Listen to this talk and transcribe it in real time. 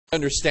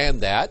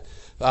understand that.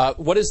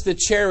 What is the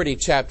charity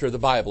chapter of the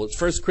Bible?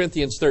 It's 1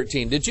 Corinthians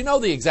 13. Did you know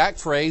the exact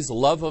phrase,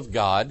 love of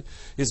God,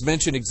 is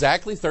mentioned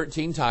exactly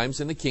 13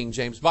 times in the King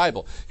James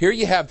Bible? Here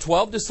you have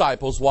 12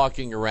 disciples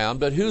walking around,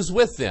 but who's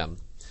with them?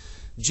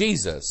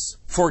 Jesus.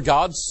 For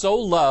God so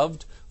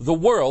loved the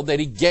world that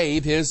He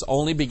gave His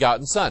only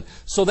begotten Son.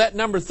 So that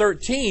number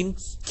 13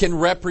 can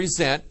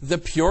represent the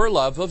pure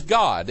love of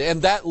God.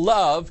 And that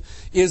love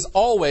is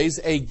always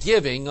a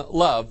giving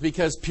love,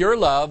 because pure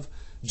love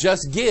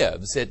just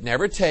gives. It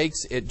never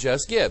takes, it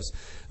just gives.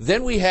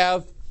 Then we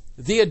have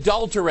the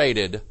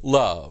adulterated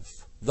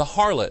love, the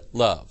harlot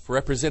love,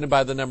 represented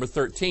by the number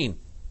 13,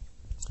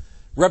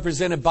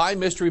 represented by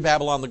Mystery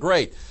Babylon the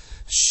Great.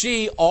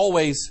 She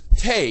always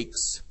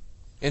takes,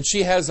 and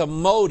she has a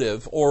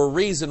motive or a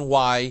reason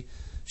why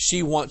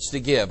she wants to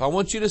give. I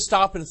want you to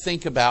stop and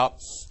think about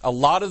a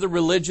lot of the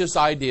religious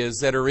ideas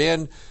that are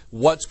in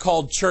what's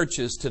called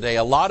churches today,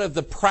 a lot of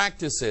the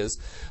practices,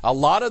 a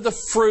lot of the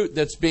fruit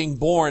that's being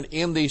born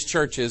in these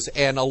churches,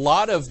 and a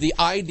lot of the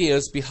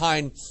ideas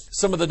behind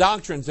some of the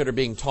doctrines that are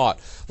being taught,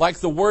 like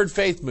the Word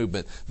Faith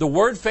movement. The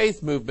Word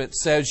Faith movement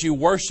says you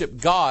worship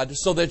God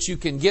so that you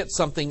can get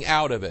something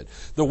out of it.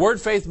 The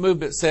Word Faith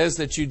movement says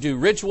that you do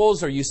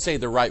rituals or you say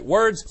the right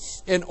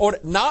words, in order,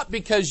 not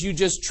because you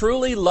just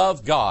truly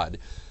love God,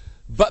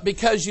 but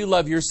because you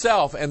love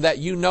yourself, and that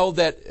you know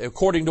that,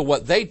 according to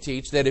what they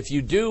teach, that if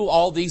you do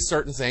all these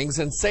certain things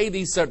and say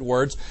these certain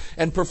words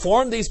and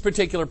perform these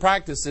particular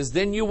practices,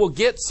 then you will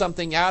get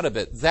something out of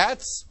it.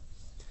 That's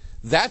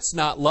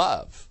not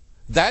love.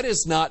 That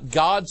is not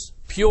God's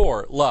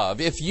pure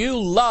love. If you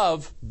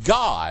love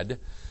God,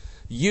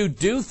 you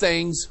do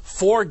things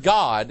for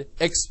God,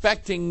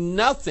 expecting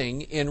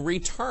nothing in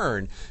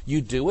return.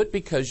 You do it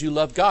because you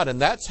love God,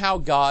 and that's how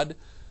God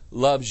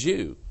loves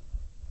you.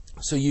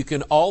 So you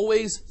can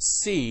always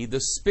see the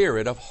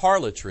spirit of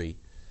harlotry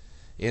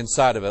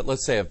inside of it.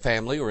 Let's say a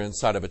family, or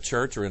inside of a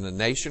church, or in a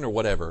nation, or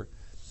whatever.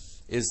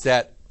 Is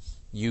that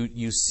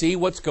you see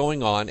what's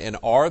going on, and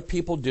are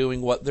people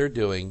doing what they're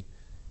doing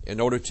in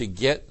order to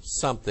get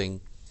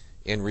something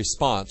in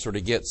response, or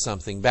to get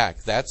something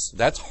back. That's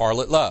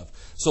harlot love.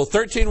 So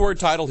 13-word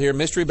title here,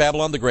 Mystery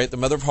Babylon the Great, the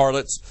mother of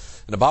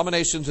harlots and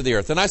abominations of the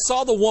earth. And I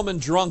saw the woman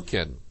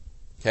drunken.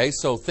 Okay,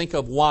 so think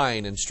of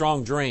wine and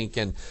strong drink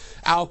and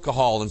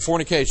alcohol and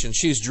fornication.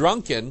 She's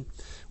drunken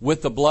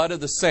with the blood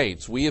of the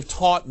saints. We have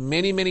taught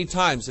many, many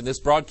times in this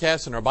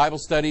broadcast, in our Bible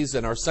studies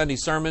and our Sunday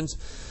sermons,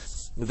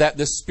 that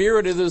the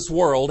spirit of this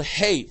world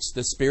hates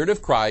the Spirit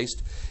of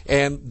Christ.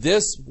 And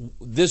this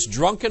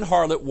drunken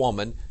harlot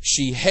woman,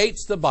 she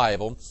hates the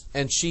Bible,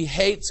 and she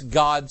hates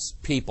God's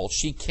people.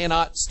 She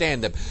cannot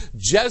stand them.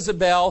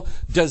 Jezebel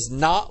does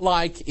not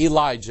like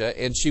Elijah,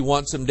 and she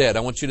wants him dead.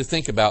 I want you to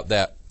think about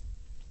that.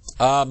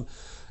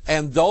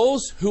 And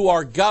those who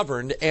are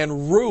governed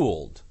and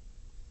ruled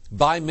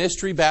by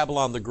Mystery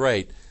Babylon the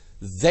Great,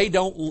 they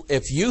don't,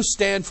 if you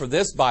stand for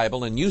this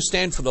Bible, and you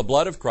stand for the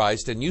blood of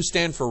Christ, and you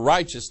stand for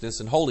righteousness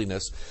and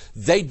holiness,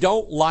 they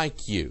don't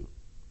like you.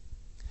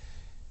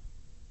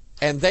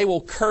 And they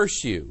will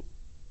curse you.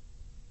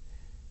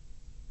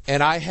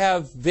 And I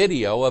have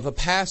video of a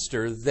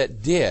pastor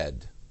that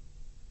did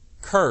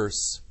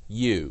curse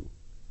you.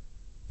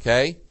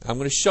 Okay? I'm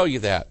going to show you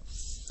that.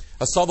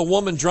 I saw the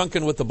woman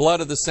drunken with the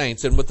blood of the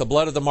saints and with the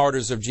blood of the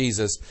martyrs of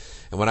Jesus.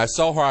 And when I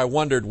saw her, I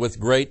wondered with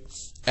great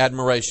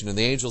admiration. And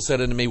the angel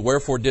said unto me,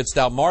 Wherefore didst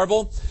thou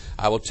marvel?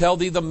 I will tell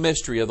thee the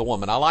mystery of the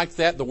woman. I like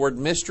that. The word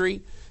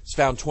mystery is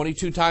found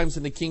 22 times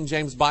in the King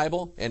James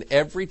Bible. And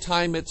every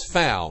time it's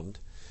found,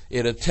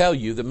 it'll tell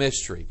you the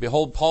mystery.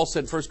 Behold, Paul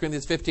said in 1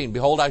 Corinthians 15,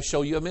 Behold, I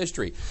show you a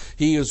mystery.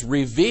 He is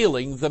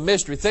revealing the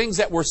mystery. Things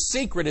that were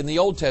secret in the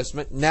Old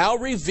Testament, now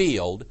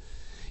revealed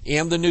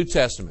in the New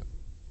Testament.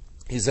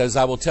 He says,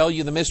 I will tell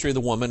you the mystery of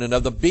the woman and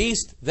of the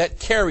beast that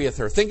carrieth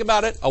her. Think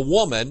about it, a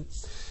woman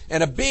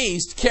and a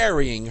beast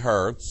carrying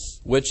her,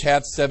 which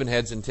hath 7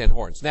 heads and 10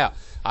 horns. Now,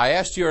 I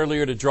asked you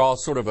earlier to draw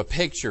sort of a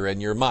picture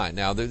in your mind.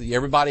 Now,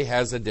 everybody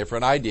has a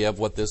different idea of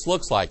what this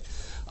looks like.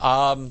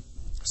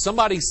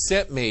 Somebody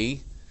sent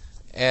me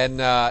an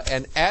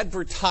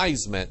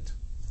advertisement,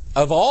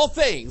 of all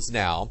things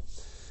now,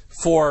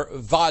 for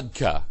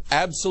vodka,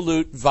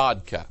 absolute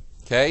vodka.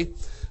 Okay?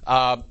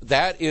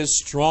 That is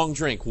strong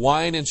drink.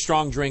 Wine and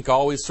strong drink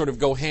always sort of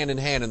go hand in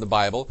hand in the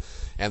Bible.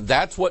 And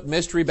that's what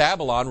Mystery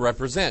Babylon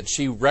represents.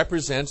 She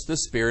represents the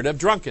spirit of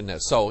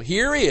drunkenness. So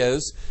here it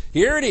is,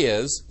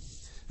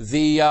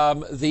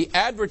 the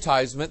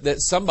advertisement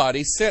that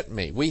somebody sent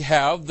me. We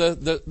have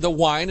the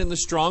wine and the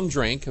strong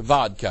drink,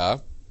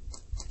 vodka.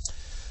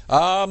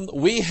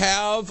 We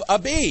have a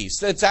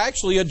beast. It's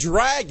actually a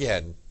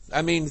dragon.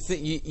 I mean,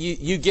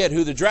 you get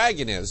who the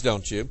dragon is,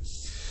 don't you?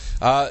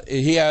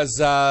 He has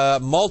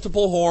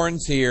multiple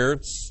horns here.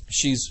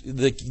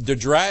 The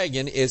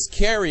dragon is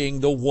carrying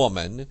the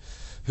woman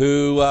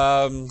who.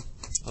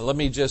 Let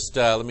me just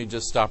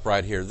stop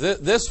right here.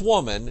 This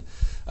woman.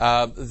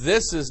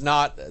 This is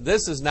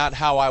not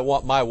how I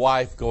want my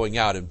wife going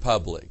out in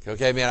public.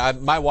 Okay,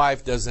 man. My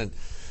wife doesn't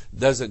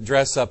doesn't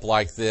dress up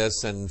like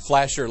this and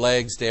flash her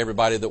legs to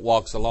everybody that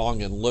walks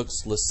along and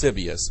looks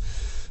lascivious.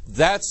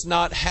 That's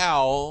not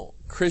how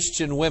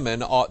Christian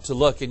women ought to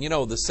look. And you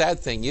know, the sad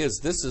thing is,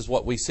 this is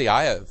what we see.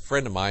 I have a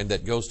friend of mine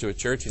that goes to a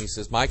church and he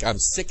says, Mike, I'm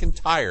sick and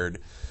tired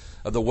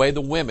of the way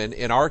the women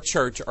in our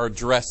church are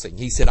dressing.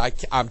 He said,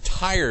 I'm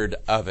tired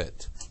of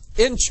it.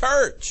 In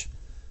church,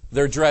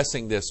 they're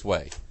dressing this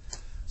way.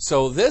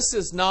 So this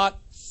is not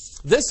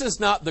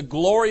the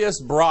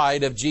glorious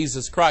bride of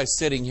Jesus Christ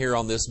sitting here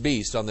on this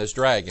beast, on this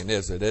dragon,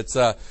 is it? It's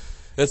a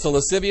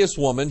lascivious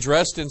woman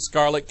dressed in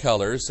scarlet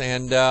colors,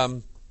 and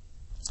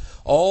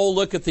oh,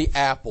 look at the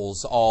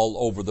apples all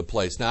over the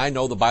place. Now, I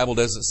know the Bible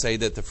doesn't say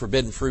that the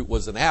forbidden fruit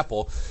was an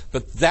apple,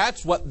 but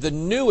that's what the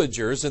New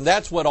Agers, and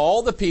that's what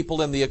all the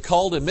people in the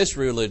occult and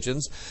mystery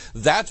religions,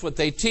 that's what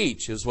they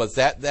teach, is what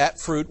that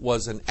fruit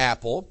was an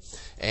apple,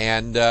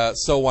 and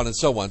so on and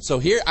so on. So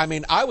here, I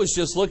mean, I was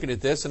just looking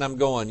at this, and I'm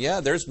going,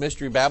 yeah, there's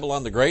Mystery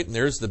Babylon the Great, and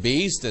there's the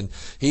beast, and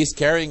he's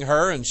carrying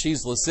her, and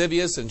she's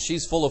lascivious, and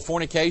she's full of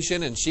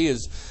fornication, and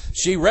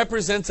she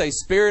represents a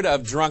spirit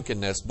of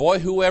drunkenness. Boy,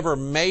 whoever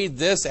made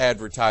this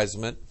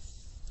advertisement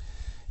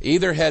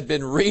either had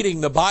been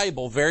reading the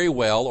Bible very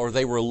well, or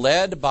they were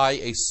led by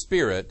a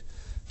spirit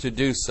to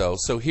do so.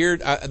 So here,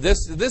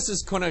 this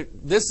is going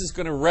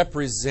to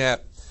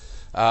represent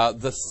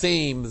the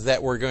theme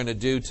that we're going to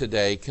do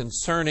today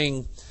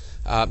concerning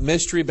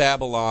Mystery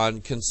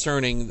Babylon,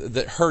 concerning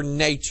her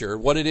nature,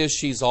 what it is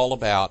she's all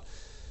about.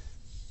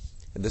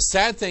 And the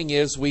sad thing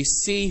is, we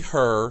see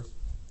her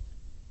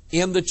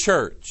in the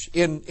church,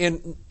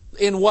 in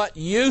what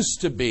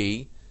used to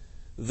be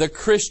the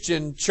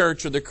Christian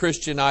church, or the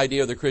Christian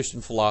idea, or the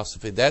Christian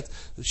philosophy. That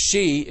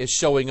she is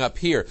showing up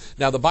here.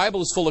 Now, the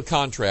Bible is full of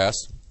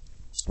contrast.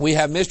 We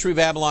have Mystery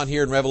Babylon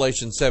here in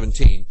Revelation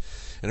 17.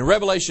 And in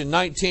Revelation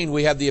 19,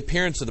 we have the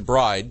appearance of the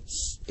bride.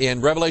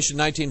 In Revelation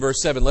 19,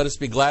 verse 7, let us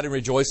be glad and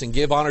rejoice and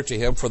give honor to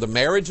Him, for the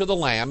marriage of the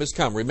Lamb is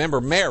come.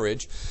 Remember,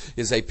 marriage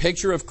is a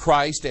picture of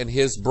Christ and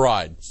His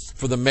bride.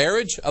 For the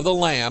marriage of the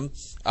Lamb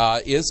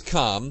is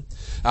come,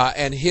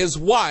 and His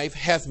wife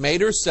hath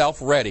made herself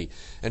ready.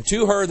 And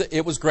to her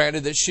it was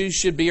granted that she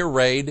should be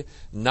arrayed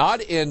not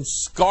in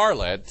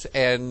scarlet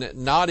and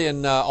not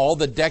in all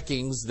the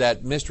deckings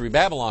that Mystery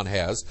Babylon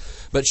has,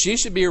 but she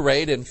should be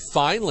arrayed in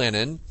fine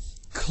linen,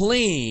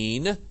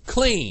 clean,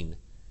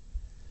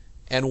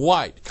 and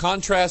white.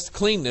 Contrast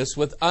cleanness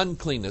with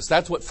uncleanness.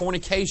 That's what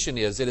fornication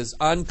is. It is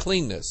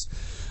uncleanness.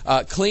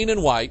 Clean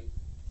and white.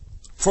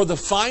 For the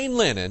fine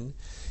linen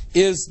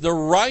is the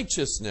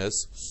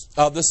righteousness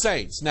of the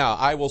saints. Now,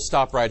 I will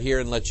stop right here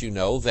and let you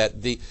know that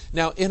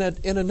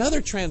in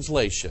another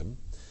translation,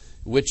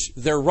 which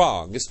they're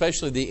wrong,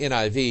 especially the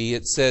NIV,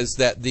 it says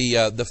that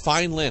the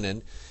fine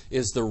linen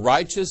is the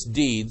righteous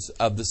deeds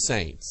of the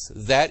saints.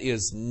 That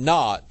is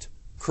not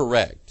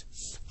correct.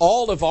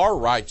 All of our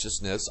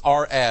righteousness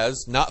are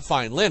as, not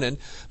fine linen,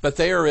 but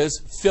they are as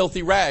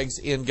filthy rags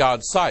in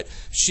God's sight.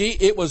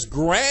 It was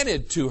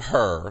granted to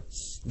her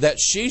that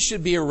she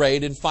should be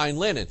arrayed in fine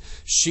linen.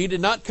 She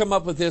did not come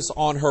up with this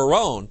on her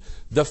own.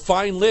 The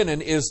fine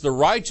linen is the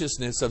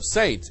righteousness of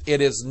saints.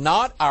 It is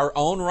not our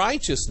own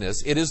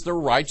righteousness. It is the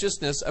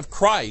righteousness of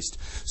Christ.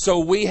 So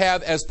we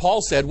have, as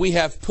Paul said, we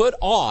have put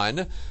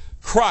on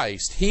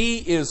Christ. He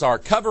is our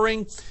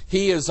covering.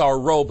 He is our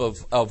robe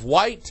of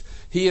white.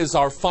 He is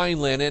our fine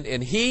linen,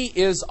 and He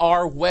is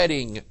our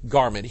wedding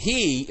garment.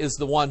 He is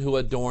the one who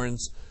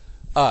adorns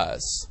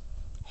us.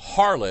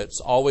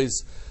 Harlots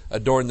always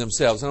adorn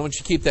themselves, and I want you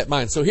to keep that in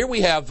mind. So here we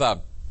have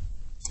an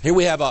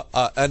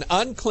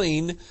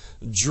unclean,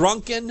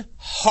 drunken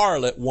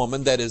harlot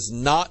woman that is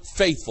not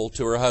faithful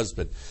to her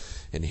husband.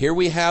 And here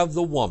we have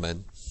the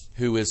woman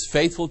who is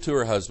faithful to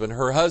her husband.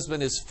 Her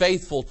husband is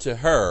faithful to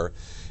her,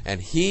 and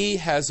he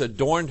has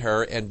adorned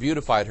her and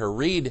beautified her.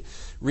 Read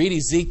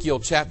Ezekiel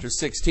chapter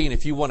 16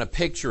 if you want a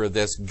picture of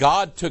this.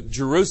 God took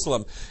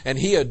Jerusalem and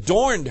He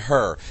adorned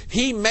her.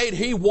 He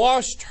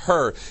washed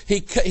her. He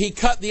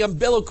cut the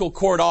umbilical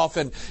cord off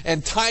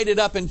and tied it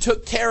up and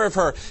took care of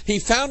her. He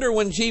found her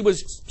when she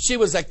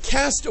was a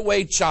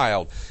castaway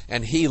child,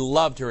 and He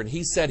loved her, and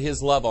He set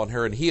His love on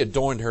her, and He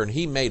adorned her, and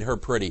He made her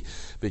pretty.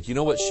 But you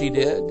know what she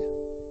did?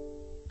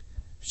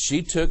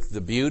 She took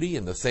the beauty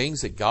and the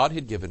things that God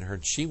had given her,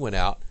 and she went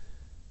out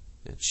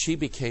and she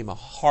became a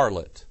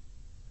harlot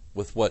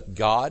with what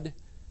God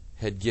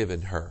had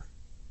given her.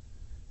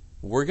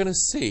 We're going to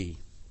see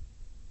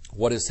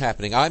what is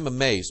happening. I'm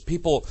amazed.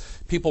 People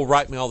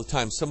write me all the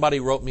time. Somebody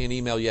wrote me an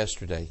email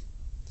yesterday.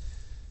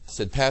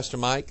 Said, Pastor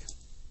Mike,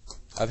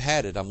 I've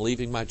had it. I'm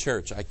leaving my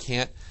church. I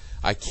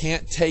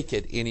can't take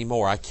it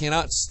anymore. I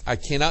cannot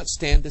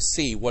stand to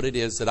see what it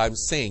is that I'm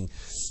seeing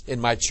in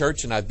my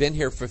church, and I've been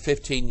here for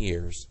 15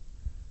 years.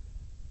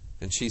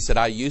 And she said,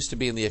 I used to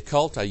be in the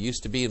occult. I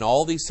used to be in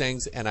all these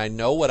things, and I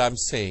know what I'm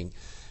seeing,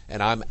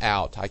 and I'm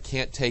out. I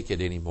can't take it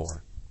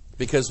anymore.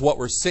 Because what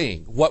we're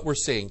seeing,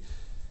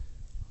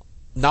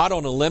 not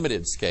on a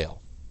limited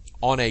scale,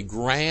 on a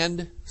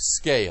grand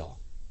scale,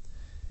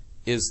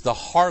 is the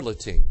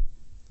harloting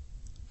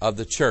of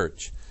the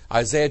church.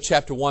 Isaiah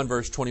chapter 1,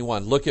 verse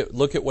 21. Look at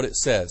what it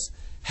says.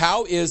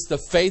 how is the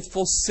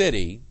faithful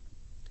city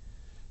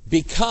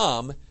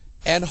become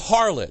an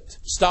harlot?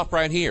 Stop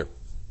right here.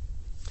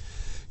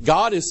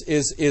 God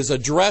is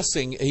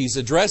addressing, He's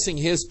addressing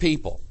His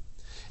people.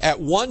 At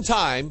one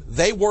time,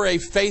 they were a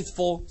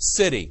faithful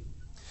city.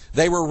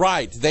 They were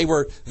right. They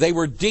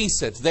were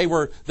decent. They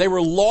were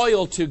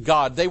loyal to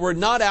God. They were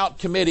not out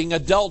committing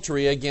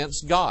adultery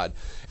against God.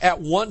 At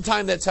one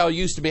time, that's how it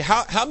used to be.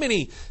 How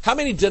many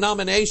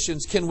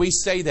denominations can we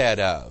say that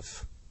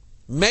of?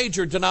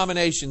 Major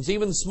denominations,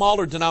 even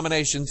smaller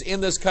denominations in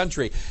this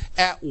country,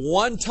 at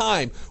one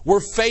time were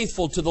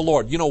faithful to the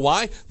Lord. You know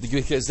why?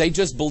 Because they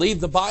just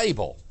believed the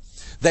Bible.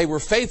 They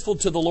were faithful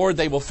to the Lord.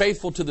 They were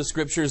faithful to the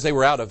Scriptures. They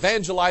were out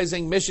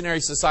evangelizing,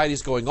 missionary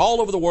societies going all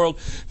over the world,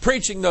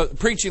 preaching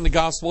the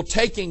gospel,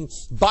 taking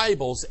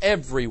Bibles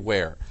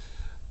everywhere.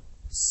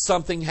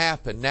 Something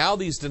happened. Now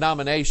these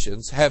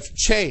denominations have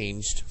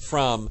changed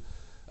from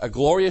a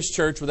glorious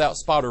church without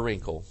spot or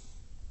wrinkle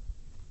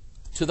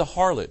to the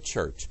harlot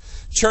church.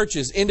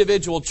 Churches,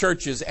 individual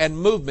churches and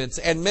movements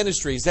and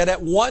ministries that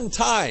at one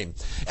time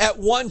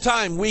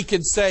we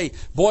could say,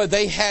 boy,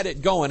 they had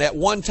it going. At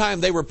one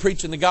time they were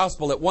preaching the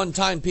gospel. At one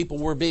time people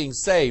were being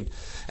saved.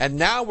 And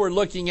now we're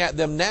looking at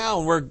them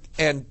now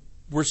and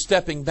we're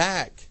stepping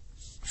back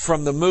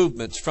from the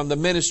movements, from the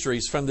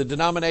ministries, from the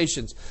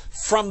denominations,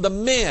 from the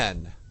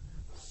men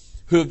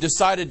who have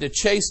decided to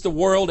chase the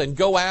world and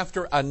go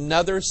after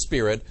another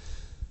spirit,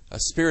 a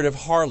spirit of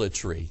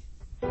harlotry.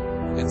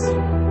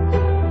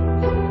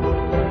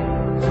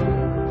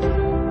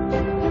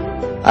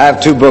 I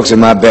have 2 books at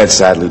my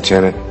bedside,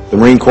 Lieutenant. The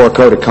Marine Corps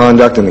Code of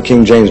Conduct and the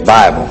King James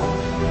Bible.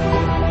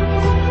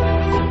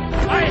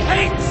 I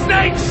hate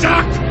snakes,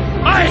 Chuck!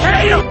 I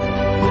hate them!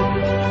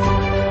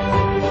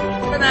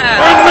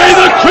 And may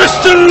the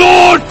Christian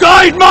Lord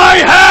guide my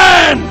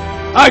hand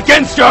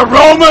against your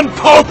Roman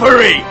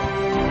popery!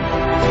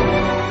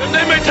 And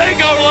they may take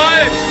our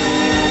lives,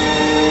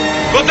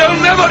 but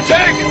they'll never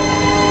take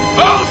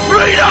our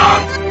freedom!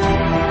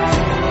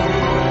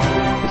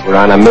 We're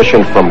on a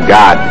mission from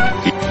God.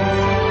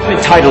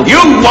 Entitled, you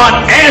want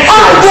answers!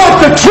 I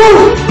want the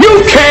truth!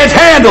 You can't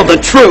handle the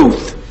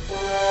truth!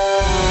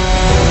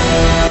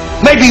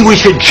 Maybe we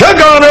should chug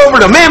on over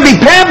to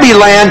Mamby-Pamby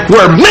land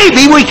where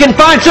maybe we can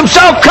find some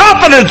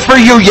self-confidence for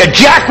you, you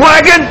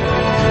jackwagon!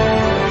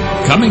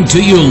 Coming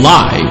to you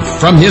live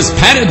from his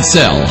padded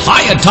cell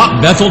high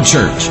atop Bethel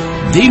Church,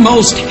 the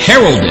most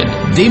heralded,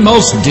 the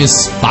most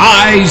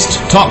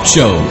despised talk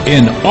show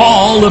in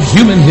all of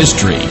human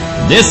history.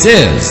 This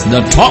is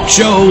the talk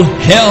show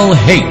hell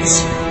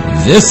hates.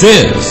 This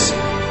is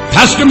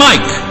Pastor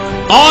Mike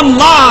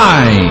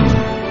Online.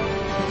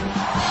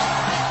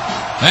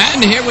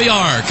 And here we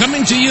are,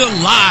 coming to you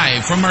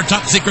live from our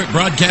top secret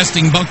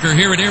broadcasting bunker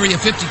here at Area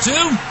 52.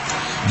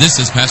 This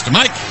is Pastor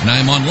Mike, and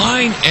I'm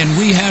online, and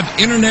we have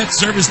internet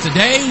service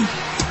today,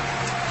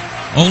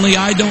 only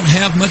I don't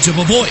have much of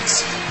a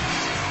voice.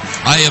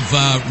 I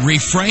have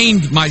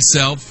refrained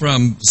myself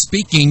from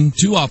speaking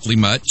too awfully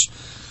much.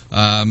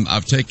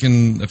 I've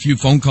taken a few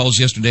phone calls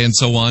yesterday and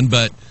so on,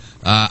 but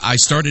I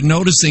started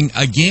noticing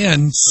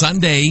again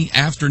Sunday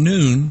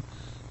afternoon,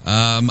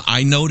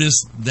 I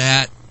noticed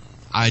that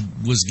I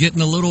was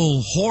getting a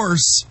little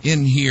hoarse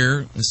in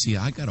here. Let's see,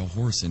 I got a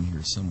horse in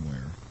here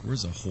somewhere.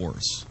 Where's a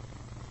horse?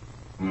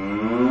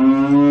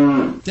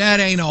 That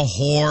ain't a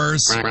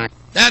horse.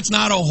 That's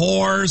not a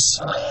horse.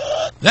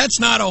 That's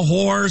not a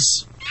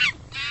horse.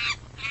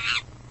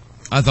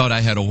 I thought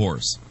I had a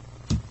horse.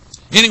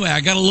 Anyway,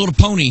 I got a little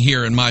pony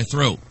here in my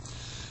throat.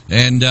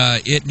 And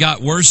it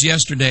got worse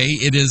yesterday.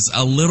 It is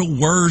a little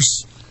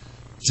worse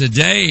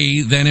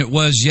today than it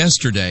was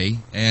yesterday.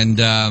 And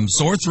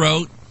sore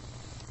throat.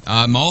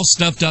 I'm all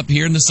stuffed up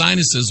here in the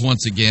sinuses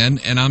once again.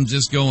 And I'm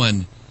just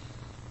going,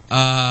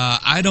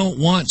 I don't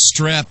want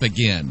strep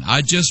again.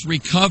 I just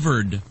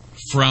recovered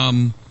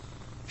from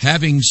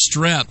having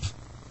strep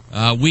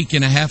a week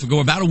and a half ago,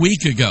 about a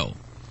week ago.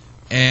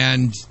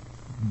 And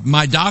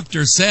my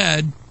doctor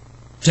said,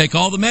 take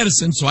all the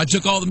medicine. So I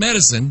took all the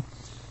medicine.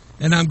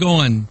 And I'm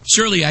going,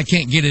 surely I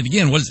can't get it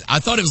again. I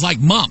thought it was like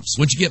mumps.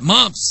 Once you get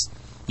mumps,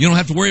 you don't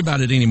have to worry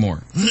about it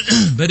anymore.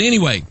 But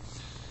anyway,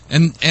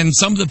 and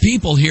some of the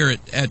people here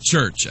at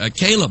church,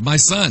 Caleb, my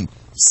son,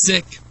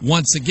 sick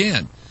once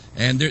again.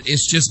 And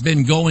it's just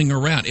been going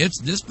around.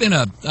 It's been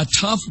a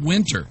tough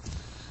winter.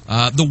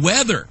 The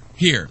weather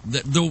here,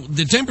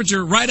 the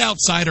temperature right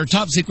outside our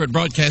top secret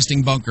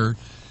broadcasting bunker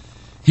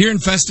here in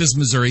Festus,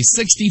 Missouri,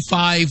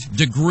 65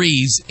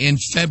 degrees in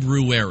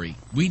February.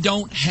 We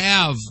don't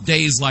have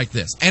days like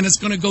this. And it's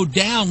going to go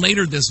down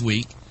later this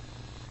week,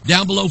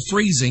 down below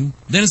freezing.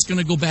 Then it's going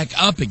to go back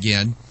up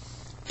again.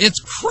 It's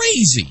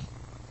crazy.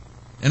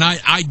 And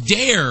I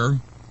dare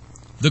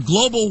the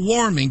global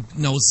warming.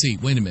 No, let's see.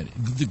 Wait a minute.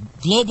 The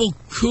global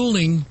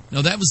cooling.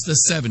 No, that was the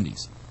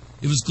 70s.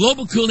 It was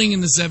global cooling in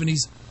the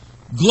 70s,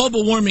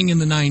 global warming in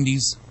the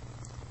 90s.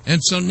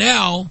 And so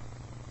now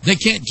they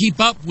can't keep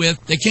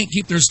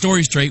their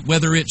story straight,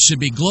 whether it should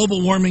be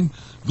global warming,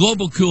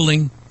 global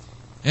cooling,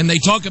 and they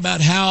talk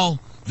about how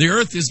the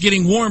earth is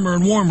getting warmer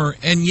and warmer,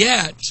 and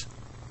yet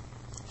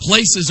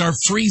places are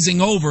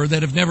freezing over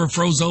that have never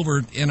froze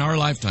over in our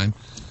lifetime.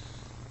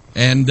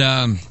 And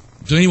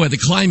so anyway, the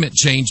climate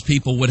change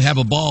people would have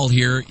a ball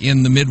here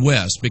in the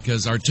Midwest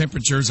because our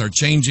temperatures are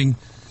changing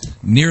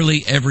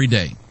nearly every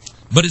day.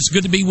 But it's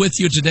good to be with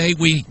you today.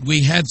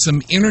 We had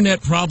some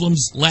internet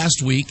problems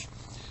last week,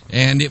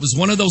 and it was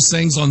one of those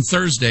things on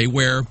Thursday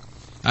where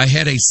I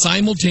had a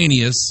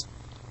simultaneous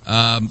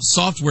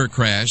software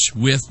crash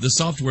with the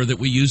software that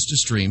we use to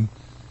stream.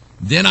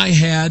 Then I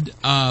had,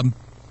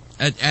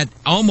 at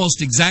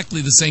almost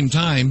exactly the same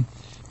time,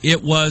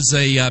 it was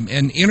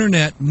an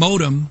internet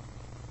modem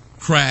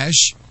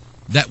crash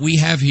that we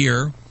have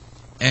here.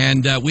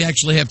 And we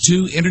actually have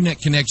two internet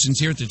connections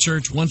here at the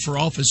church, one for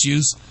office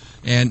use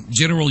and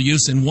general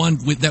use, and one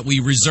that we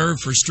reserve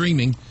for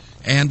streaming.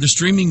 And the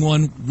streaming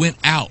one went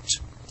out,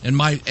 and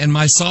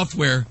my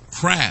software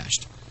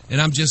crashed. And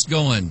I'm just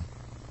going,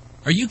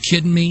 are you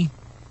kidding me?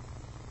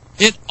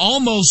 It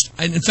almost,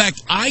 and in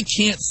fact, I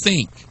can't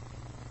think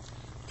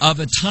of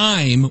a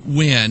time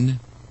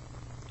when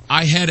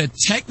I had a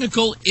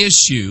technical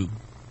issue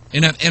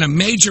and a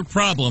major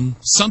problem,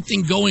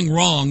 something going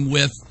wrong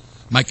with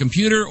my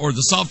computer or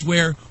the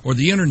software or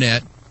the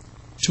internet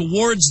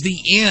towards the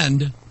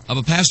end of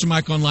a Pastor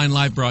Mike Online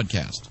live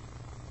broadcast.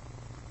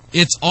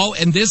 It's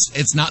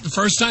not the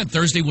first time.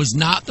 Thursday was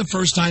not the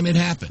first time it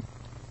happened.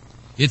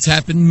 It's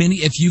happened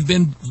if you've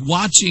been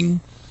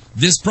watching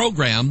this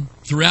program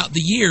throughout the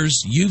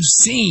years, you've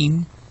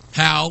seen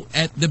how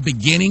at the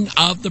beginning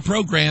of the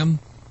program,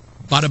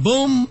 bada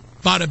boom,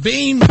 bada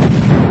beam,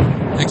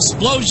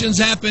 explosions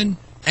happen,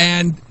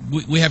 and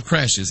we have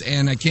crashes,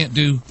 and I can't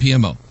do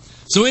PMO.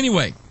 So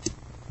anyway,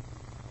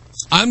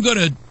 I'm going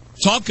to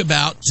talk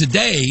about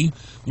today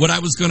what I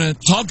was going to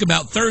talk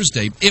about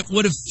Thursday. It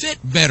would have fit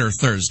better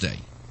Thursday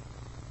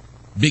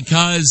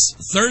because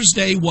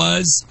Thursday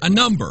was a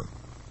number.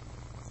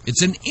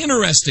 It's an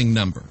interesting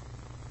number.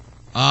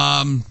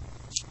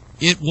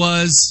 It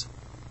was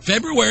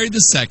February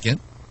the 2nd,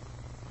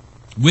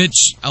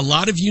 which a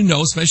lot of you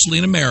know, especially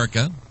in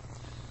America,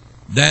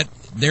 that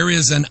there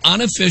is an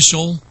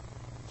unofficial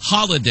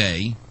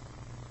holiday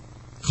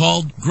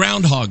called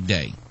Groundhog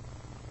Day.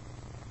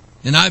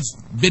 And I've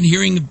been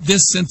hearing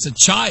this since a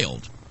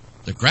child.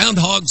 The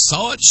groundhog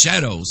saw its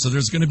shadow. So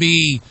there's going to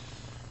be,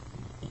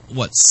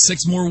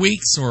 6 more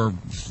weeks? Or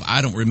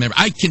I don't remember.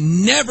 I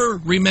can never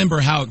remember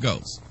how it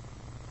goes.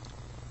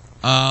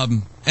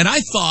 And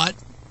I thought,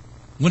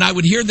 when I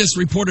would hear this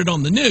reported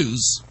on the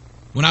news,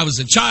 when I was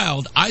a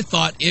child, I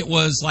thought it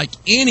was like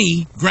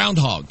any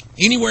groundhog.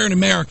 Anywhere in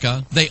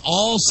America, they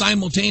all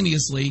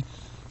simultaneously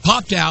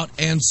popped out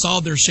and saw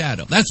their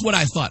shadow. That's what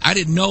I thought. I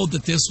didn't know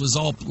that this was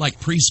all like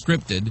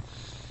pre-scripted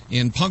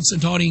in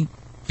Punxsutawney,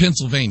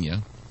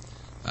 Pennsylvania.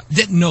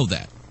 Didn't know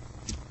that.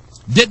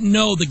 Didn't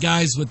know the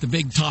guys with the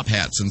big top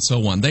hats and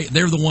so on.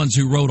 They're the ones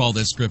who wrote all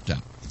this script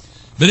out.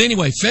 But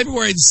anyway,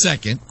 February the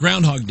 2nd,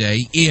 Groundhog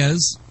Day,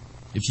 is,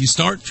 if you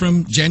start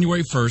from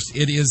January 1st,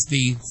 it is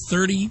the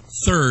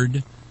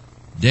 33rd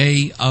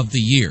day of the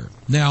year.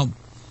 Now,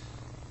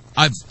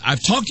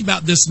 I've talked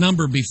about this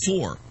number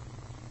before,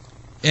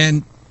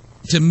 and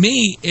to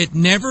me, it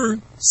never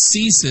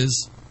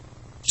ceases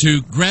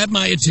to grab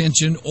my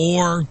attention,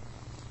 or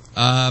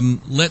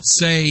let's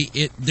say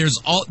there's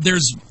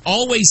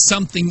always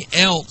something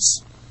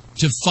else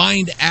to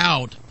find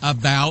out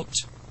about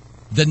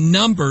the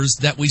numbers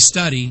that we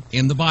study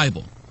in the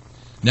Bible.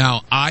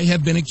 Now,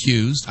 I've been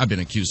accused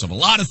of a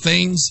lot of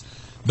things,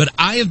 but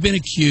I have been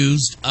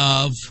accused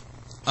of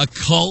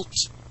occult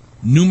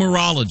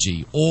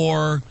numerology,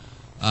 or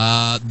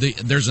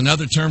there's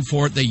another term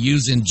for it they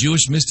use in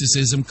Jewish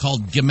mysticism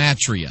called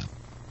gematria.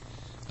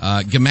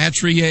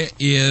 Gematria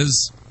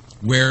is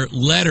where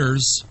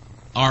letters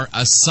are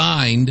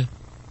assigned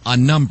a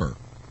number.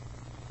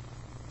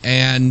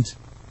 And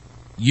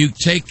you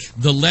take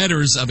the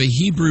letters of a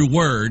Hebrew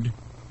word,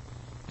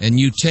 and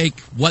you take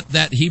what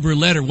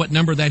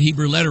number that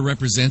Hebrew letter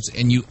represents,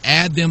 and you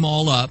add them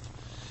all up,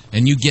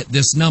 and you get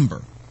this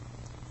number.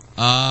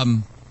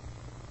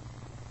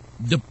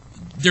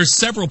 There's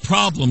several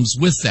problems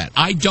with that.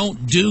 I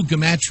don't do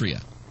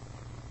gematria.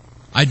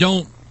 I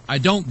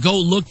don't go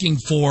looking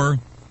for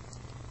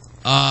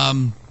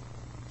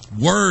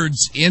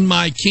words in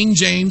my King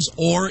James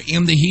or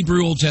in the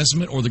Hebrew Old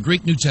Testament or the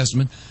Greek New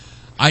Testament.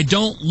 I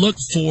don't look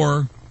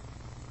for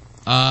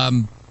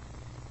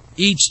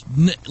each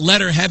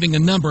letter having a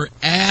number,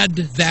 add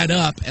that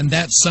up, and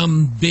that's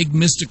some big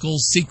mystical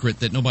secret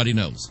that nobody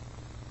knows.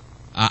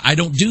 I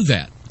don't do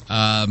that.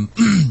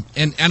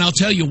 And I'll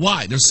tell you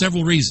why. There's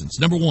several reasons.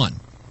 Number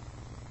one,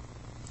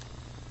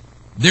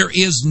 there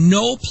is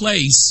no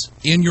place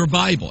in your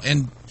Bible,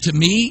 and to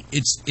me,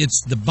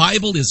 it's the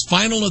Bible is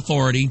final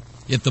authority.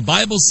 If the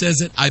Bible says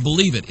it, I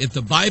believe it. If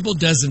the Bible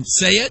doesn't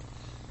say it,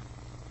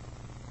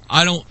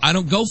 I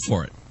don't go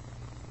for it.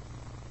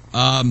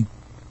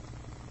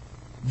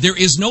 There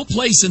is no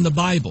place in the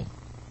Bible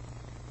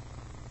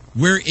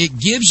where it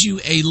gives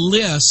you a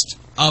list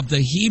of the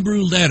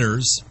Hebrew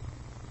letters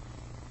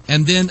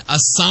and then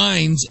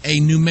assigns a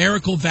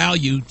numerical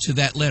value to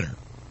that letter.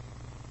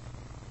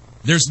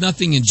 There's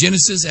nothing in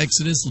Genesis,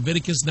 Exodus,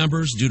 Leviticus,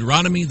 Numbers,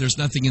 Deuteronomy. There's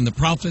nothing in the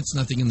prophets,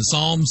 nothing in the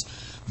Psalms.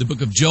 The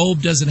book of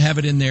Job doesn't have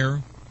it in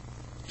there.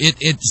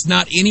 It's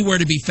not anywhere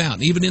to be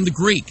found. Even in the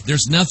Greek, there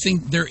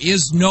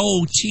is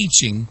no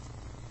teaching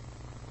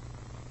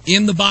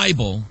in the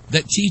Bible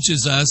that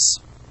teaches us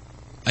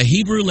a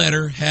Hebrew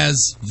letter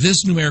has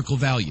this numerical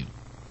value.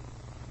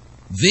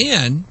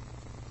 Then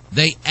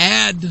they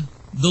add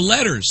the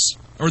letters,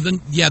 or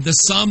the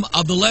sum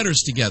of the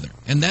letters together.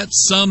 And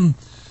that's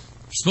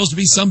supposed to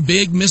be some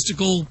big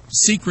mystical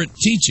secret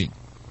teaching.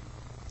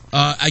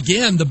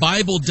 Again, the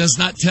Bible does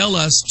not tell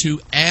us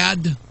to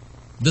add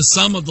the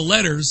sum of the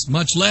letters,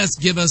 much less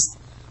give us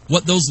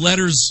what those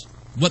letters,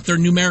 what their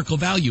numerical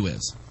value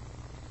is.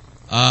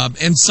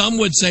 And some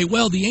would say,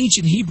 well, the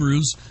ancient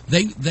Hebrews,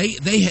 they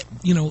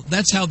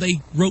that's how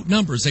they wrote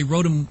numbers. They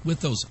wrote them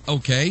with those.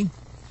 Okay.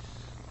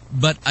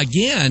 But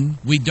again,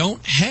 we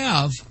don't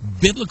have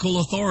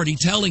biblical authority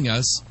telling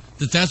us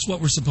that that's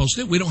what we're supposed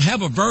to do. We don't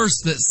have a verse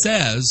that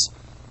says,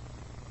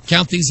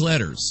 count these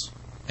letters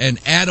and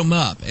add them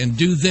up and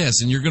do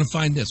this and you're going to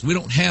find this. We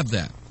don't have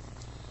that.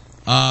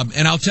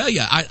 And I'll tell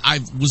you, I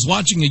was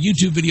watching a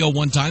YouTube video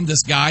one time.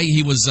 This guy,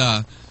 he was,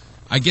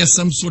 I guess,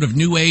 some sort of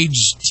New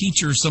Age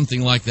teacher or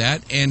something like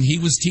that. And he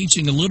was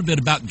teaching a little bit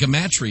about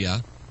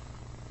gematria.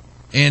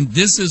 And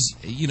this is,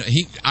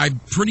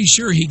 I'm pretty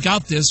sure he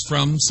got this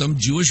from some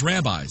Jewish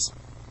rabbis.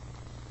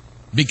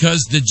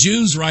 Because the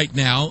Jews right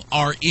now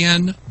are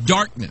in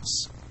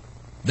darkness.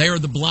 They are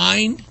the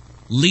blind,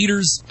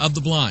 leaders of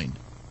the blind.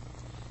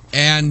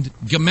 And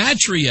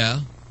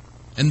gematria,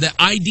 and the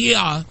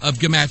idea of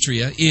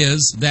gematria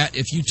is that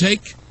if you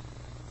take,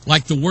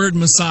 like the word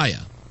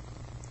Messiah,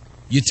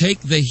 you take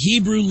the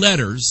Hebrew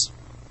letters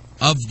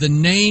of the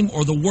name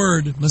or the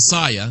word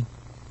Messiah,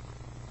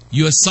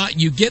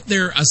 you get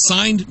their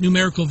assigned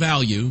numerical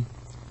value,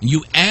 and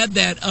you add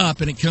that up,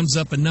 and it comes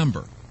up a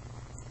number.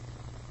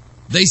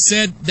 They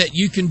said that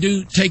you can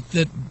take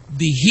the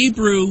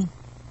Hebrew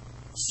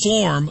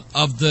form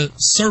of the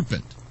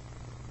serpent,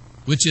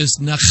 which is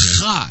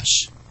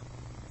Nachash,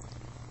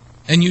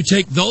 and you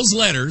take those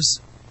letters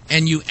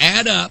and you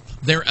add up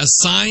their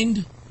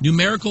assigned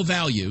numerical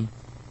value,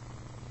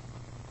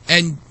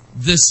 and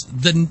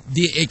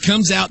it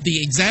comes out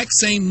the exact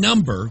same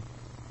number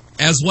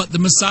as what the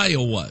Messiah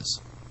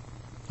was.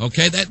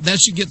 Okay, that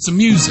should get some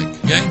music,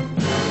 okay?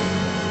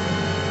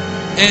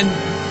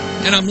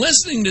 And I'm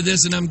listening to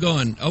this and I'm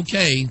going,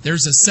 okay,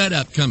 there's a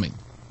setup coming.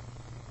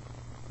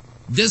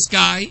 This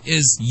guy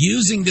is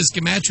using this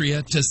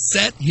gematria to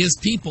set his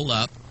people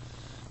up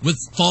with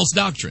false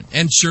doctrine.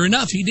 And sure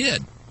enough, he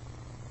did.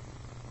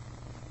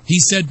 He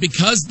said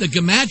because the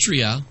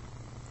gematria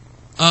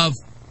of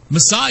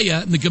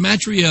Messiah and the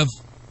gematria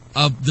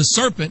of the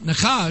serpent,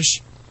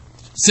 Nachash,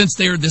 since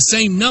they are the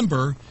same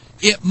number,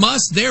 it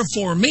must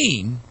therefore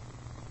mean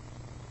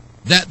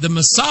that the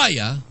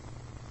Messiah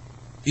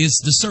is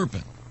the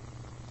serpent.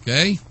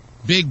 Okay?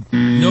 Big,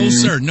 no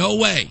sir, no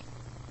way.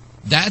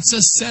 That's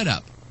a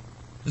setup.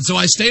 And so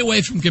I stay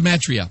away from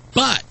gematria.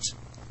 But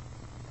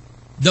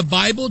the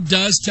Bible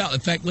does tell, in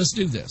fact, let's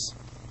do this.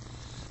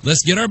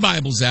 Let's get our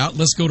Bibles out.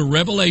 Let's go to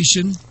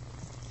Revelation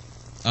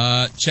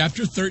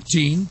chapter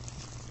 13.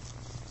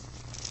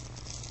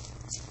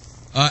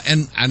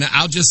 And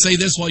I'll just say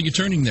this while you're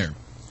turning there.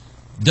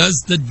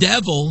 Does the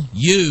devil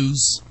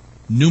use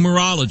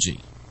numerology?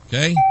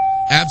 Okay?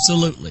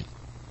 Absolutely.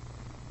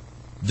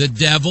 The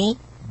devil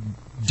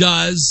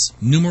does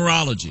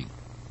numerology.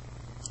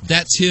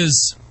 That's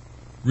his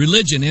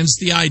religion. And it's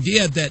the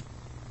idea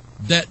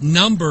that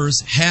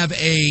numbers have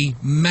a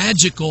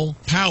magical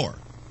power.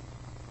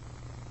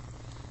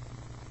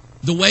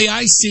 The way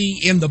I see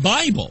in the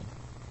Bible,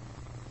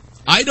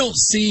 I don't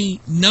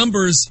see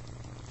numbers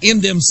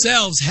in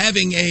themselves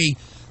having a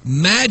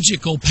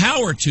magical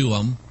power to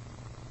them,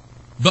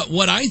 but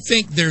what I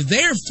think they're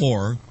there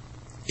for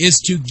is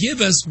to give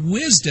us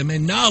wisdom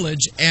and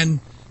knowledge and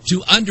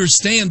to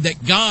understand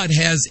that God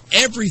has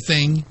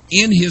everything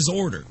in His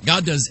order.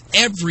 God does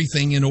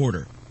everything in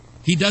order.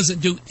 He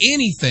doesn't do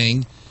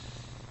anything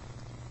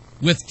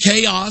with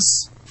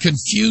chaos,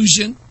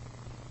 confusion,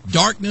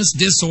 darkness,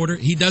 disorder.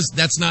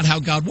 That's not how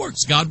God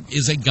works. God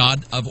is a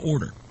God of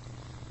order.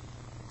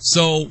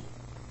 So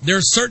there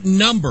are certain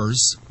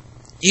numbers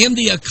in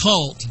the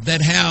occult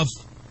that have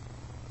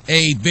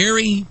a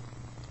very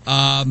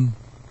powerful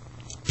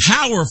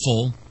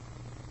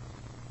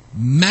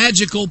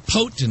magical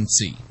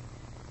potency,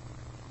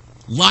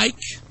 like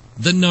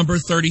the number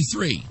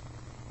 33,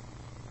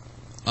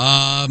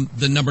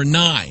 the number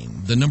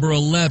 9, the number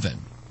 11,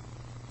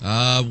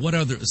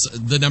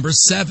 the number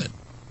 7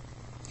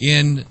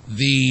 in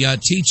the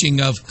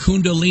teaching of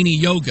Kundalini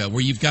Yoga,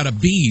 where you've got a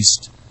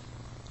beast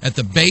at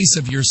the base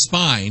of your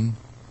spine,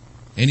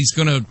 and he's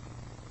going to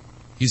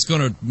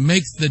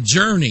make the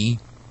journey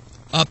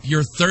up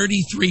your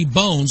 33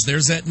 bones.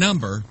 There's that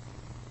number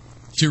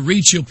to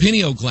reach your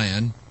pineal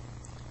gland.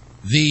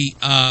 The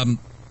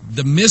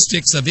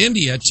mystics of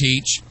India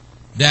teach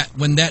that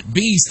when that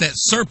beast, that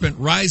serpent,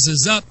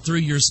 rises up through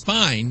your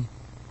spine,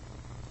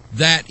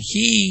 that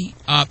he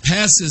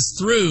passes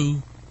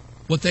through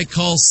what they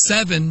call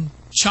 7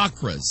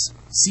 chakras.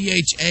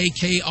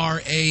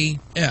 chakras.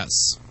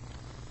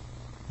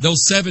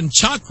 Those 7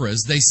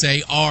 chakras, they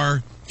say,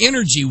 are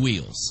energy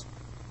wheels.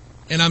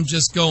 And I'm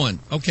just going,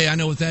 okay, I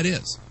know what that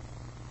is.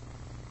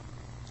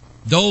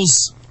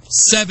 Those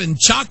 7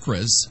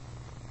 chakras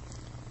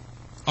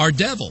are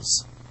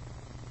devils.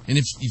 And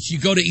if you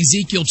go to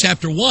Ezekiel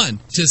chapter 1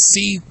 to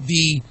see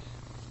the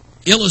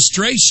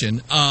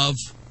illustration of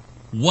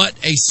what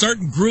a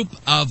certain group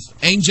of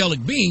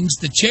angelic beings,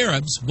 the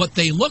cherubs, what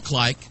they look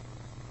like,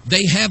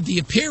 they have the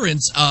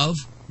appearance of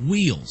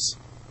wheels.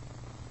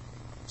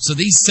 So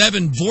these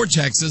 7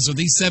 vortexes, or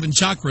these 7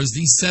 chakras,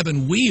 these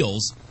 7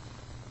 wheels,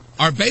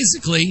 are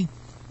basically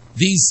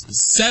these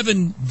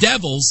 7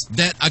 devils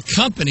that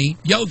accompany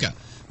yoga.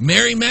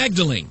 Mary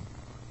Magdalene,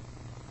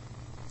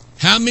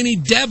 how many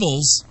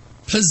devils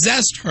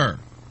possessed her?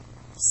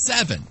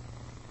 7.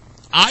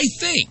 I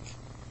think.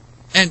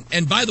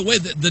 And by the way,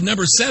 the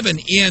number 7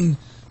 in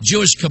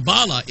Jewish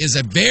Kabbalah is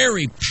a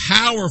very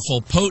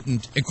powerful,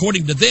 potent,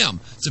 according to them,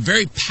 it's a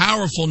very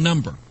powerful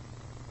number.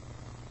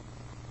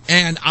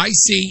 And I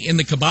see in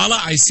the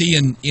Kabbalah, I see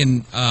in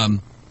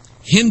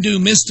Hindu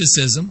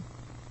mysticism,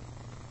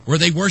 where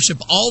they worship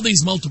all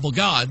these multiple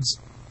gods,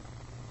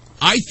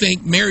 I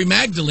think Mary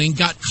Magdalene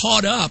got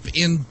caught up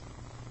in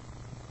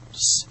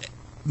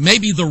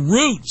maybe the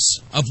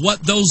roots of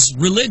what those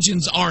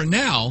religions are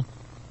now,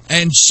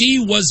 and she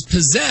was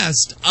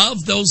possessed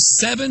of those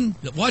 7,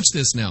 watch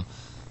this now,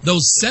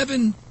 those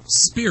 7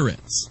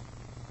 spirits.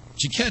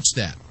 Did you catch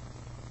that?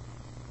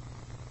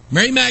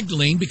 Mary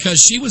Magdalene, because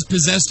she was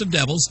possessed of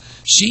devils,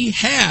 she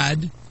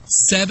had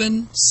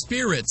 7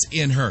 spirits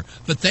in her,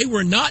 but they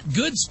were not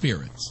good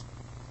spirits.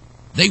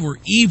 They were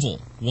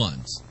evil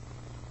ones.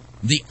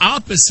 The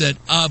opposite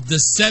of the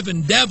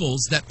 7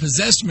 devils that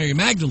possessed Mary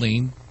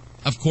Magdalene,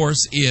 of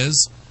course,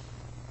 is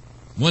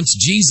once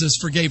Jesus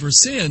forgave her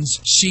sins,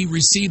 she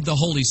received the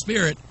Holy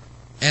Spirit,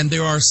 and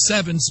there are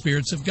 7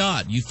 spirits of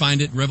God. You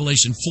find it in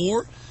Revelation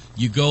 4.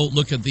 You go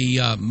look at the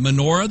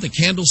menorah, the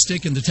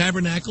candlestick in the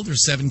tabernacle.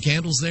 There's 7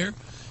 candles there.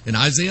 And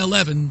Isaiah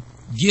 11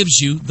 gives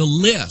you the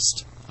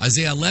list.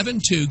 Isaiah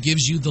 11:2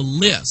 gives you the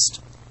list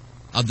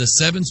of the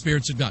 7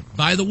 spirits of God.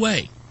 By the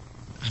way,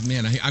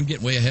 man, I'm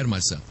getting way ahead of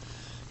myself.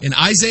 In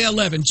Isaiah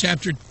 11,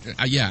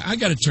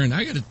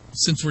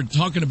 since we're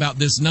talking about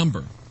this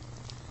number,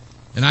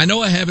 and I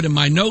know I have it in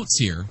my notes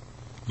here,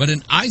 but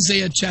in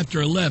Isaiah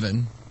chapter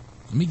 11,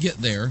 let me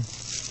get there,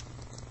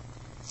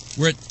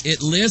 where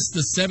it lists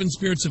the 7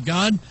 spirits of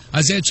God.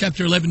 Isaiah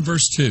chapter 11,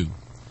 verse 2.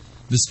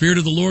 The Spirit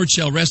of the Lord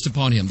shall rest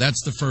upon him.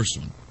 That's the first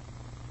one.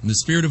 And the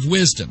Spirit of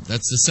wisdom,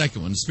 that's the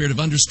second one. The Spirit of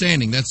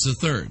understanding, that's the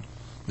third.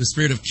 The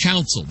Spirit of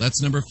counsel,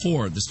 that's number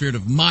 4. The Spirit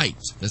of might,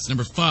 that's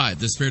number 5.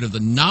 The Spirit of the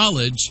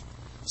knowledge,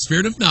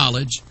 Spirit of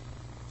knowledge,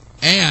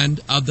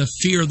 and of the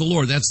fear of the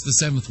Lord, that's the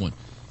 7th one.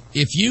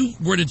 If you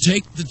were to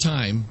take the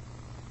time,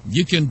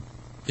 you can,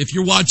 if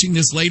you're watching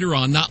this later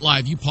on, not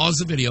live, you pause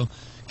the video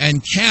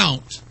and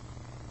count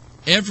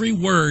every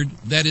word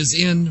that is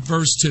in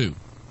verse 2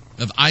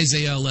 of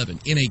Isaiah 11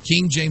 in a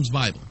King James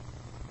Bible.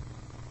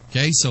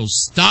 Okay, so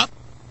stop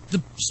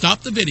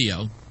the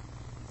video,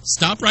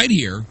 stop right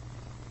here,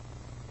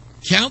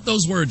 count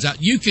those words out.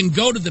 You can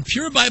go to the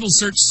Pure Bible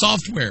Search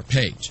software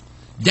page,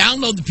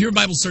 download the Pure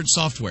Bible Search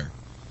software.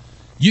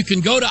 You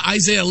can go to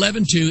Isaiah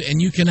 11:2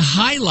 and you can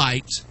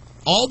highlight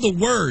all the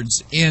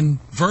words in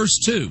verse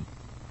 2.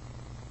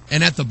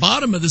 And at the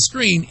bottom of the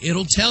screen,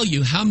 it'll tell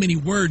you how many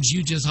words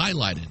you just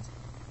highlighted.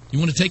 You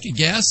want to take a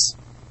guess?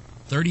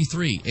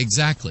 33,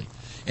 exactly.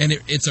 And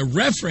it's a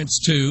reference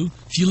to,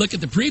 if you look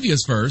at the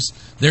previous verse,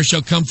 there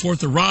shall come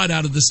forth a rod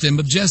out of the stem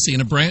of Jesse,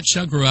 and a branch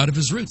shall grow out of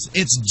his roots.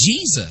 It's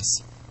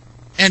Jesus.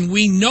 And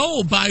we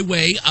know by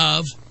way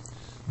of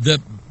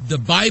the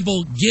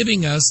Bible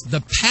giving us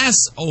the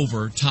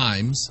Passover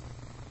times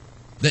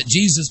that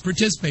Jesus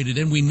participated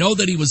in. We know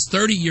that he was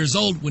 30 years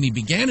old when he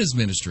began his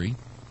ministry.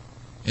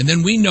 And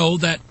then we know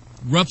that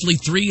roughly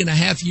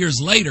 3.5 years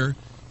later,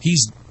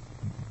 he's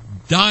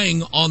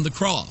dying on the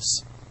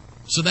cross.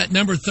 So that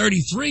number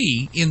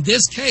 33, in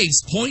this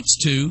case, points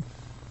to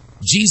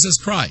Jesus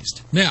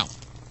Christ. Now,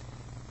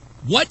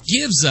 what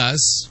gives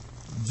us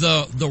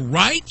the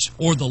right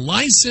or the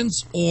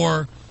license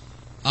or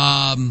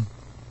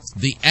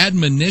the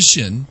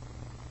admonition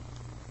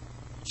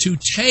to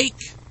take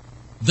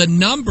the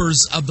numbers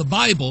of the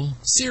Bible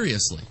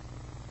seriously?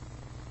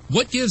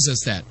 What gives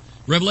us that?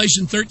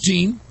 Revelation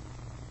 13,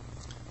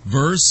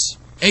 verse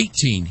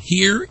 18.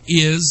 Here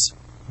is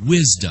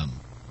wisdom.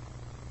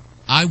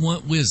 I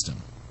want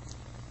wisdom.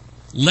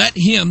 Let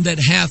him that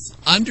hath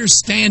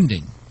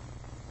understanding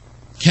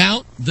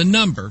count the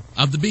number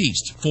of the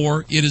beast,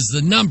 for it is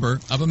the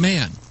number of a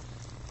man,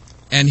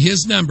 and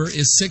his number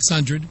is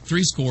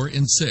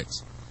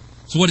 666.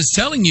 So what it's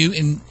telling you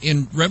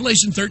in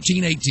Revelation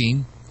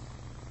 13:18,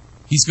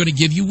 he's going to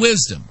give you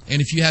wisdom.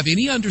 And if you have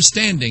any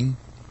understanding,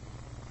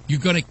 you're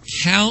going to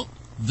count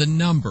the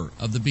number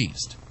of the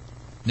beast.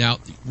 Now,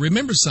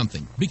 remember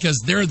something, because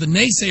there are the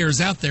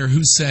naysayers out there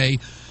who say,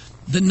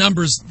 the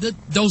numbers,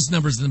 those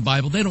numbers in the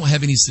Bible, they don't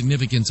have any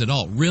significance at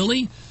all.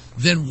 Really?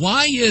 Then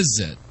why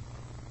is it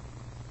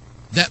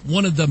that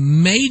one of the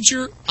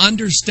major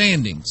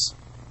understandings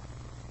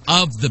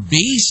of the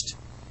beast,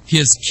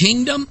 his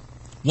kingdom,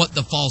 what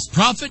the false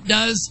prophet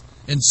does,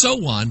 and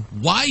so on,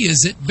 why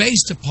is it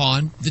based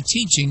upon the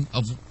teaching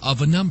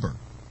of a number?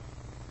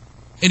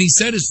 And he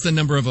said it's the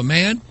number of a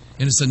man,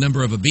 and it's the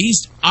number of a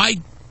beast.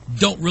 I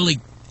don't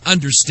really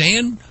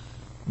understand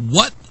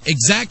what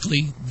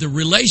exactly the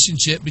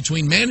relationship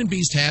between man and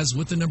beast has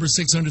with the number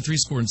 600,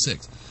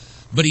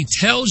 But he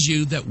tells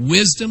you that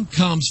wisdom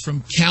comes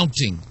from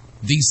counting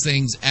these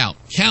things out.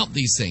 Count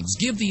these things.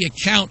 Give the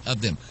account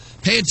of them.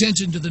 Pay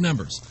attention to the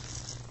numbers.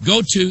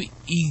 Go to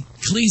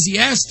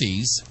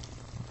Ecclesiastes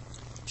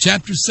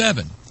chapter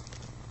 7.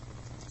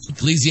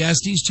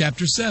 Ecclesiastes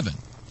chapter 7.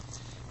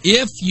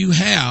 If you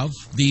have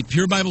the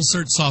Pure Bible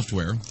Search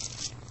software,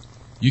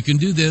 you can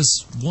do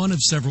this one of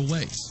several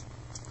ways.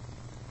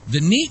 The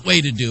neat way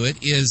to do it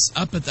is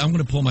I'm going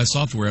to pull my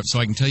software up so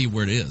I can tell you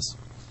where it is.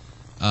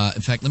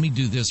 In fact, let me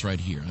do this right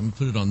here. I'm going to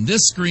put it on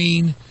this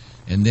screen,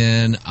 and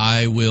then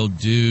I will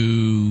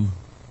do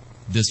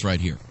this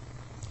right here.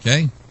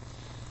 Okay?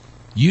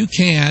 You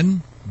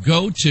can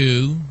go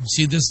to,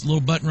 see this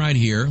little button right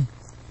here?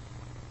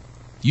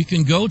 You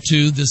can go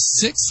to the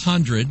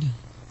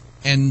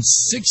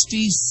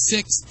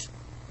 666th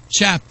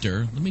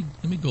chapter. Let me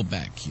go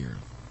back here.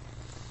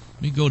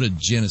 Let me go to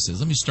Genesis.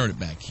 Let me start it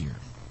back here.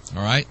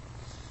 All right?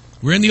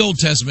 We're in the Old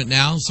Testament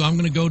now, so I'm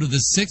going to go to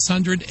the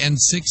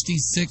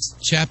 666th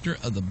chapter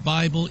of the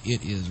Bible.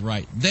 It is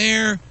right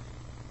there.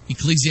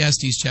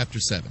 Ecclesiastes chapter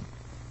 7.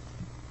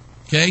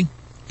 Okay?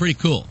 Pretty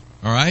cool.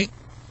 All right?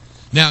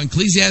 Now,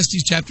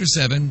 Ecclesiastes chapter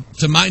 7,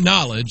 to my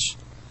knowledge,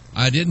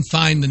 I didn't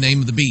find the name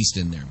of the beast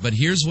in there. But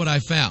here's what I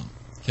found.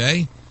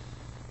 Okay?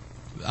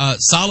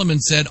 Solomon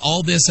said,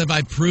 all this have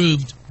I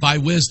proved by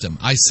wisdom.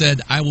 I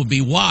said, I will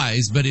be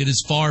wise, but it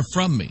is far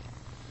from me.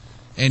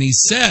 And he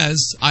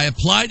says, I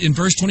applied, in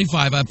verse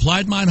 25, I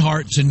applied mine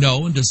heart to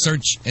know and to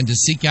search and to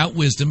seek out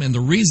wisdom and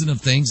the reason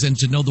of things and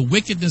to know the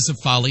wickedness of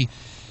folly,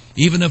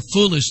 even of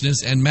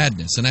foolishness and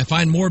madness. And I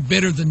find more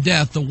bitter than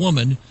death the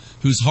woman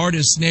whose heart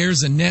is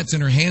snares and nets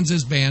and her hands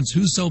as bands.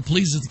 Whoso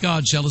pleaseth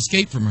God shall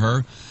escape from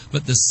her,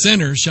 but the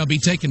sinner shall be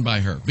taken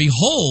by her.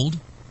 Behold,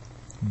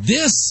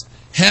 this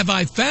have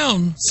I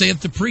found,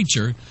 saith the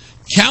preacher,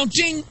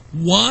 counting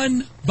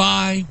one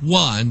by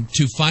one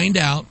to find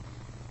out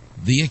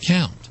the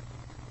account.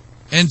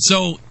 And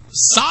so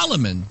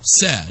Solomon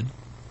said,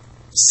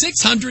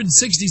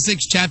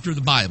 666th chapter of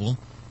the Bible,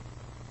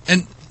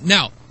 and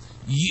now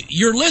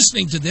you're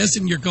listening to this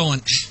and you're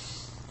going,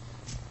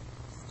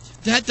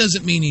 that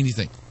doesn't mean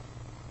anything.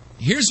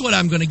 Here's what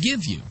I'm going to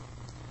give you.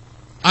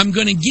 I'm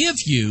going to give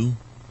you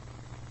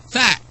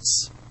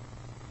facts.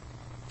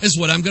 Is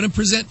what I'm going to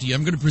present to you.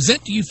 I'm going to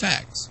present to you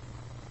facts.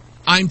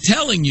 I'm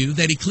telling you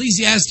that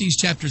Ecclesiastes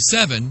chapter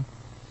 7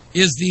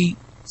 is the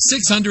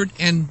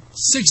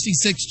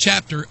 666th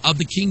chapter of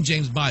the King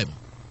James Bible.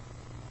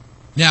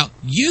 Now,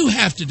 you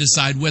have to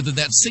decide whether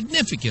that's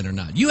significant or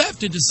not. You have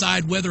to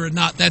decide whether or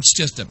not that's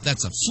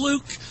a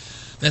fluke.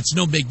 That's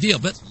no big deal.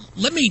 But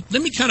let me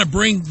kind of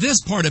bring this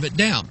part of it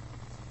down.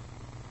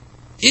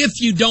 If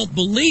you don't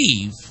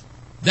believe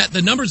that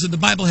the numbers of the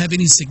Bible have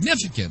any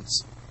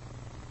significance,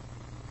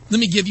 let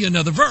me give you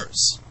another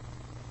verse.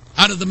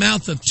 Out of the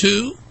mouth of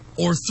 2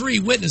 or 3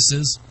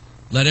 witnesses,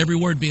 let every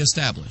word be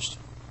established.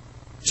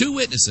 2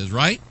 witnesses,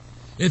 right?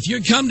 If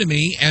you come to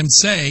me and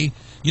say,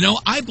 you know,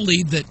 I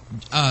believe that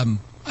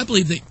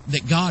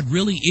God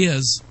really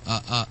is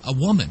a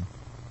woman.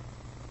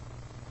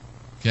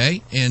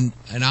 Okay, and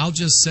I'll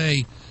just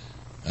say,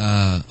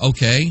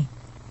 okay.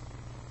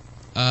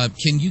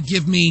 Can you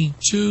give me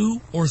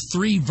 2 or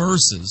 3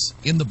 verses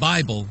in the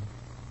Bible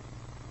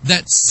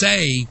that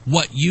say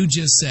what you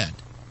just said?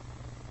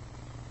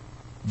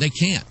 They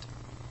can't.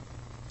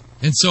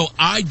 And so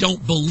I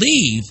don't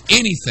believe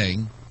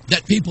anything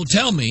that people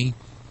tell me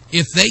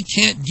if they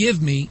can't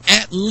give me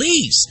at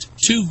least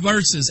 2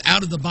 verses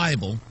out of the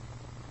Bible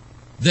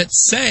that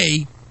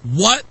say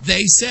what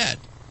they said.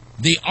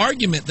 The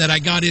argument that I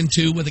got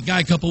into with a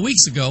guy a couple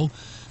weeks ago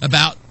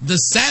about the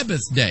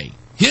Sabbath day.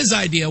 His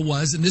idea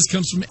was, and this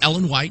comes from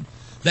Ellen White,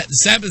 that the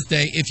Sabbath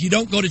day, if you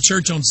don't go to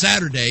church on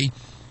Saturday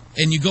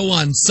and you go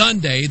on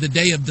Sunday, the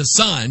day of the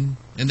sun,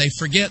 and they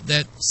forget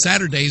that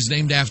Saturday is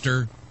named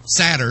after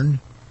Saturn,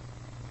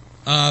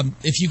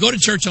 if you go to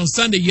church on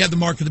Sunday, you have the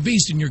mark of the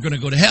beast and you're going to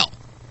go to hell.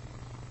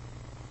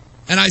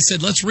 And I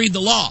said, let's read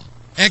the law.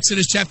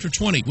 Exodus chapter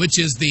 20, which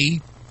is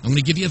I'm going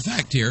to give you a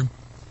fact here.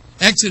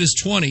 Exodus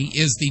 20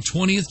 is the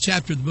 20th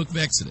chapter of the book of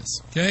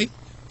Exodus. Okay?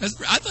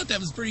 I thought that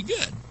was pretty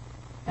good.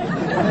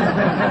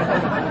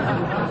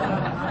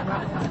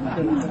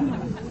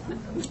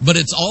 But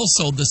it's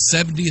also the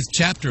 70th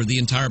chapter of the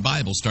entire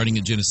Bible, starting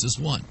in Genesis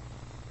 1.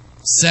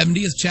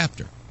 70th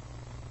chapter.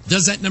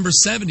 Does that number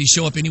 70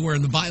 show up anywhere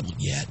in the Bible?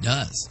 Yeah, it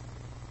does.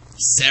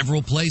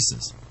 Several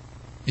places.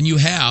 And you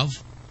have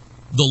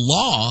the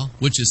law,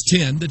 which is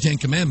 10, the 10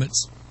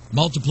 Commandments,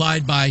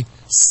 multiplied by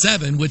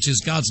 7, which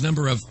is God's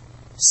number of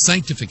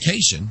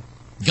sanctification.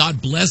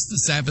 God blessed the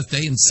Sabbath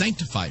day and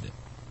sanctified it.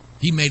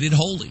 He made it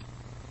holy.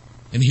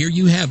 And here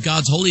you have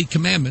God's holy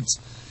commandments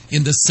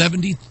in the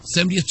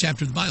 70th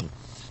chapter of the Bible.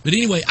 But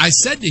anyway, I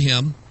said to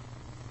him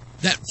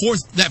that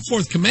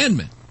fourth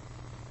commandment,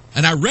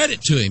 and I read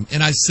it to him,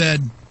 and I said,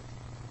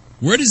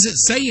 where does it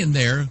say in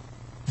there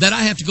that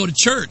I have to go to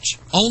church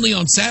only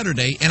on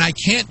Saturday and I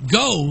can't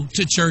go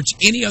to church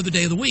any other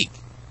day of the week?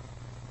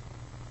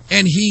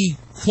 And he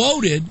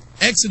quoted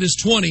Exodus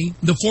 20,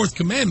 the fourth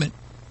commandment,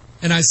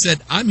 and I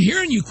said, I'm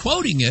hearing you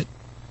quoting it,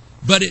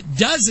 but it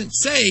doesn't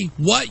say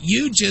what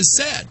you just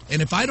said.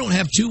 And if I don't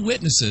have two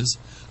witnesses,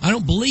 I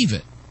don't believe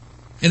it.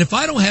 And if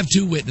I don't have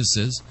two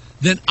witnesses,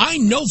 then I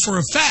know for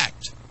a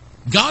fact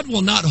God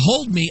will not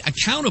hold me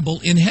accountable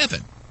in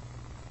heaven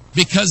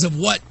because of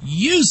what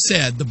you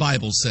said the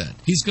Bible said.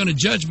 He's going to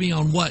judge me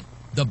on what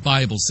the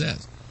Bible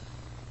says.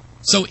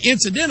 So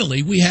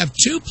incidentally, we have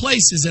two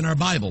places in our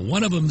Bible.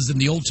 One of them is in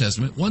the Old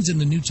Testament, one's in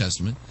the New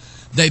Testament.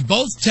 They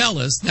both tell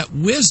us that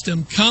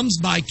wisdom comes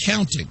by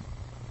counting.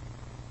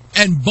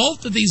 And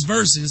both of these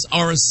verses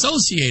are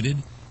associated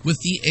with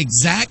the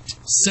exact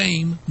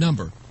same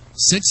number,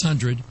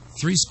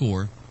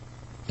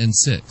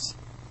 666.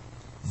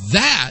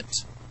 That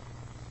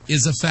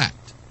is a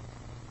fact.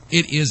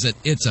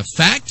 It's a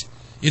fact.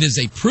 It is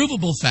a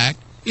provable fact.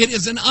 It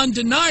is an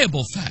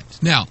undeniable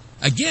fact. Now,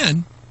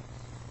 again,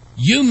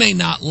 you may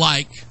not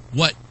like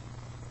what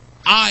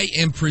I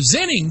am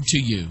presenting to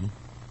you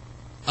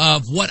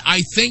of what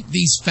I think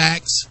these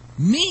facts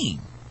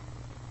mean.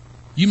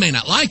 You may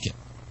not like it.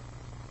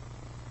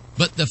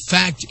 But the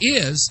fact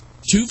is,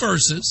 two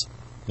verses,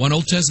 one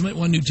Old Testament,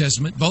 one New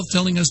Testament, both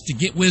telling us to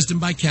get wisdom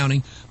by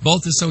counting,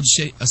 both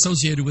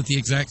associated with the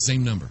exact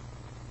same number.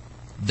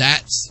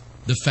 That's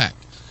the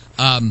fact.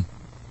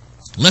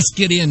 Let's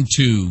get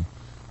into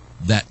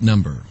that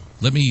number.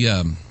 Let me,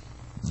 I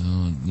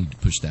need to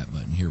push that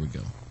button. Here we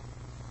go.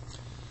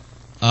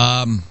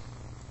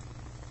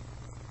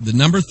 The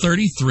number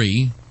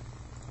 33,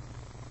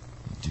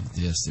 do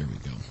this, there we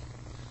go.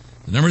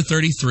 The number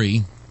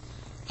 33,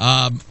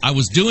 I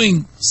was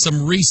doing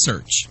some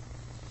research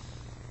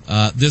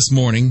this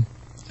morning,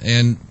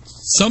 and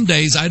some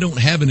days I don't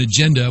have an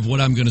agenda of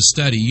what I'm going to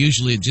study.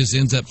 Usually it just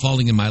ends up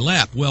falling in my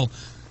lap. Well,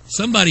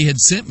 somebody had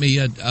sent me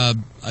a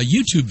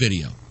YouTube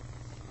video,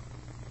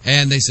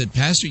 and they said,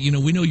 Pastor,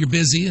 we know you're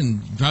busy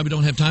and you probably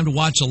don't have time to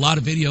watch a lot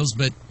of videos,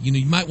 but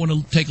you might want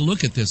to take a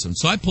look at this one.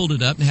 So I pulled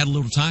it up and had a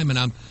little time, and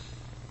I'm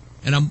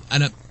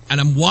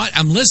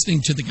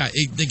listening to the guy.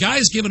 The guy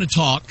is giving a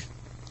talk.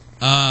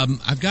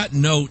 I've got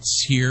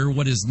notes here,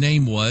 what his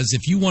name was.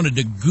 If you wanted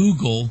to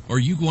Google or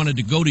you wanted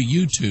to go to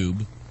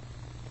YouTube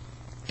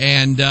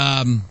and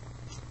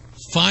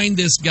find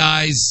this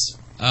guy's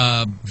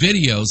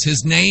videos,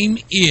 his name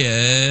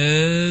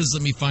is,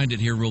 let me find it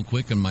here real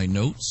quick in my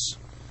notes.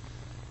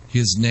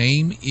 His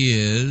name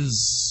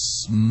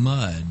is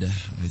Mud,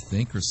 I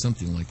think, or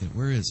something like that.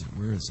 Where is it?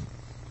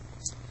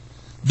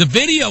 The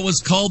video was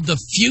called The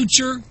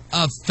Future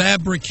of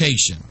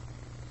Fabrication.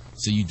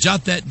 So you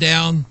jot that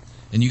down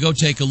and you go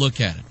take a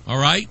look at it, all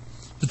right?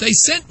 But they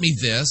sent me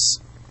this,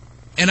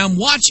 and I'm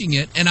watching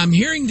it, and I'm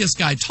hearing this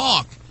guy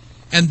talk,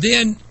 and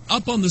then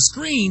up on the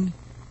screen,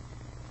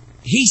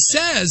 he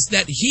says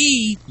that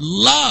he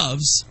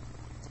loves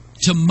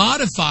to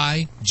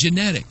modify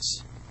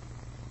genetics.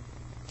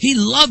 He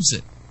loves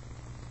it.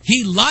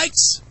 He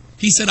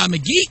said, I'm a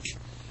geek.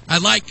 I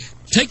like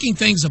taking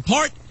things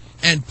apart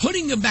and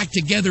putting them back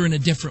together in a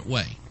different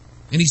way.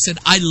 And he said,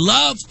 I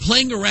love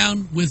playing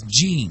around with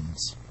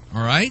genes,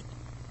 all right?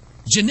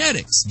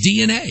 Genetics,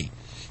 DNA.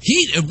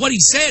 What he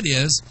said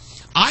is,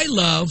 I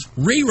love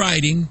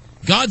rewriting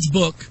God's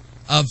book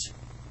of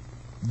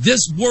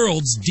this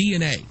world's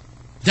DNA.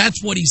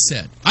 That's what he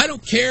said. I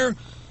don't care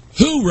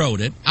who wrote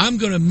it. I'm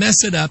going to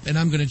mess it up and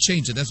I'm going to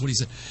change it. That's what he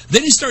said.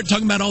 Then he started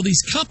talking about all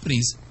these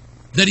companies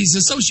that he's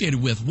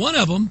associated with. One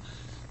of them,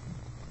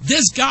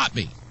 this got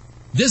me.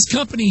 This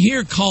company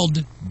here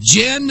called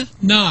Gen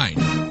 9.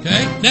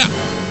 Okay? Now,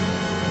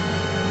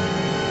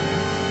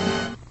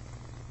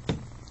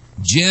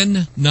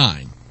 Gen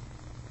 9.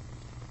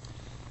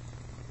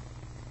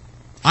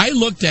 I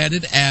looked at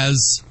it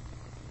as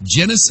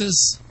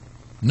Genesis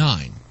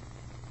 9.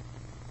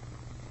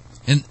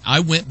 And I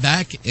went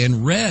back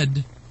and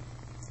read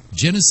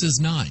Genesis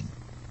 9.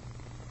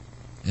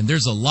 And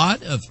there's a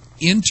lot of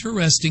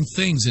interesting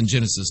things in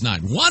Genesis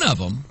 9. One of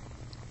them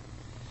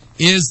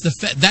is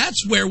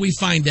that's where we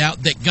find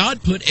out that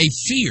God put a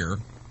fear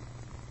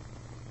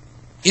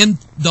in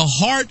the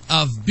heart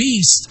of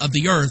beasts of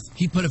the earth.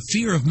 He put a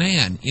fear of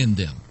man in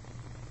them.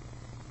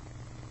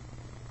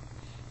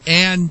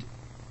 And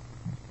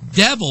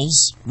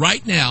devils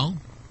right now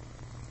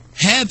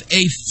have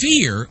a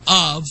fear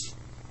of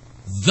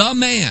the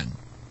man,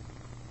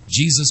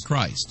 Jesus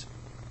Christ.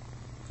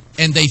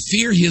 And they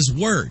fear his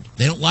word.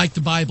 They don't like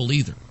the Bible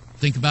either.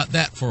 Think about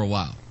that for a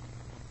while.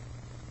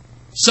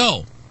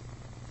 So,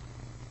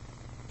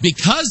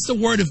 because the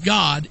word of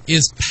God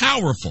is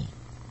powerful,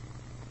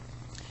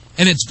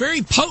 and it's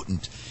very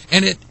potent,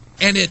 and it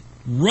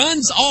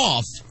runs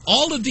off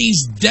all of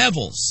these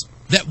devils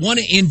that want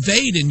to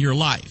invade in your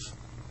life.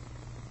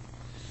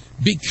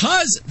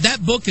 Because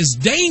that book is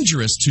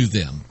dangerous to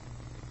them.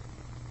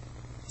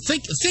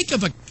 Think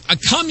of a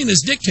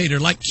communist dictator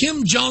like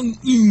Kim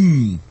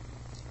Jong-un.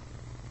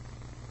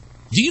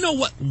 Do you know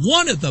what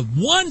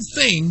one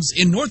things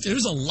in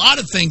there's a lot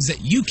of things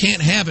that you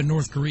can't have in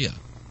North Korea.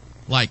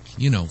 Like,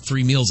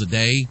 3 meals a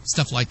day,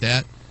 stuff like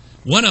that.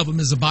 One of them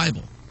is a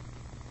Bible.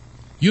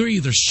 You're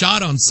either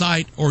shot on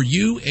sight or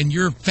you and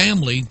your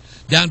family,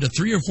 down to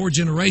 3 or 4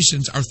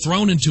 generations, are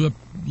thrown into a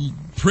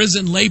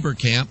prison labor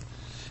camp,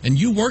 and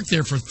you worked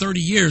there for 30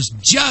 years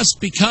just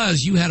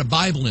because you had a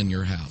Bible in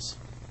your house.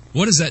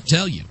 What does that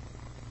tell you?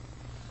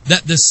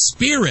 That the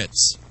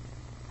spirits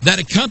that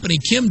accompany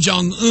Kim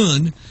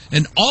Jong-un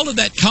and all of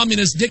that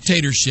communist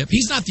dictatorship,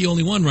 he's not the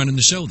only one running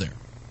the show there.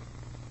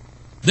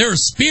 There are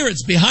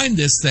spirits behind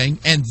this thing,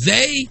 and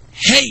they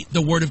hate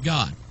the Word of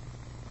God.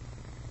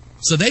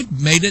 So they've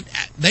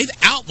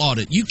outlawed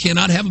it. You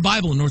cannot have a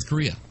Bible in North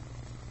Korea.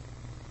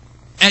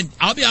 And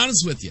I'll be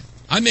honest with you,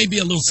 I may be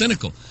a little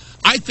cynical.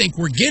 I think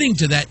we're getting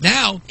to that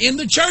now in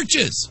the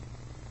churches.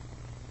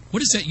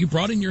 What is that you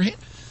brought in your hand?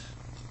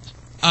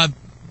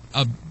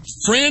 A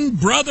friend,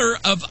 brother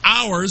of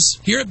ours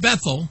here at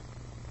Bethel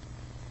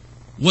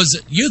was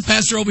a youth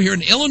pastor over here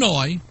in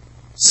Illinois,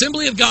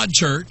 Assembly of God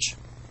Church.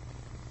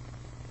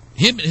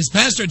 His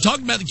pastor had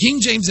talked about the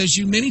King James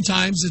issue many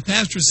times. His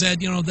pastor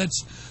said,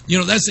 that's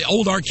the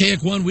old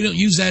archaic one. We don't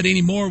use that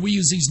anymore. We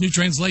use these new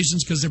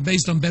translations because they're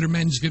based on better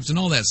manuscripts and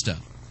all that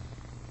stuff.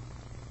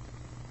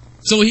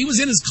 So he was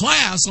in his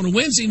class on a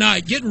Wednesday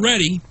night getting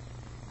ready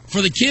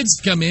for the kids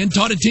to come in,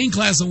 taught a teen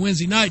class on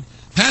Wednesday night.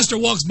 Pastor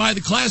walks by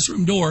the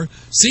classroom door,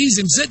 sees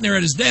him sitting there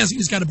at his desk.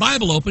 He's got a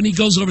Bible open. He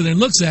goes over there and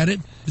looks at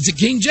it. It's a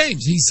King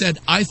James. He said,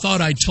 I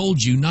thought I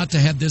told you not to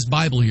have this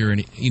Bible here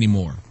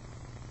anymore.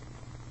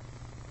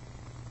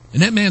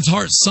 And that man's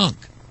heart sunk.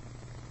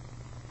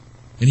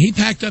 And he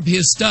packed up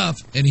his stuff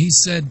and he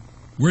said,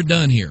 we're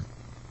done here.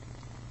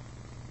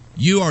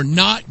 You are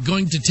not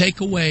going to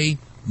take away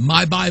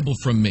my Bible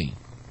from me.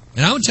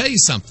 And I want to tell you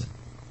something.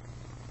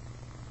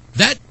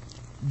 That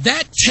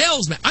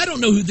tells me, I don't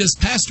know who this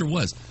pastor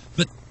was,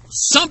 but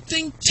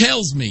something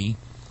tells me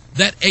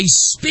that a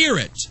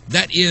spirit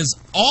that is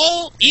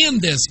all in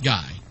this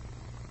guy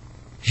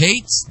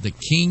hates the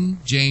King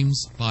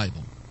James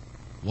Bible.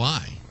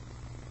 Why?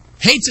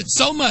 Hates it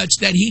so much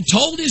that he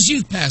told his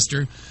youth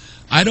pastor,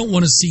 I don't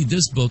want to see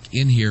this book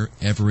in here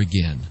ever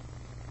again.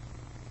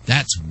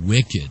 That's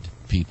wicked,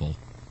 people.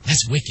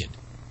 That's wicked.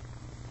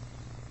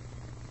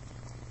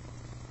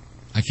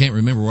 I can't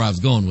remember where I was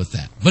going with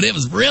that, but it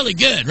was really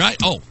good, right?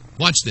 Oh,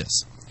 watch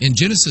this. In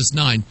Genesis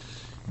 9,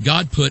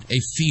 God put a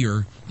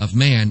fear of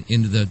man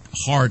into the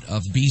heart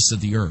of beasts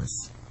of the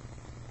earth.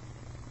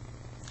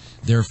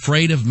 They're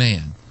afraid of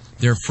man.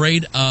 They're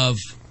afraid of,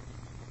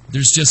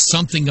 there's just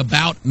something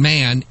about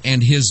man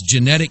and his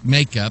genetic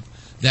makeup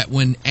that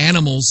when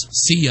animals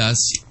see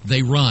us,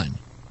 they run.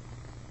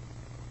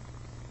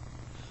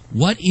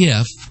 What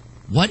if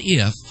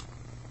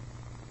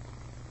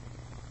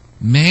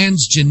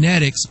man's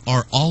genetics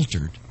are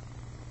altered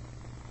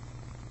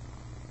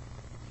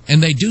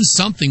and they do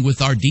something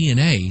with our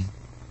DNA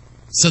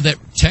so that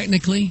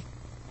technically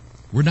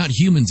we're not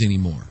humans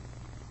anymore?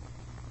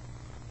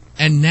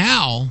 And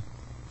now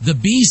the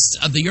beasts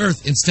of the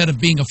earth, instead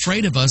of being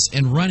afraid of us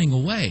and running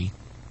away,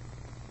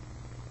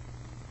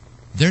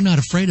 they're not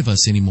afraid of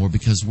us anymore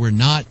because we're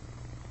not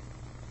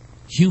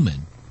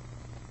human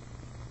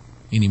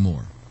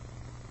anymore.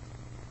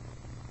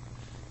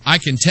 I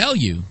can tell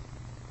you,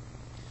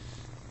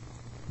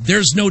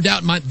 there's no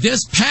doubt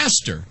this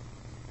pastor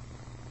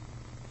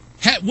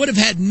would have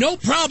had no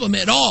problem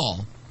at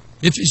all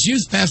if his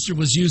youth pastor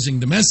was using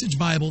the Message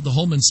Bible, the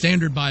Holman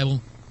Standard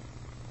Bible,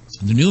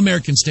 the New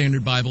American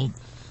Standard Bible,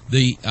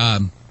 the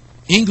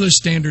English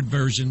Standard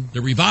Version,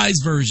 the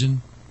Revised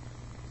Version,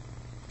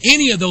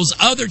 any of those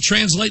other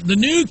the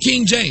New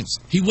King James.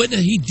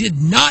 He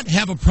did not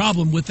have a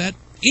problem with that.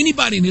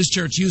 Anybody in his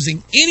church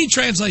using any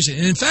translation.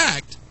 And in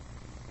fact,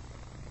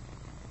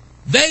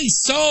 they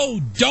so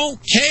don't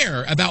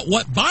care about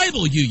what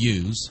Bible you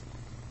use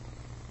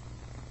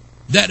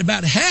that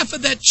about half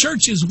of that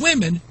church's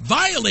women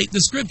violate the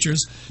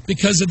scriptures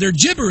because of their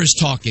gibberish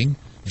talking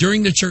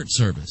during the church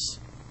service.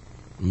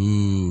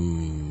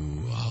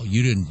 Ooh, wow,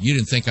 you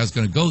didn't think I was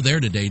going to go there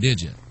today,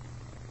 did you?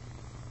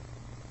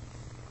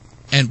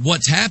 And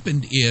what's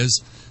happened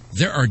is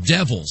there are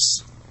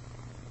devils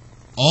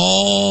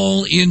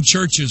all in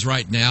churches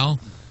right now,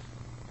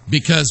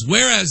 because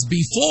whereas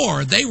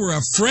before they were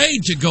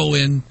afraid to go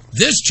in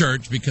this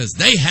church because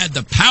they had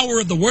the power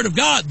of the Word of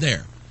God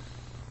there.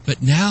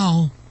 But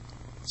now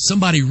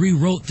somebody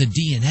rewrote the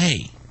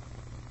DNA.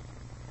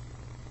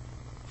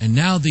 And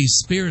now these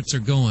spirits are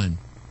going,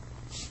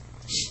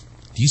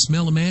 do you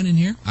smell a man in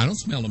here? I don't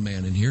smell a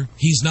man in here.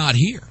 He's not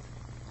here.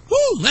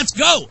 Woo, let's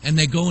go. And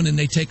they go in and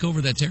they take over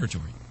that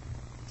territory.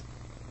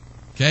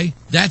 Okay?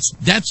 That's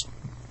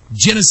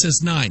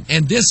Genesis 9.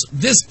 And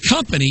this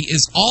company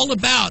is all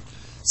about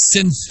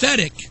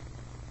synthetic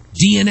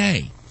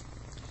DNA.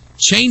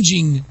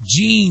 changing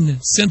gene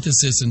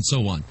synthesis and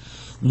so on.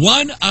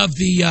 One of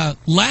the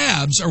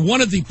labs, or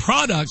one of the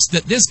products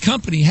that this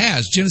company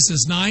has,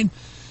 Genesis 9,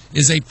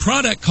 is a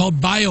product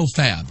called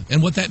biofab.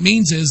 And what that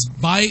means is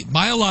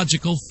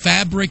biological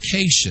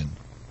fabrication,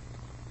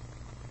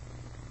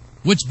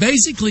 which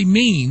basically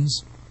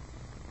means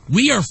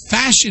we are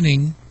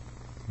fashioning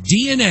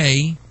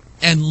DNA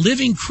and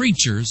living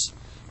creatures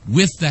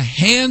with the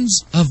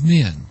hands of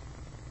men.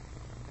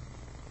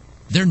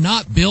 They're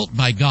not built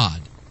by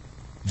God.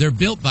 They're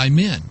built by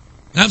men.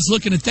 And I was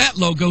looking at that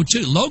logo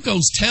too.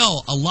 Logos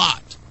tell a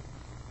lot.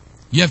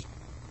 You have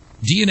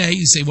DNA,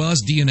 you say, well,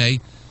 it's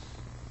DNA.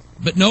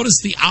 But notice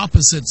the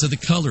opposites of the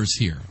colors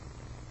here.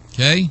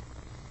 Okay?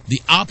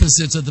 The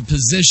opposites of the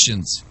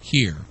positions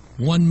here.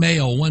 One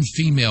male, one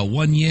female,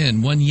 one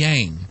yin, one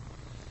yang.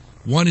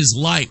 One is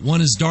light,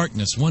 one is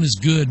darkness, one is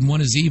good, and one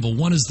is evil.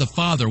 One is the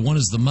father, one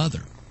is the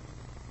mother.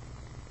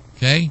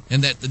 Okay?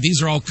 And that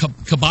these are all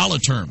Kabbalah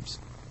terms.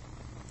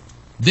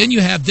 Then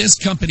you have this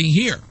company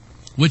here,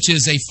 which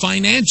is a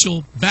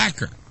financial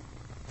backer.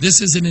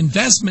 This is an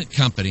investment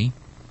company,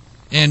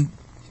 and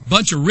a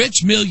bunch of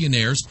rich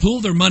millionaires pool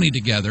their money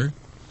together.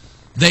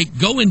 They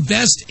go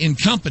invest in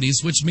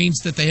companies, which means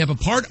that they have a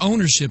part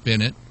ownership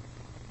in it,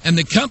 and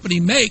the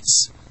company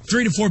makes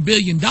 $3 to $4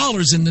 billion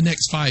in the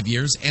next 5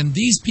 years, and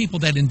these people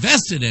that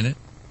invested in it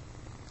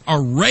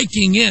are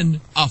raking in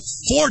a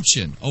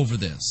fortune over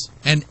this.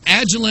 And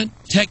Agilent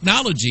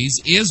Technologies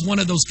is one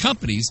of those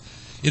companies.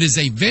 It is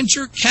a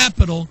venture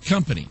capital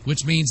company,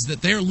 which means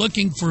that they're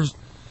looking for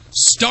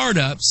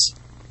startups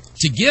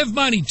to give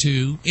money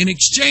to in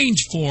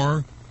exchange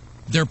for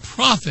their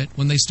profit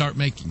when they start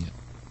making it.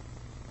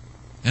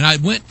 And I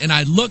went and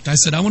I looked. I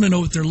said, I want to know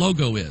what their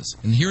logo is.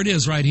 And here it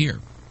is right here.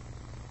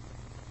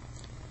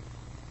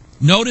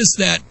 Notice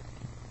that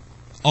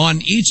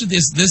on each of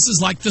this is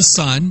like the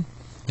sun.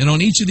 And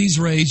on each of these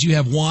rays, you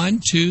have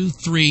 1, 2,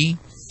 3,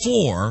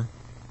 4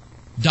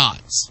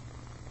 dots.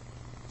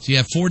 So you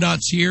have 4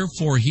 dots here,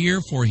 4 here,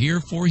 4 here,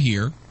 4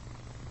 here.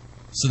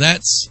 So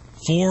that's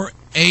 4,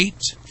 8,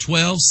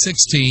 12,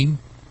 16.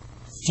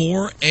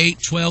 4, 8,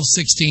 12,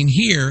 16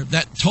 here.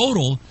 That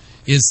total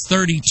is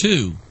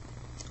 32.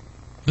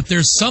 But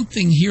there's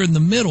something here in the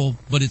middle,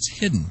 but it's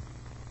hidden.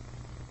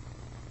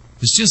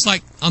 It's just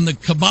like on the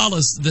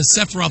Kabbalah, the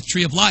Sephiroth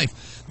Tree of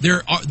Life.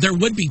 There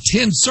would be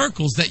 10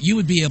 circles that you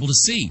would be able to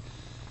see.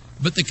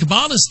 But the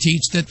Kabbalists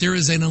teach that there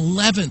is an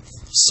 11th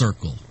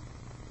circle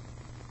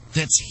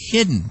that's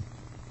hidden.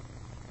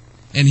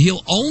 And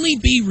he'll only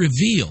be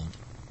revealed,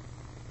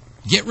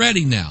 get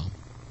ready now,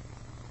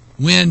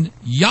 when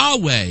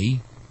Yahweh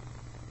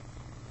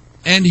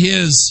and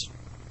his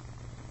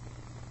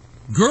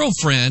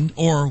girlfriend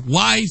or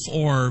wife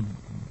or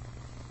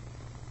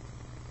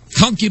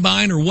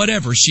concubine or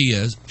whatever she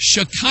is,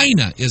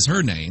 Shekinah is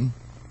her name.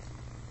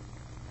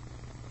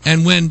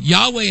 And when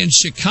Yahweh and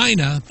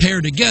Shekinah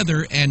pair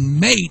together and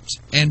mate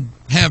and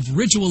have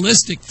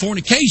ritualistic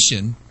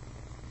fornication,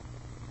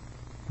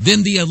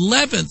 then the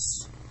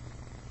 11th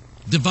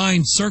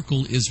divine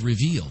circle is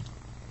revealed.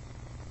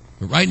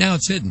 But right now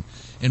it's hidden.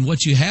 And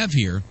what you have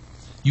here,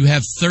 you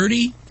have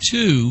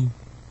 32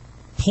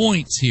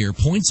 points here,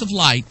 points of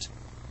light,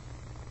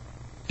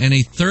 and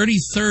a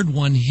 33rd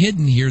one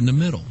hidden here in the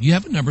middle. You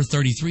have a number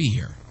 33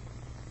 here.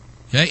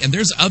 Okay? And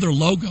there's other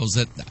logos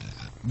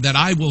that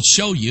I will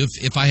show you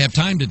if I have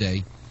time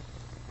today.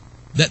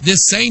 That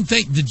this same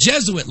thing, the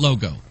Jesuit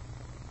logo.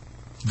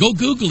 Go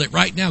Google it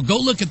right now. Go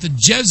look at the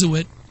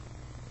Jesuit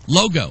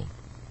logo.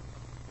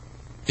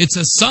 It's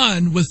a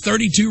sun with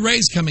 32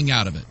 rays coming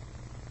out of it.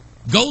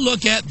 Go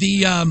look at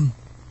the,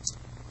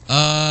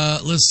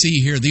 let's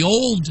see here, the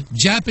old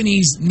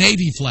Japanese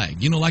Navy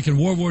flag. You know, like in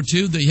World War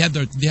II, they had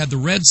the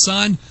red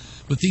sun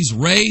with these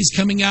rays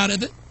coming out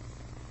of it.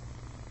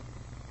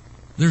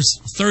 There's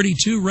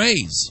 32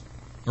 rays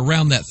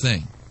around that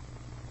thing,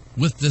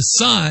 with the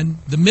sun,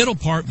 the middle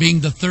part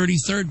being the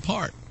 33rd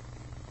part.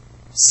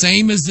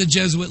 Same as the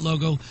Jesuit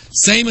logo,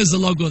 same as the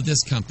logo of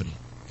this company.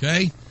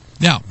 Okay?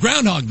 Now,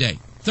 Groundhog Day,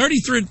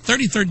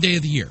 33rd day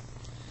of the year.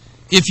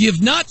 If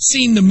you've not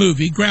seen the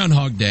movie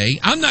Groundhog Day,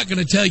 I'm not going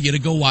to tell you to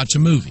go watch a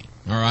movie,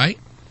 all right?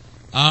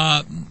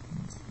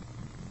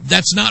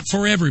 That's not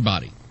for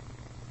everybody.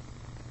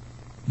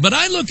 But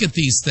I look at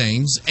these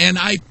things, and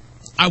I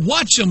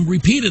watch them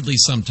repeatedly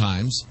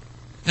sometimes,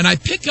 and I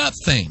pick up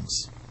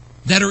things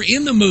that are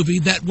in the movie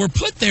that were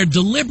put there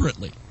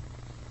deliberately.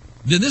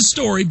 In this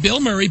story,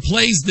 Bill Murray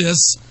plays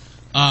this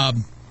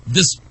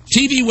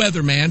TV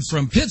weatherman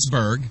from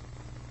Pittsburgh,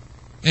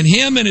 and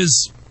him and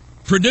his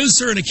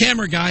producer and a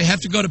camera guy have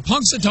to go to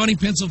Punxsutawney,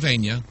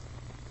 Pennsylvania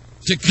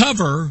to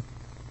cover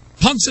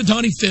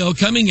Punxsutawney Phil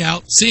coming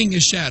out, seeing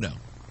his shadow.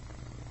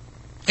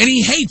 And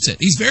he hates it.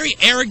 He's very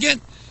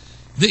arrogant.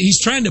 He's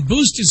trying to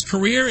boost his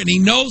career, and he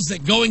knows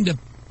that going to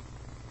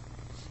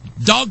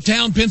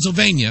Dogtown,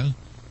 Pennsylvania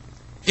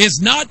is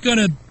not going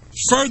to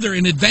further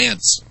and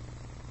advance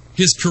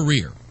his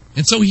career.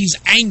 And so he's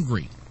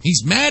angry.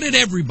 He's mad at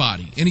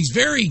everybody. And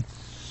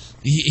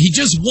he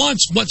just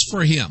wants what's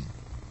for him.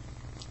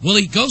 Well,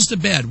 he goes to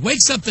bed,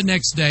 wakes up the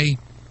next day,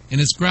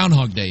 and it's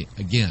Groundhog Day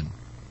again.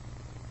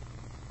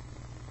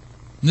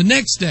 The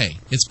next day,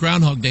 it's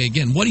Groundhog Day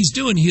again. What he's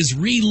doing, he's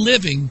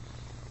reliving,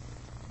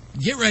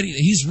 get ready,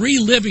 he's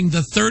reliving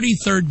the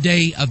 33rd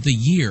day of the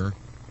year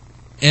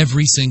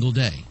every single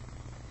day.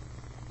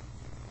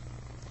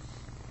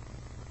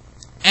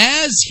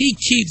 As he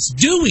keeps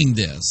doing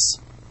this,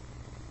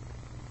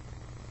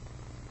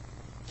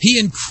 he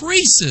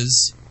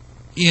increases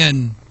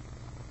in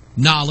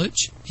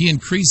knowledge. He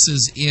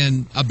increases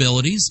in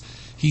abilities.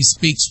 He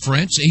speaks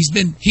French. He's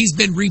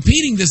been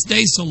repeating this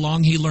day so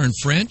long, he learned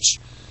French.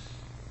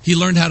 He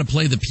learned how to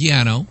play the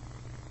piano.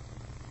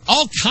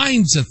 All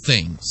kinds of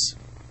things.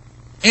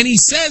 And he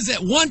says at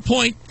one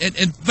point,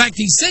 in fact,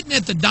 he's sitting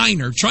at the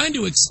diner trying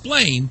to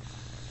explain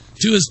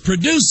to his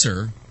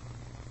producer,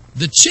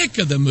 the chick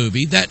of the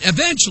movie, that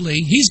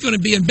eventually he's going to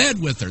be in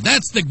bed with her.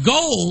 That's the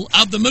goal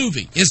of the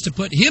movie, is to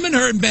put him and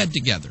her in bed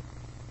together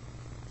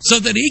so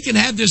that he can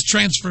have this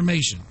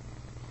transformation.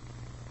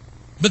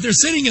 But they're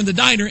sitting in the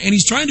diner, and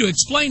he's trying to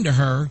explain to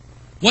her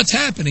what's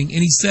happening,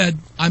 and he said,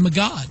 I'm a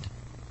god.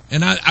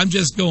 And I'm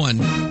just going,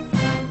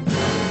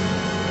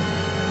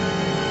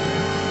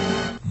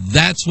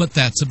 that's what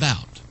that's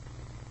about.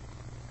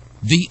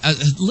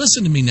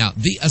 Listen to me now.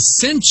 The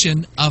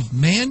ascension of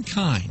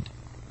mankind.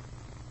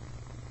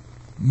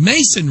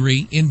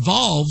 Masonry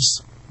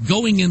involves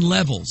going in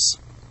levels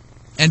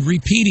and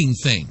repeating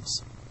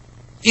things.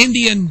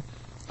 Indian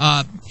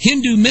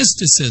Hindu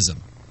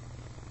mysticism,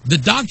 the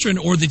doctrine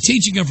or the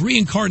teaching of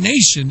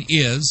reincarnation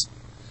is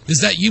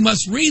that you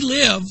must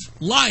relive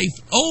life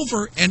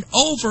over and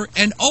over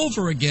and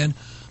over again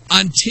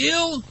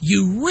until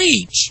you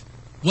reach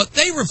what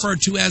they refer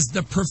to as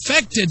the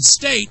perfected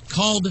state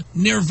called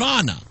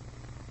nirvana.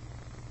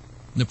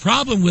 The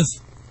problem with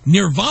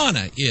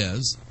nirvana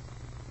is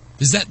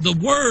that the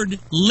word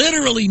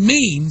literally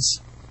means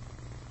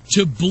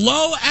to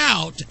blow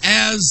out,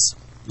 as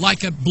like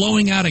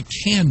blowing out a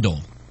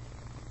candle.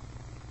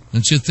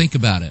 Don't you think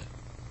about it?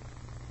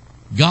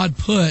 God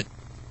put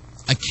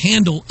a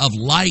candle of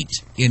light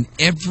in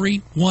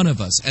every one of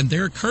us. And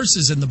there are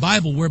curses in the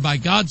Bible whereby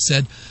God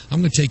said, I'm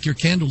going to take your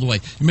candle away.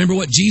 Remember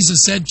what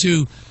Jesus said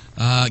to,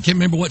 I can't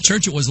remember what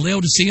church it was,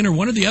 Laodicean or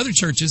one of the other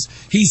churches.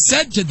 He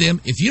said to them,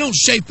 if you don't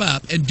shape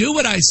up and do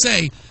what I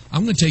say,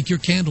 I'm going to take your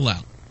candle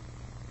out.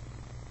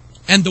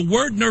 And the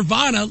word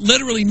nirvana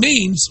literally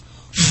means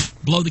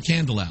blow the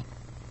candle out.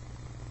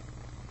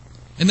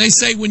 And they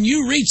say when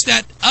you reach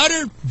that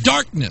utter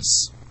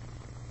darkness,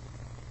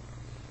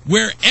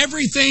 where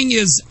everything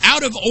is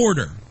out of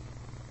order,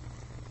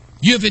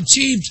 you have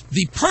achieved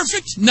the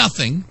perfect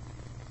nothing,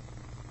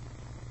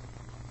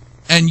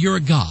 and you're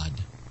a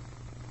god.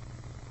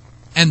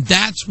 And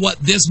that's what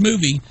this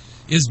movie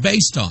is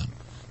based on.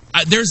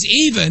 There's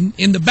even,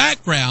 in the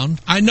background,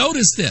 I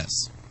noticed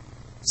this.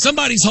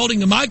 Somebody's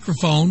holding a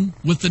microphone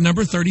with the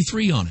number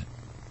 33 on it.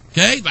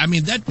 Okay? I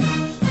mean, that.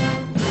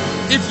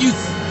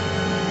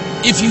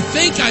 If you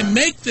think I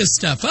make this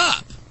stuff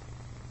up,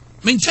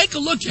 I mean, take a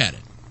look at it.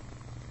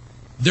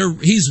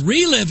 He's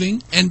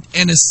reliving and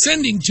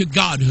ascending to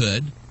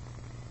godhood.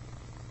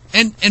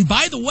 And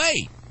by the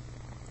way,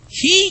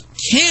 he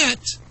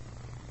can't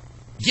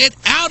get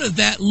out of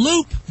that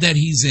loop that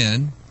he's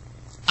in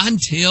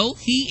until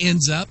he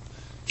ends up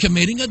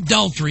committing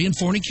adultery and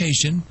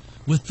fornication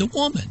with the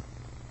woman.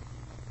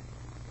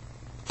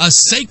 A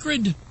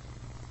sacred,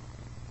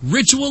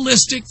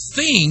 ritualistic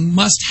thing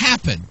must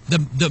happen.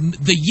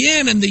 The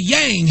yin and the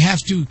yang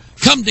have to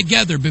come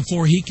together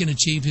before he can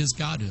achieve his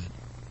godhood.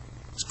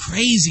 It's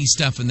crazy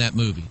stuff in that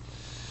movie.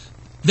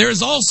 There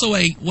is also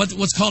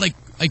what's called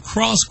a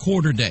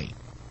cross-quarter day.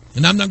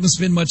 And I'm not going to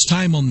spend much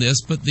time on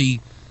this, but I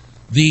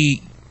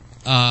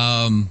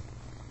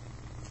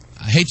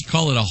hate to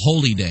call it a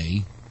holy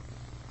day,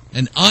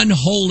 an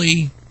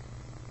unholy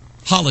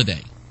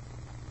holiday,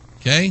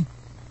 okay,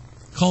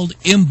 called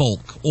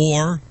Imbolc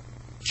or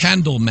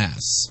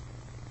Candlemas,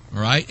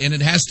 all right? And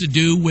it has to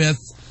do with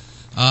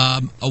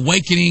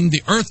awakening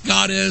the earth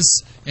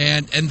goddess,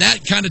 and that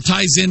kind of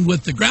ties in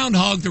with the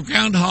groundhog. The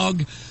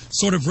groundhog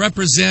sort of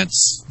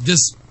represents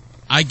this,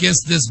 I guess,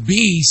 this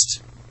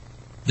beast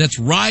that's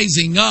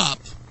rising up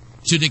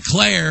to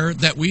declare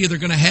that we're either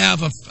going to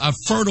have a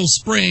fertile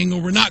spring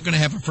or we're not going to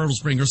have a fertile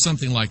spring or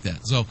something like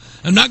that. So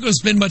I'm not going to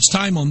spend much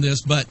time on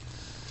this, but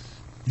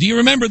do you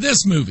remember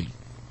this movie?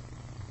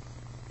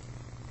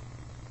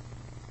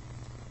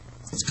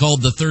 It's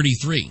called The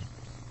 33.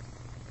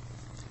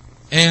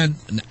 And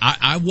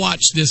I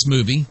watched this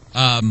movie,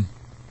 I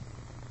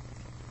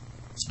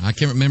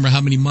can't remember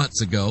how many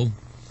months ago,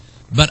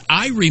 but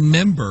I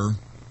remember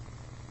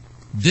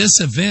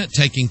this event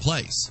taking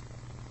place.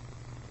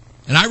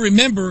 And I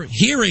remember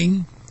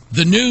hearing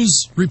the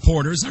news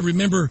reporters, I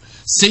remember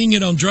seeing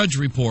it on Drudge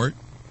Report,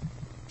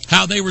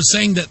 how they were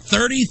saying that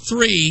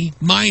 33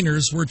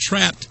 miners were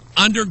trapped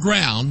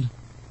underground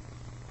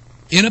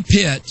in a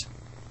pit,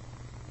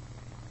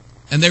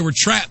 and they were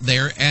trapped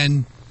there,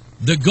 and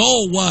the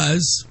goal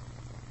was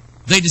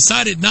they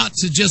decided not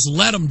to just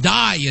let them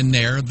die in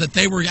there, that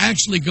they were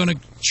actually going to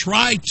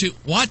try to,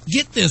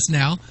 get this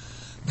now,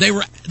 They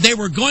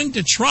were going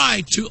to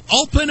try to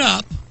open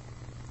up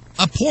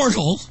a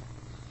portal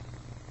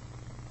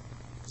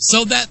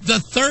so that the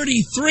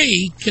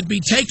 33 could be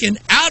taken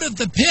out of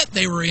the pit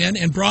they were in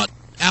and brought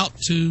out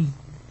to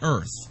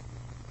earth.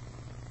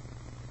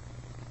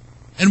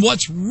 And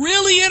what's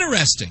really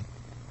interesting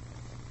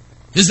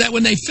is that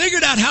when they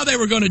figured out how they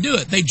were going to do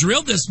it, they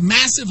drilled this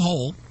massive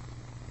hole,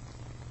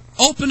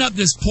 opened up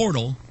this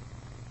portal,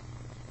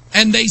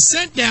 and they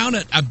sent down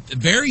a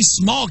very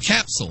small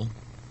capsule,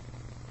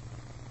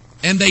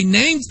 and they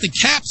named the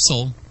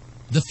capsule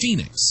the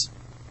Phoenix.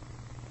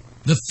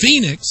 The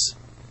Phoenix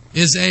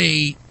is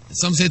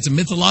some say it's a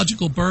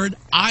mythological bird.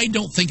 I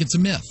don't think it's a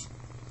myth.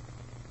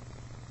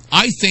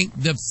 I think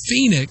the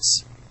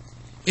Phoenix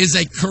is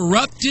a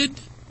corrupted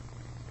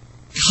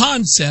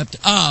concept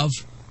of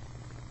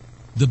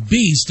the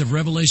beast of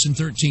Revelation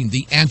 13,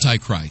 the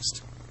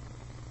Antichrist.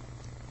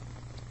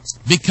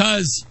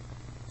 Because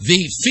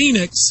the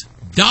Phoenix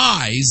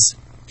dies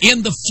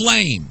in the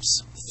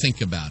flames. Think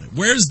about it.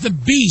 Where's the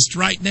beast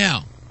right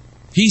now?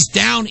 He's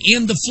down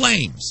in the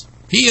flames.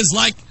 He is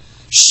like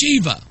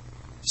Shiva,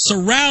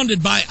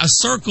 surrounded by a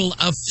circle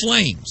of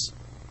flames.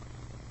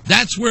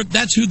 That's who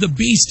the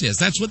beast is.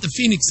 That's what the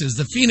Phoenix is.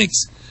 The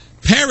Phoenix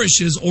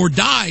perishes or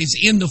dies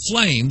in the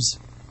flames,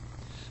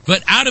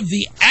 but out of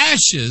the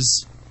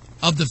ashes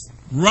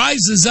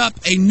rises up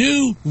a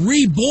new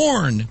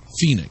reborn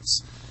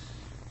Phoenix.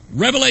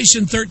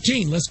 Revelation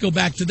 13, let's go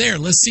back to there.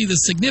 Let's see the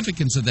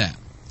significance of that.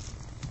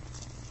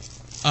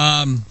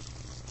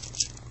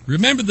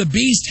 Remember, the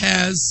beast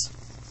has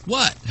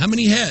what? How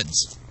many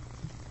heads?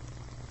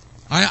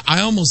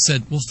 I almost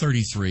said,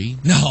 33.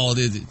 No,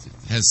 it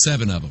has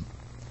 7 of them.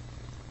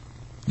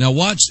 Now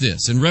watch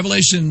this. In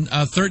Revelation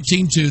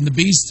 13:2, and the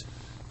beast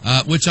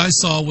which I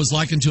saw was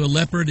likened to a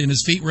leopard, and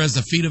his feet were as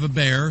the feet of a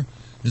bear.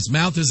 His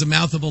mouth is the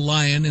mouth of a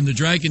lion, and the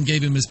dragon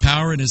gave him his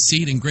power and his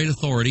seat and great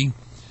authority.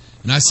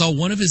 And I saw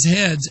one of his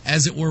heads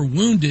as it were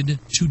wounded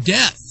to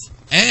death,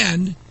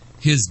 and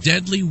his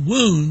deadly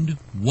wound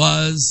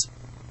was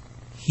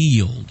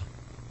healed.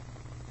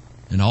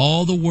 And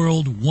all the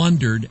world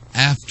wondered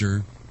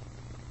after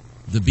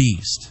the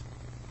beast.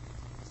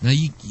 Now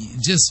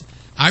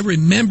I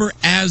remember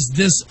as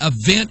this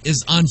event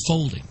is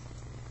unfolding,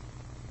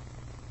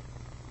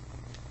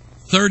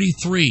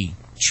 33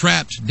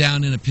 trapped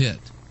down in a pit.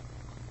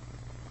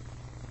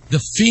 The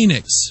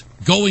Phoenix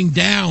going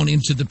down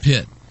into the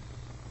pit.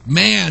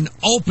 Man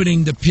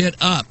opening the pit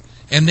up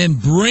and then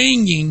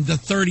bringing the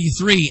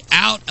 33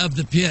 out of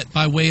the pit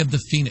by way of the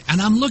Phoenix.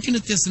 And I'm looking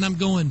at this and I'm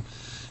going,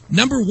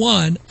 number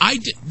one,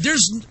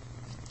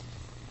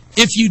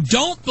 if you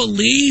don't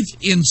believe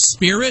in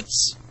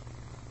spirits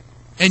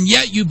and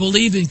yet you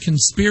believe in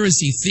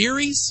conspiracy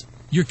theories,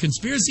 your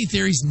conspiracy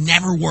theories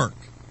never work.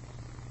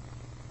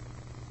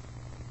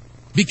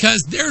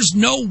 Because there's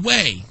no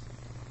way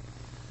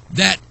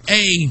that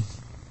an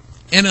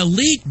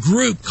elite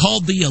group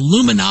called the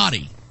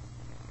Illuminati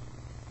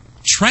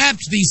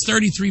trapped these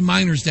 33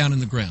 miners down in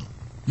the ground.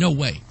 No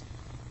way.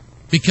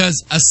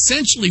 Because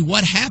essentially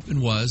what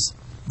happened was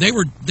they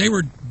were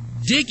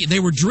digging, they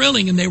were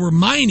drilling, and they were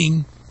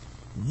mining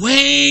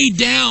way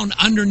down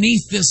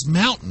underneath this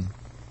mountain.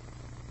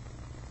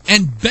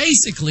 And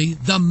basically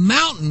the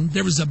mountain,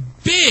 there was a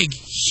big,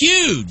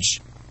 huge,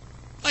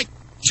 like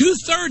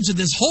 2/3 of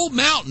this whole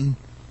mountain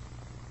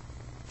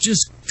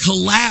just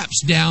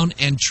collapsed down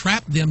and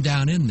trapped them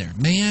down in there.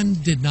 Man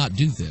did not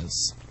do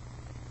this.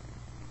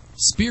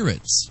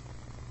 Spirits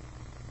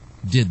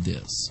did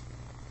this.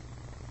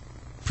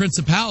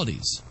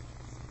 Principalities,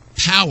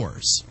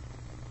 powers,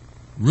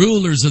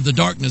 rulers of the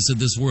darkness of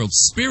this world,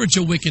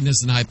 spiritual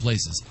wickedness in high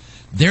places.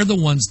 They're the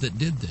ones that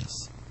did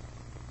this.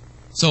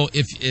 So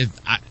if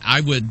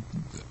I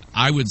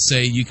would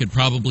say you could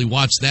probably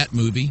watch that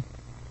movie,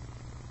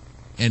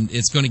 and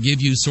it's going to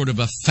give you sort of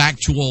a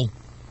factual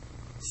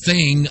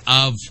thing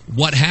of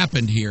what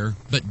happened here.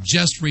 But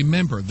just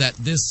remember that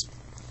this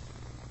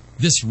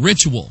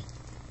ritual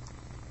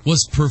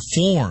was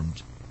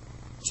performed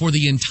for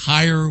the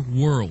entire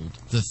world.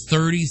 The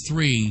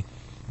 33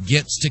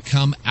 gets to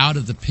come out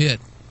of the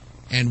pit,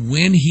 and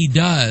when he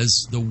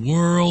does, the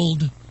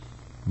world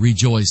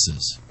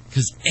rejoices,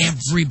 because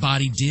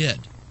everybody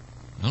did.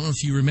 I don't know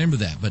if you remember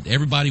that, but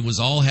everybody was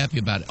all happy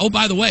about it. Oh,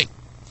 by the way,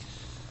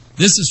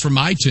 this is from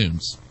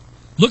iTunes.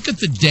 Look at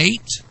the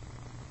date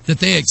that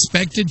they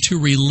expected to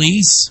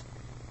release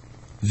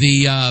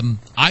the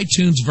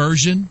iTunes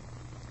version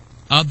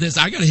of this.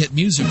 I got to hit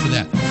music for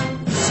that.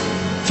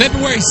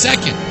 February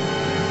 2nd.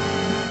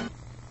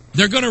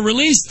 They're going to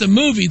release the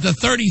movie, The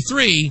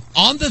 33,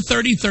 on the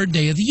 33rd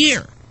day of the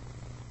year.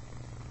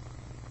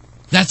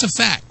 That's a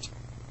fact.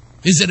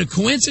 Is it a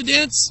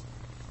coincidence?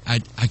 I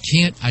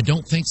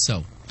don't think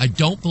so. I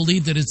don't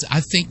believe that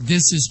I think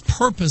this is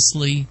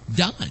purposely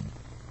done.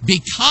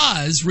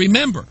 Because,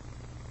 remember,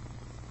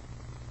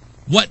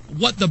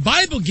 what the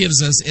Bible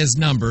gives us as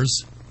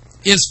numbers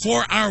is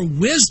for our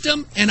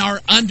wisdom and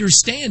our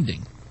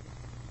understanding.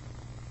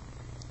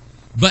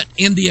 But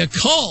in the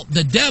occult,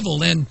 the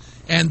devil and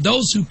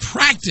those who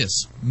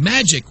practice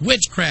magic,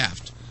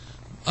 witchcraft,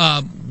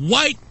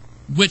 white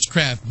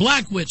witchcraft,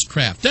 black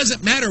witchcraft.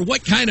 Doesn't matter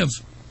what kind of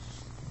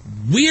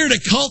weird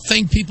occult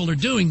thing people are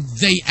doing,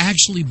 they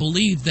actually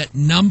believe that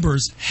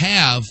numbers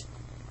have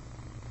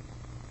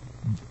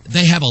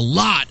a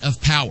lot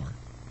of power.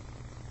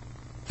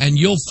 And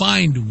you'll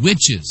find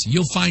witches,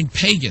 you'll find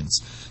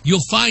pagans, you'll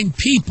find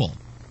people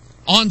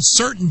on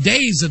certain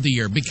days of the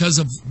year because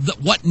of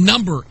what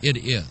number it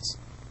is.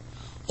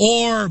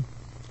 Or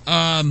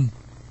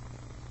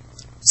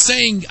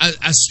saying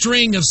a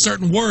string of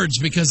certain words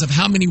because of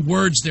how many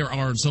words there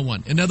are and so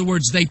on. In other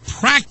words, they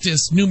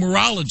practice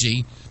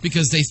numerology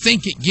because they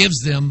think it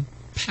gives them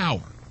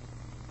power.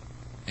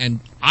 And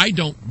I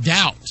don't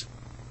doubt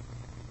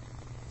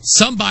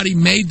somebody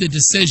made the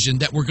decision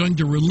that we're going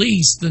to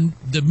release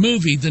the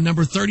movie, the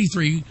number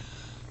 33,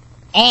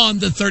 on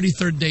the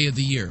 33rd day of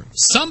the year.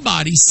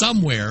 Somebody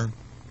somewhere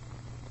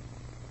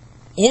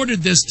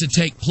ordered this to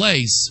take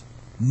place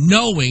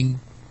knowing,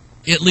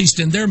 at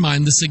least in their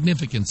mind, the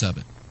significance of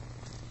it.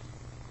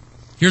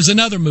 Here's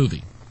another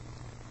movie.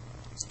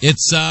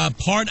 It's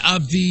part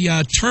of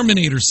the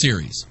Terminator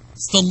series.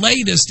 It's the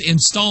latest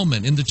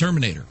installment in the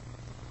Terminator.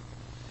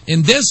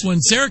 In this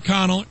one, Sarah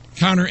Connor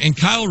and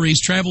Kyle Reese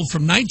traveled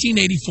from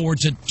 1984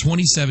 to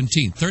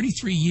 2017.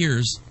 33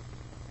 years.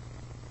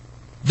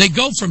 They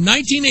go from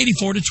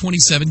 1984 to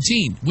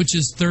 2017, which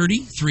is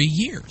 33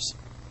 years,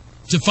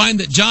 to find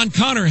that John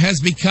Connor has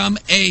become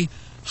a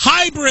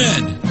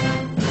hybrid.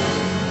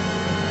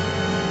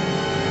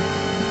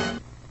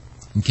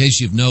 In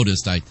case you've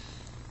noticed,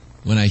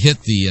 when I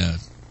hit the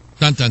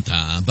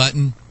dun-dun-dun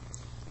button,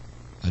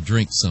 I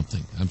drink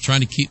something. I'm trying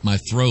to keep my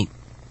throat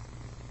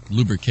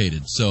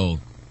lubricated.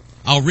 So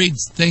I'll read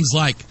things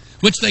like,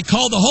 which they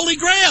call the Holy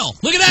Grail.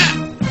 Look at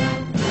that.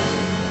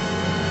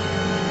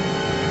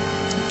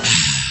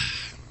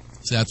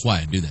 So that's why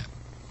I do that.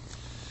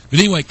 But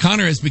anyway,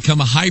 Connor has become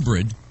a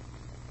hybrid.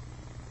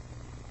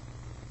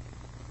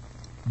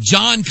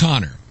 John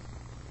Connor.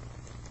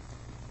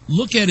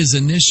 Look at his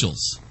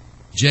initials.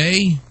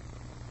 J.C.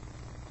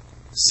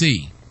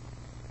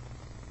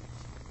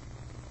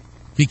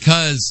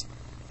 Because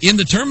in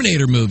the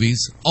Terminator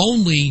movies,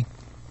 only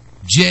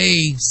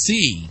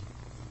J.C.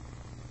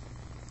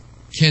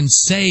 can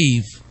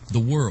save the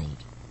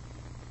world.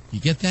 You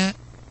get that?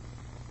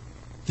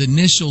 The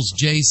initials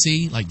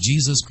J.C., like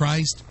Jesus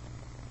Christ.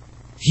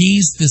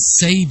 He's the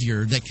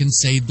Savior that can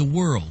save the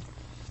world.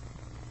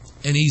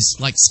 And he's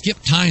like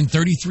skipped time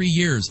 33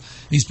 years.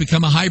 He's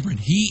become a hybrid.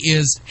 He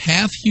is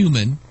half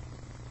human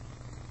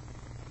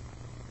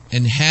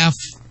and half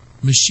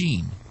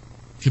machine,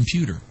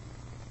 computer.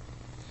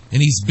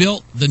 And he's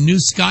built the new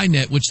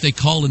Skynet, which they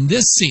call in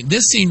this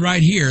scene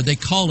right here, they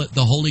call it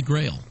the Holy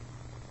Grail.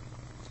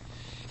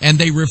 And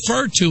they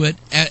refer to it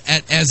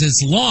as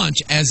its launch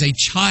as a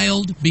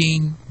child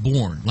being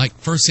born. Like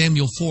 1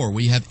 Samuel 4,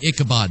 where you have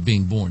Ichabod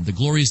being born, the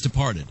glorious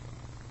departed.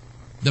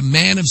 The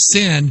man of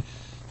sin,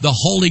 the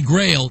Holy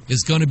Grail,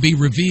 is going to be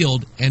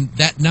revealed, and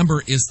that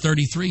number is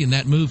 33 in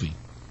that movie.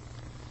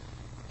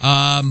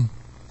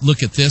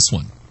 Look at this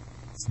one.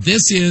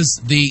 This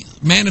is the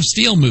Man of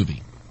Steel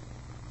movie.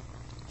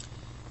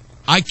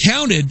 I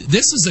counted,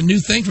 this is a new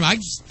thing for me.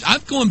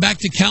 I'm going back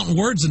to counting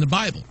words in the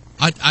Bible.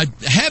 I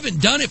haven't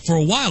done it for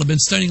a while. I've been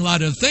studying a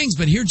lot of other things,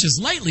 but here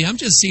just lately, I'm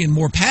just seeing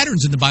more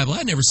patterns in the Bible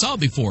I never saw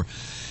before.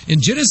 In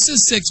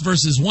Genesis 6,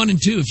 verses 1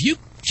 and 2, if you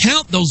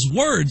count those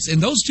words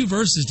and those two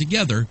verses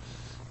together,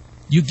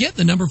 you get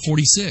the number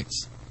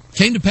 46.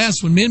 Came to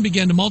pass when men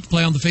began to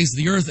multiply on the face of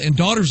the earth, and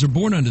daughters were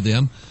born unto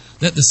them,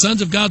 that the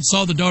sons of God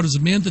saw the daughters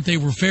of men, that they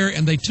were fair,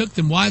 and they took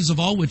them wives of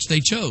all which they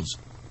chose.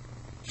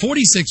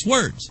 46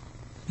 words.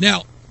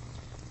 Now,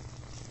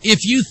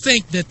 if you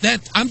think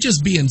that I'm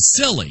just being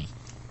silly,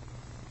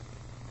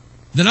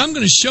 then I'm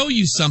going to show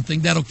you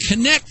something that'll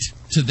connect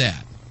to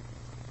that.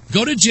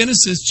 Go to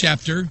Genesis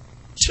chapter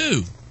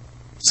 2.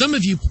 Some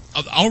of you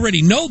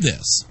already know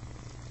this.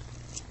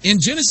 In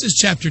Genesis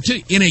chapter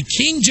 2, in a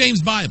King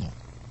James Bible,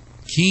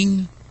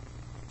 King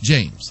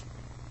James,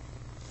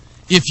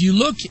 if you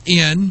look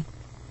in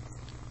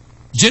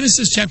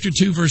Genesis chapter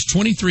 2, verse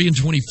 23 and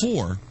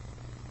 24,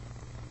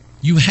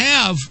 you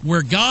have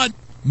where God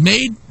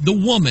made the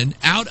woman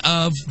out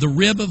of the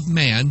rib of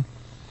man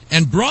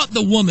and brought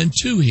the woman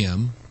to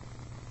him,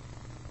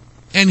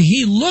 and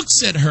he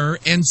looks at her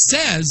and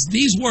says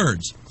these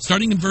words,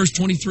 starting in verse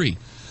 23,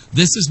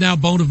 "This is now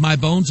bone of my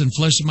bones and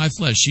flesh of my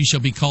flesh. She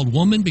shall be called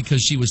woman,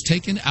 because she was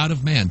taken out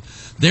of man.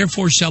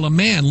 Therefore shall a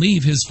man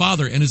leave his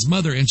father and his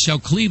mother, and shall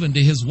cleave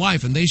unto his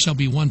wife, and they shall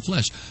be one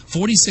flesh."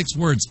 46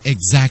 words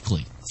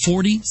exactly.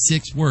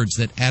 46 words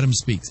that Adam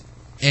speaks.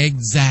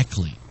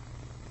 Exactly.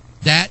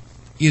 That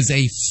is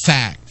a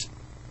fact.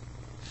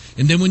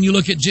 And then when you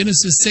look at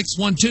Genesis 6,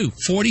 1, 2,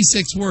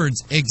 46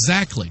 words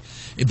exactly.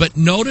 But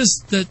notice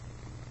the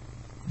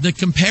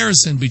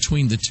comparison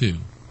between the two.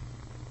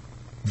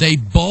 They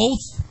both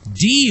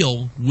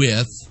deal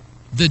with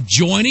the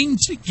joining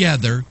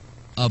together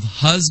of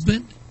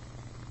husband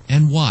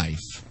and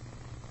wife.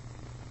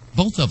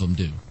 Both of them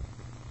do.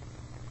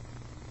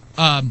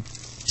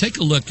 Take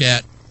a look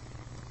at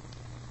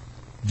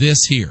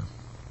this here.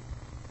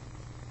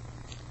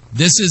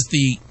 This is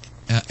the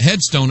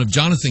headstone of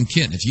Jonathan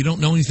Kent. If you don't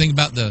know anything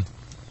about the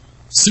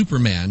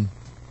Superman,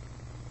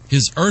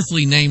 his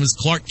earthly name is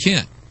Clark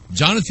Kent.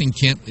 Jonathan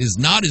Kent is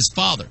not his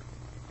father.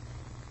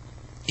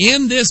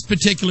 In this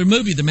particular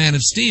movie, The Man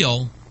of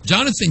Steel,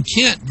 Jonathan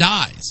Kent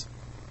dies.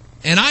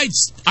 And I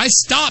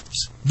stopped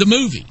the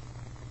movie.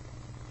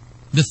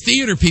 The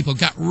theater people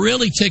got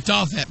really ticked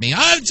off at me.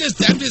 I'm just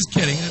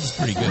kidding. That was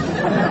pretty good.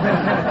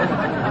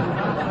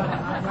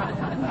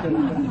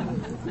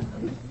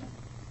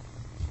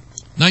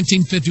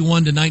 1951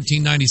 to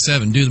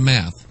 1997. Do the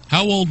math.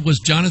 How old was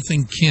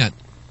Jonathan Kent,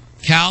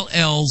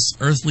 Kal-El's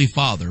earthly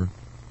father,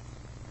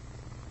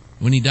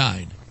 when he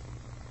died?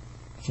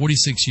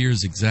 46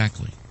 years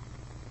exactly.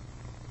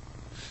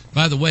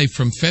 By the way,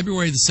 from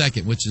February the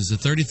 2nd, which is the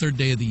 33rd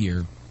day of the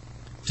year,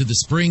 to the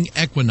spring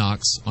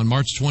equinox on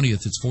March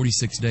 20th, it's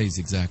 46 days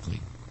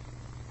exactly.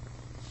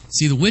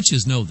 See, the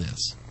witches know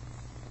this.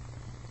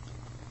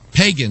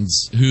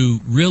 Pagans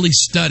who really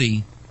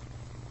study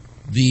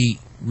the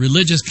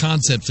religious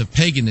concepts of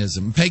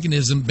paganism.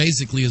 Paganism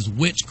basically is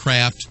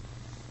witchcraft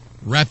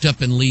wrapped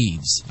up in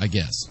leaves, I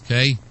guess,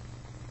 okay?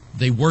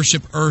 They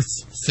worship earth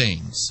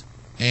things.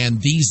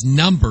 And these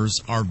numbers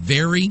are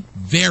very,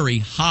 very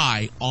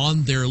high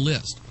on their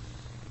list.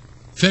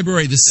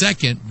 February the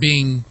 2nd,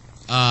 being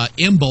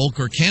Imbolc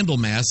or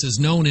Candlemas, is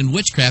known in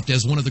witchcraft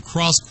as one of the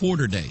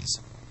cross-quarter days.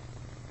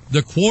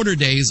 The quarter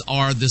days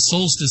are the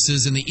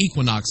solstices and the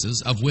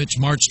equinoxes, of which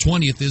March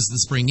 20th is the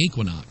spring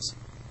equinox.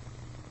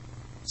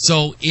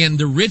 So in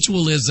the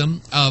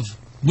ritualism of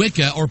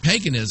Wicca or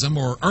paganism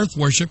or earth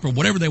worship or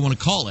whatever they want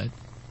to call it,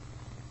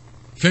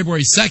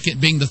 February 2nd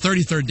being the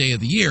 33rd day of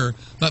the year,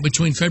 but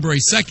between February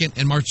 2nd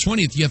and March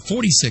 20th, you have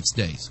 46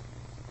 days,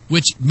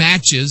 which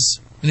matches,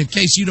 and in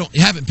case you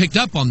haven't picked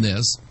up on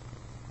this,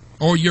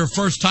 or this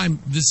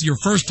is your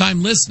first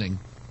time listening,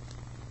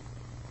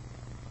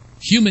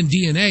 human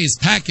DNA is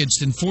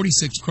packaged in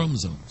 46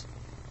 chromosomes.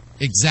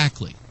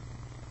 Exactly.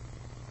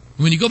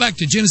 When you go back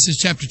to Genesis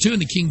chapter 2 in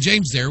the King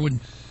James there, when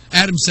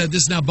Adam said,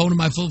 "This is now bone of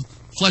my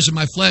flesh of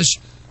my flesh,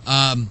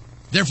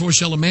 therefore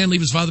shall a man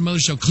leave his father and mother,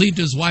 shall cleave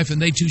to his wife,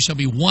 and they two shall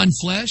be one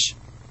flesh."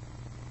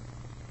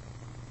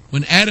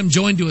 When Adam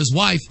joined to his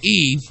wife,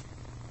 Eve,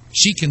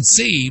 she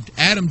conceived.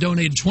 Adam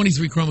donated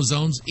 23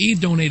 chromosomes.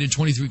 Eve donated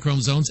 23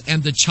 chromosomes.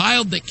 And the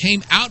child that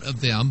came out of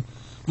them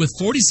with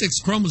 46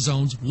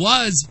 chromosomes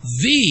was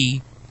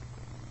the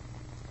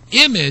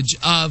image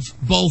of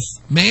both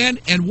man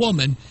and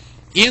woman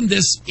in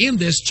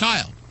this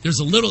child. There's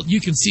a little,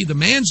 you can see the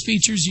man's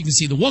features, you can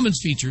see the woman's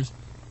features.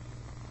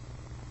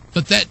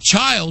 But that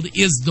child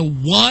is the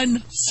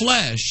one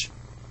flesh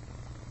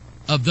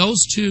of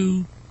those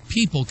two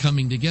people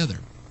coming together.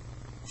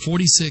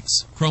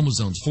 46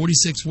 chromosomes,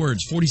 46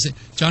 words, 46.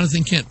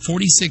 Jonathan Kent,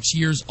 46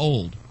 years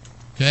old.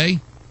 Okay?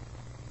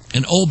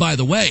 And oh, by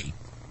the way,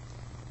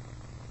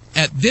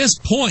 at this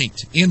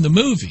point in the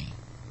movie,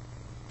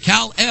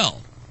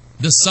 Kal-El,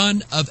 the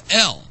son of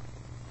El,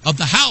 of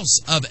the house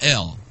of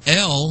El,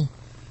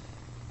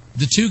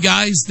 the two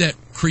guys that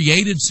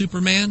created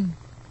Superman,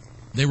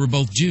 they were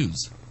both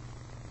Jews.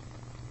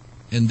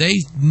 And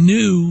they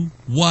knew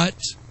what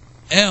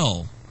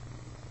El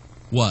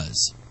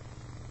was.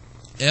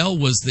 El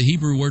was the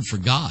Hebrew word for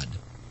God.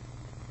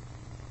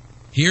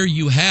 Here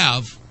you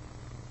have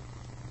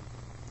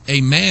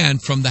a man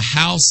from the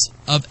house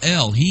of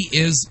El. He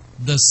is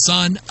the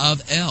son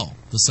of El,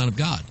 the son of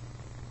God.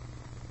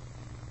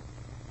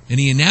 And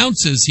he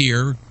announces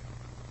here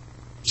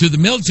to the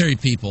military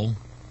people,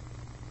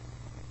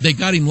 they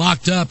got him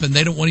locked up and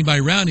they don't want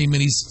anybody around him,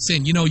 and he's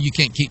saying, you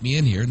can't keep me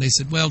in here. And they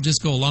said, well,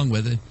 just go along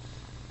with it.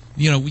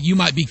 You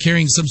might be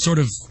carrying some sort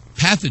of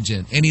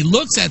pathogen. And he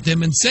looks at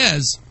them and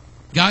says,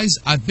 guys,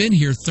 I've been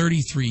here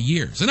 33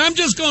 years. And I'm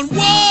just going,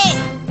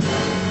 whoa!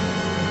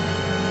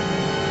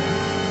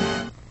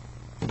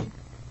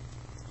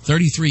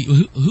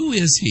 33. Who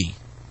is he?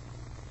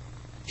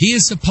 He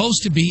is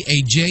supposed to be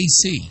a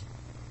JC,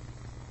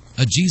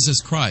 a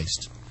Jesus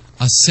Christ,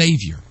 a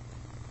Savior.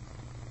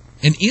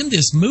 And in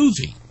this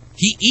movie,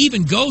 he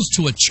even goes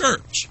to a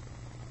church.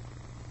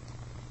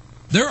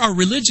 There are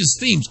religious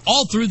themes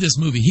all through this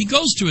movie. He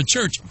goes to a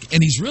church,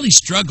 and he's really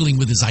struggling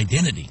with his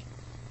identity.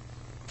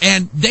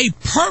 And they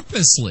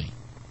purposely,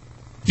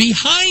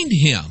 behind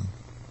him,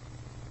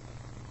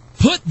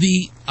 put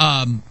the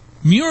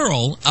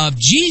mural of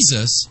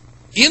Jesus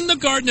in the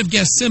Garden of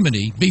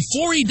Gethsemane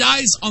before he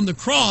dies on the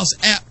cross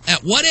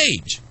at what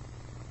age?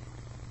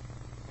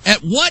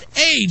 At what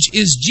age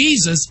is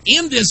Jesus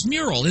in this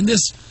mural, in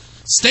this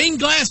stained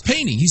glass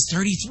painting? He's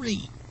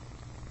 33.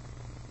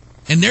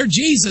 And there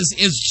Jesus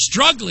is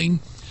struggling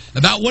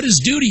about what his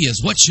duty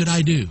is. What should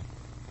I do?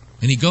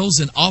 And he goes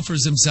and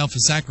offers himself a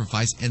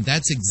sacrifice, and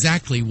that's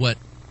exactly what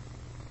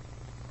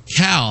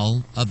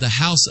Cal of the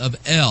house of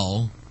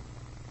El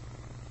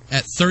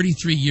at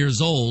 33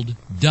 years old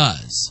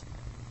does.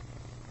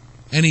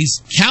 And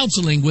he's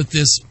counseling with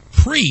this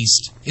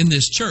priest in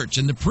this church,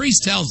 and the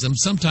priest tells him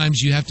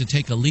sometimes you have to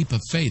take a leap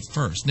of faith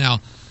first.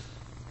 Now,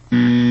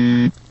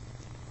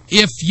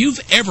 if you've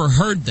ever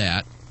heard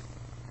that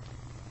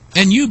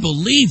and you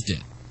believed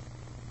it,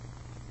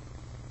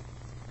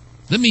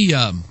 Let me,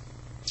 I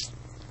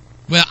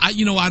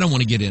don't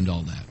want to get into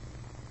all that.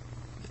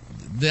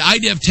 The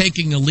idea of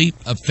taking a leap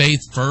of faith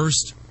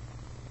first,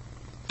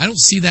 I don't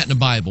see that in the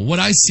Bible. What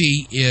I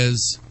see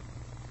is,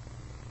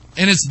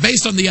 and it's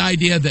based on the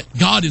idea that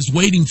God is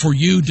waiting for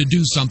you to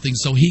do something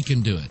so he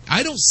can do it.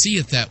 I don't see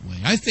it that way.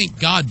 I think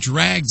God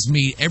drags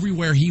me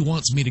everywhere he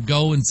wants me to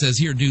go and says,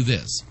 here, do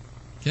this.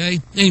 Okay?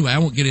 Anyway, I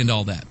won't get into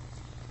all that.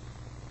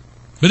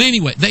 But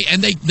anyway,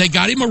 they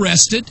got him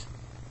arrested,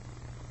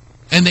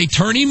 and they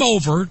turn him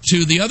over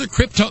to the other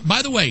Krypton.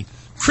 By the way,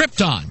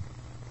 Krypton.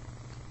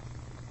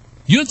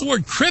 You know what the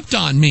word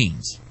Krypton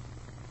means?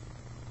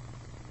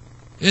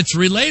 It's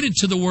related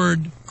to the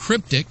word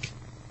cryptic,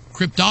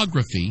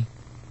 cryptography,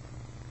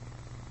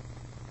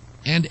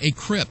 and a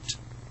crypt.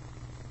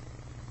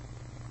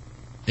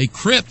 A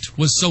crypt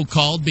was so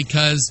called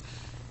because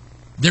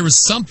there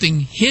was something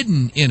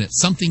hidden in it,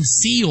 something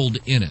sealed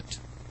in it.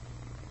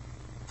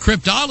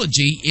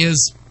 Cryptology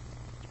is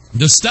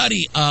the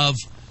study of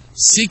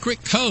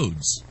secret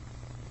codes,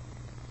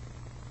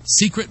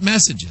 secret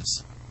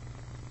messages.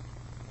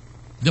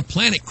 The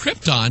planet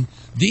Krypton,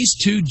 these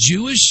two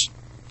Jewish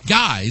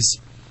guys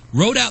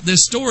wrote out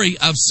this story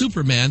of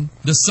Superman,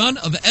 the son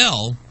of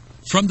El,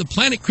 from the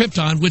planet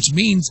Krypton, which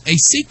means a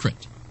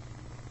secret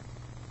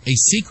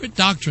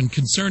doctrine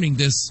concerning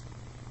this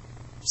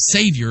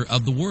Savior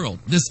of the world,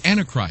 this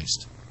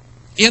Antichrist.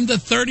 In the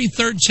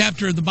 33rd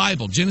chapter of the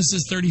Bible,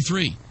 Genesis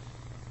 33,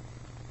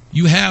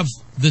 you have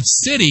the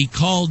city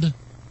called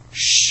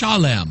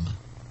Shalem.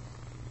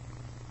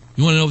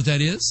 You want to know what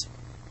that is?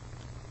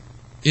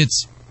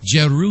 It's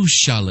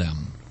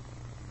Jerusalem,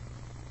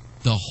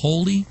 the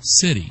holy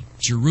city,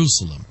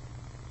 Jerusalem,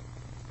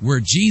 where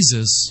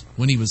Jesus,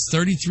 when he was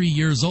 33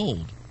 years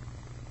old,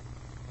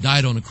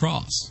 died on a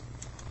cross.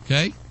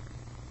 Okay?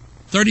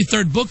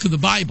 33rd book of the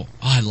Bible.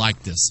 Oh, I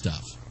like this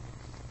stuff.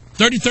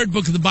 33rd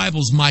book of the Bible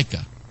is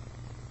Micah,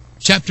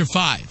 chapter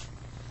 5.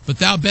 But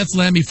thou,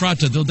 Bethlehem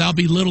Ephratah, though thou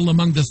be little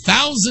among the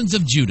thousands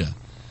of Judah,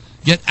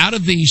 yet out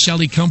of thee shall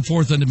he come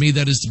forth unto me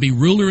that is to be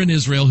ruler in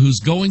Israel, whose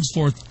goings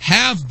forth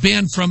have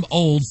been from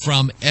old,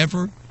 from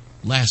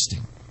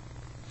everlasting.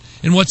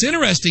 And what's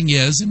interesting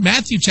is, in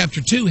Matthew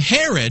chapter 2,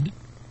 Herod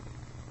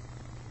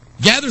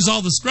gathers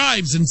all the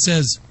scribes and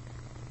says,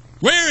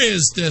 where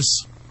is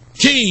this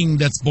king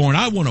that's born?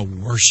 I want to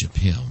worship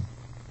him.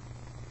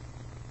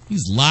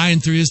 He's lying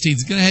through his teeth.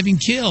 He's going to have him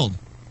killed.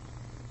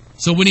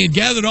 So when he had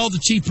gathered all the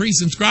chief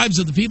priests and scribes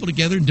of the people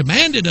together and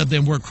demanded of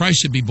them where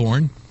Christ should be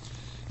born,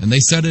 and they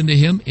said unto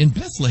him, in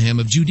Bethlehem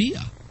of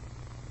Judea.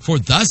 For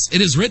thus it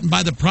is written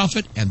by the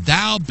prophet, and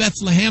thou,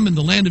 Bethlehem, in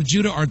the land of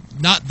Judah, art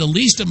not the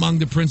least among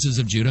the princes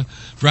of Judah,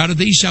 for out of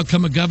thee shall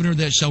come a governor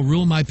that shall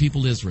rule my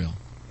people Israel.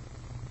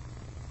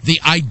 The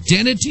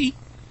identity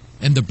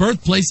and the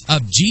birthplace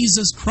of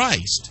Jesus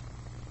Christ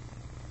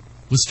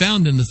was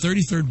found in the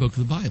 33rd book of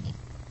the Bible.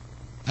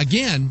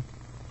 Again,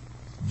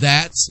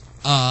 that's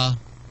a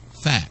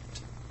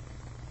fact.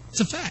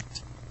 It's a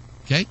fact.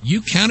 Okay?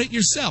 You count it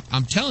yourself.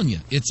 I'm telling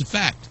you, it's a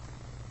fact.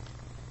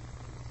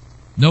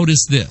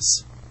 Notice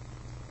this.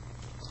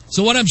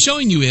 So what I'm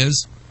showing you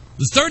is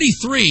the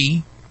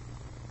 33,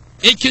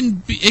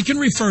 it can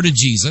refer to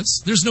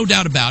Jesus. There's no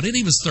doubt about it.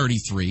 He was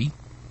 33.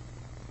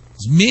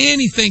 There's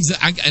many things that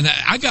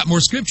I got more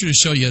scripture to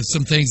show you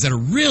some things that are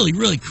really,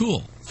 really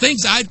cool.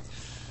 Things I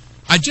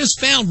just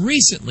found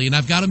recently, and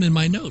I've got them in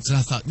my notes. And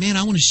I thought, man,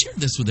 I want to share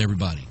this with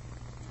everybody.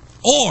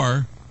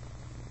 Or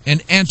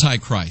an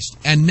Antichrist,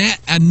 and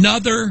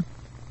another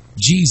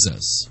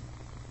Jesus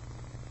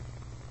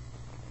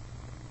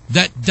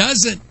that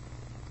doesn't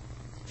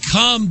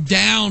come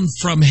down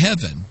from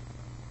heaven.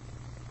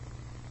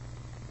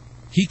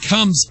 He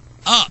comes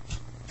up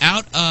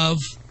out of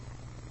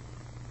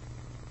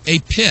a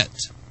pit.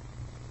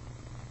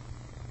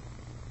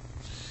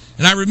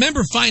 And I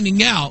remember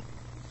finding out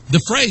the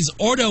phrase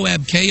ordo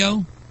ab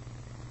chaos.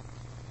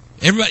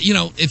 Everybody,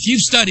 if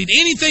you've studied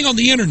anything on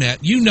the internet,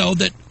 you know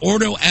that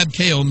ordo ab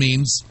chaos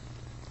means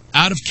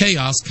out of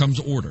chaos comes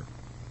order.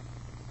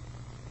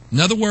 In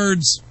other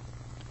words,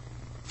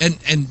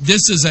 and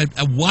this is a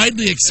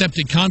widely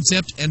accepted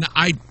concept, and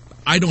I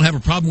don't have a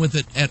problem with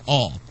it at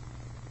all.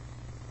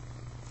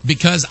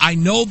 Because I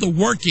know the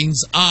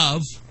workings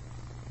of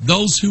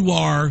those who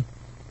are,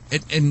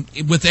 and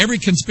with every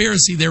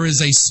conspiracy, there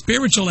is a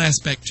spiritual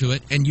aspect to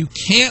it, and you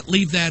can't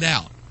leave that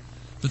out.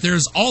 But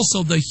there's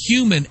also the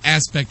human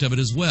aspect of it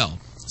as well.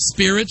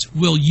 Spirits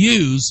will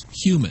use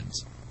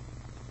humans.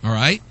 All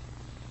right?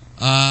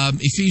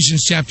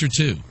 Ephesians chapter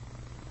 2.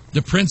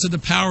 The prince of the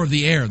power of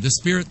the air, the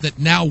spirit that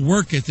now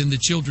worketh in the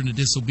children of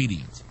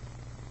disobedience.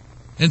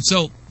 And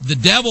so the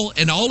devil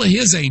and all of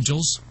his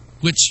angels,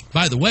 which,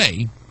 by the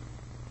way,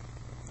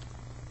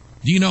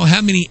 do you know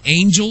how many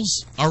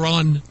angels are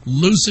on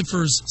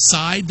Lucifer's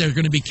side that are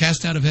going to be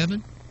cast out of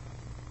heaven?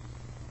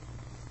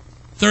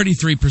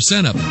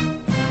 33% of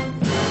them.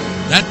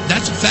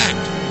 That's a fact.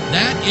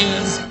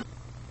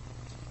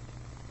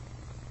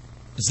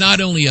 It's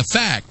not only a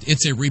fact,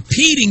 it's a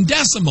repeating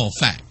decimal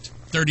fact.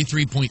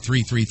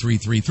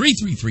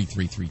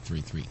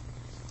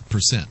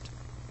 33.33333333333%.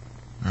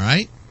 All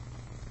right?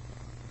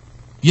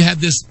 You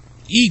have this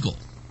eagle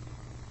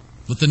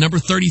with the number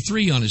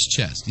 33 on his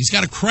chest. He's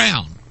got a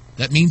crown.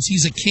 That means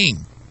he's a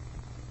king.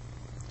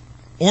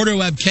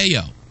 Ordo ab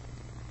Chaos.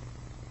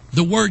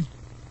 The word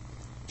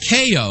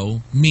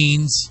Chaos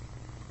means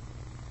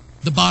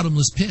the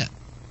bottomless pit.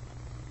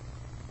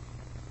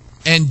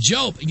 And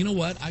Job, you know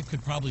what? I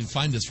could probably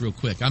find this real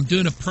quick. I'm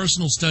doing a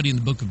personal study in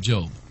the book of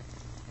Job.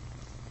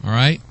 All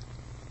right?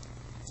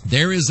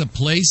 There is a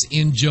place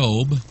in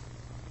Job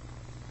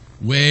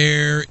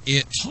where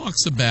it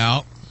talks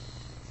about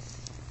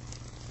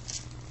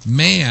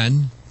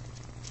man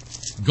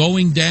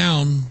going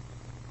down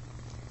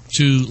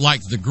to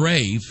like the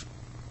grave.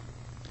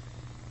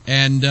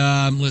 And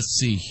let's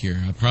see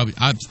here.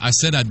 I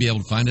said I'd be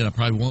able to find it. I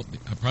probably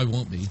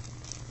won't be.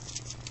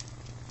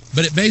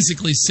 But it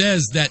basically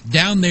says that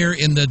down there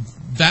in the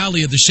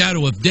valley of the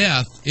shadow of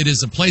death, it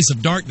is a place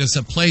of darkness,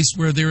 a place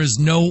where there is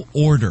no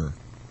order.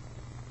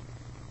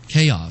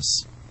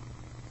 Chaos.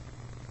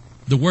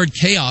 The word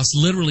chaos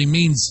literally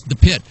means the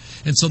pit.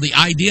 And so the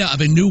idea of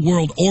a new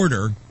world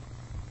order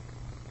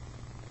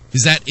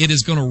is that it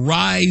is going to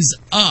rise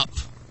up.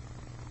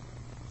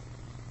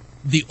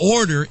 The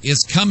order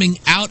is coming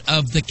out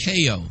of the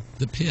chaos,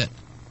 the pit.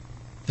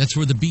 That's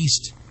where the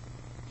beast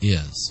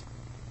is.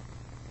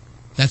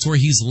 That's where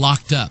he's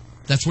locked up.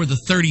 That's where the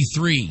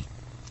 33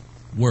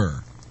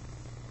 were.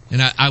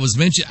 And I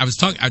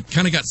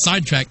kind of got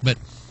sidetracked, but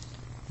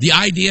the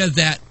idea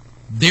that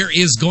there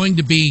is going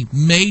to be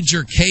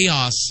major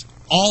chaos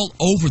all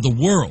over the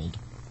world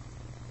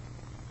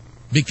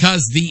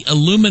because the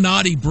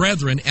Illuminati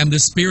brethren and the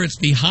spirits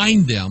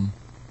behind them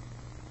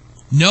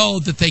know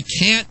that they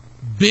can't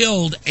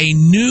build a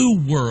new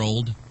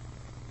world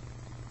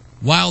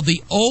while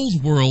the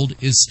old world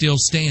is still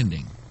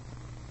standing.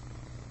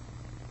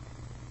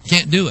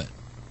 Can't do it.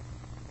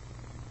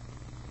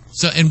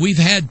 So, and we've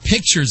had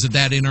pictures of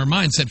that in our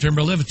mind.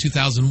 September 11th,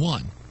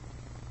 2001.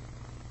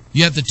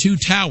 You have the two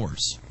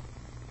towers.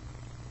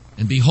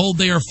 And behold,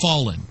 they are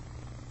fallen.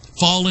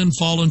 Fallen,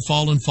 fallen,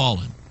 fallen,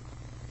 fallen.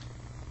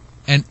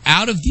 And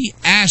out of the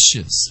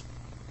ashes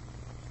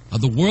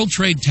of the World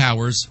Trade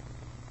Towers,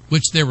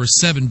 which there were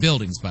 7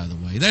 buildings, by the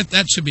way.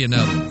 That should be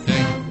another,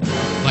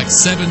 okay? Like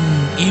 7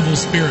 evil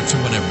spirits or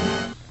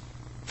whatever.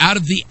 Out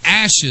of the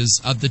ashes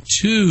of the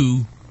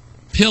 2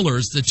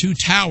 pillars, the 2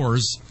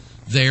 towers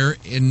there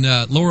in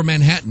lower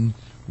Manhattan,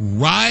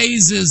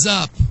 rises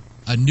up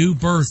a new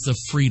birth of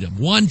freedom.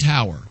 1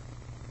 tower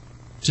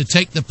to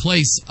take the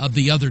place of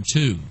the other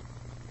 2.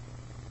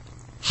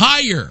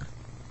 Higher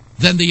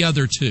than the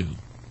other 2.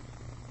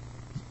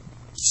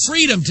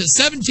 Freedom to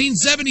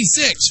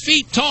 1776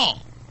 feet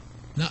tall.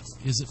 Not,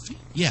 is it feet?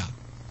 Yeah.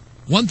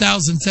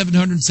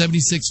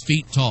 1,776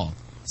 feet tall.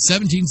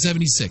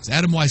 1776.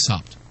 Adam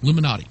Weishaupt,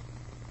 Illuminati.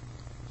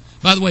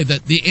 By the way, the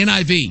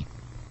NIV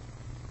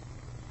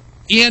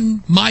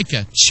in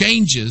Micah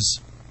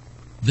changes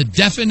the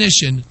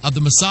definition of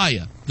the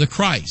Messiah, the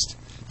Christ,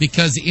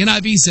 because the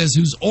NIV says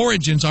whose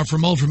origins are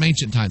from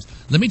ancient times.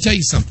 Let me tell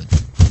you something.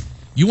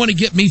 You want to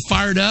get me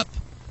fired up?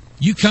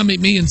 You come at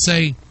me and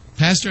say,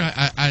 Pastor,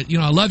 I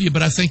love you,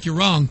 but I think you're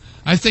wrong.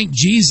 I think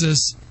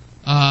Jesus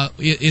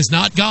is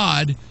not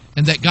God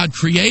and that God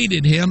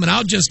created him, and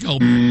I'll just go.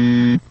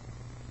 And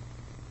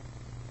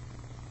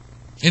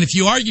if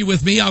you argue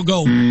with me, I'll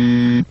go.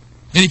 And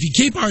if you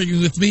keep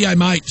arguing with me, I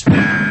might.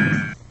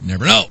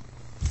 Never know.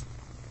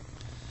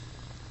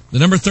 The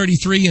number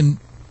 33 in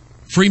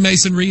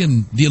Freemasonry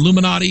and the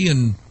Illuminati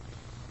and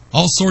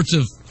all sorts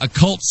of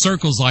occult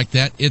circles like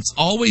that, it's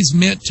always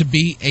meant to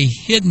be a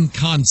hidden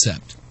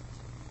concept.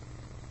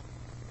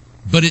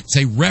 But it's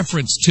a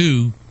reference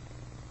to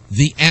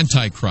the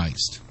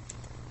Antichrist.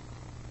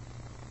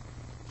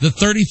 The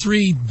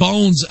 33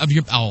 bones of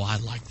your... Oh, I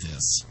like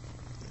this.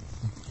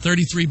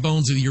 33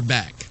 bones of your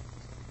back.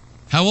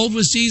 How old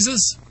was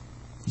Jesus?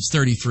 He's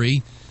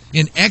 33.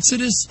 In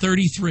Exodus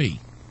 33.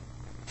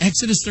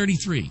 Exodus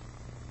 33.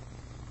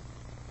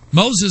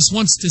 Moses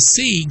wants to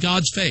see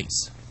God's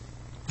face.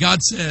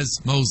 God says,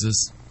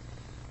 Moses,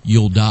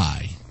 you'll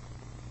die.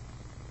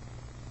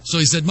 So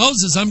he said,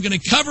 Moses, I'm going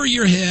to cover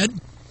your head.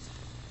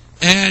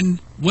 And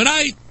when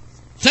I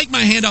take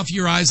my hand off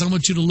your eyes, I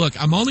want you to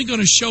look. I'm only going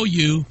to show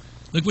you,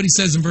 look what he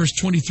says in verse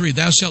 23,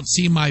 thou shalt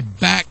see my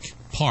back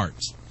part.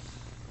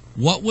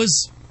 What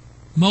was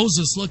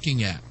Moses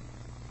looking at?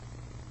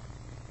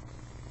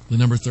 The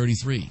number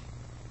 33.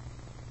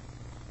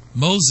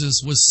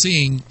 Moses was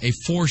seeing a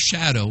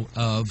foreshadow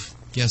of,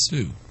 guess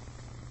who?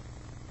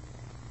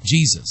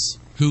 Jesus,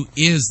 who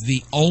is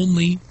the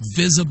only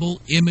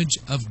visible image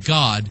of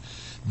God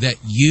that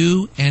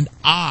you and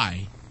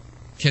I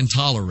can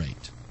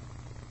tolerate.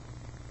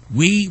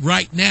 We,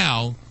 right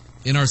now,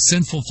 in our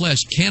sinful flesh,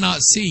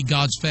 cannot see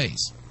God's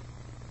face.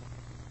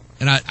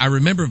 And I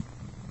remember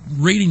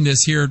reading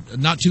this here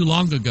not too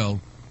long ago.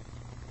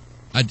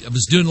 I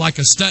was doing like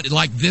a study,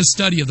 like this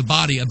study of the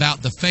body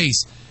about the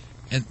face.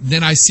 And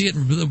then I see it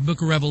in the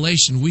book of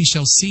Revelation. We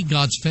shall see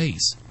God's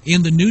face.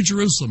 In the New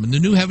Jerusalem, in the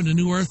new heaven and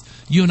new earth,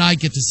 you and I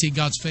get to see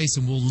God's face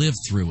and we'll live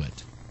through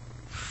it.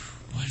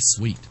 Boy, it's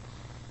sweet.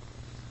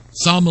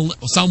 Psalm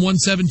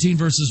 117,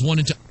 verses 1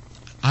 and 2.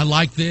 I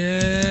like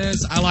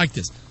this.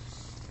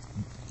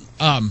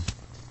 Let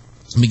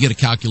me get a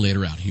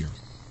calculator out here.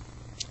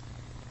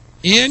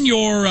 In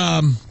your,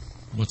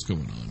 what's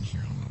going on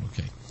here?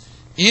 Okay.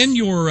 In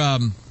your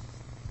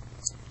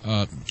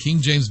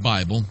King James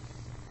Bible,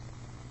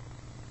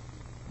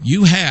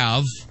 you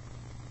have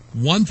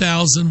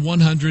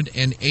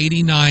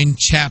 1,189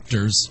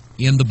 chapters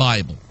in the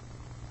Bible.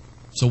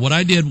 So what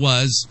I did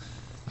was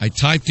I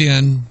typed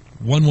in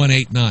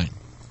 1189.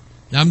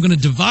 Now I'm going to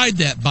divide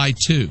that by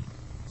 2,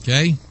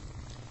 okay?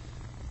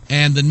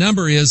 And the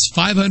number is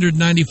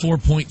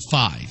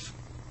 594.5.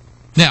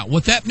 Now,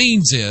 what that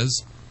means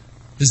is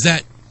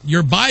that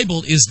your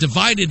Bible is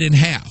divided in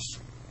half,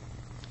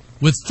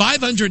 with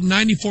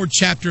 594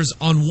 chapters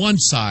on one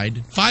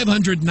side,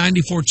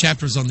 594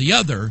 chapters on the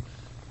other,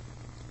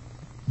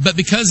 but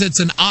because it's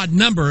an odd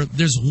number,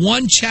 there's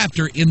one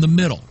chapter in the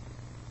middle.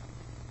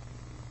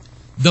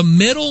 The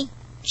middle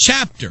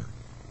chapter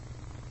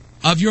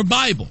of your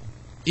Bible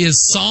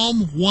is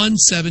Psalm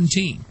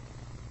 117.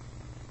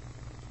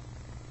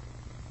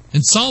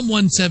 And Psalm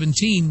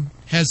 117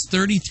 has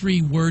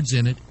 33 words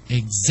in it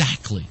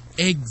exactly.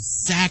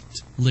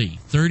 Exactly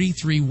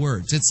 33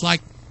 words. It's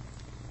like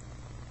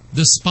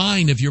the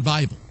spine of your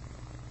Bible.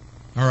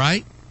 All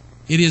right?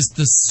 It is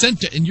the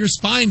center, and your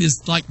spine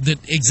is like the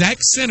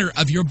exact center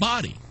of your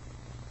body.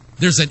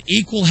 There's an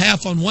equal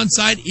half on one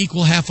side,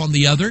 equal half on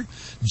the other.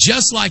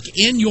 Just like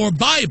in your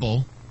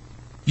Bible,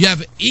 you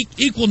have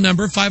equal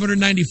number,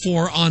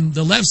 594 on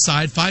the left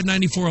side,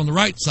 594 on the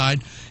right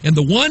side, and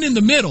the one in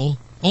the middle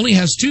only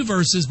has 2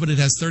 verses, but it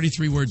has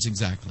 33 words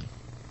exactly.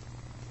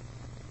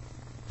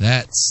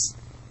 That's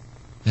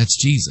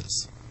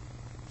Jesus.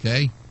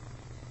 Okay?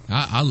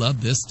 I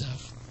love this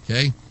stuff.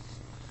 Okay?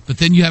 But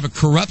then you have a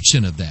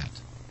corruption of that.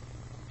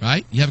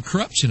 Right? You have a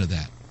corruption of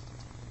that.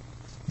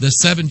 The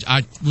 7,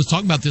 I was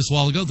talking about this a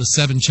while ago, the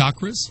 7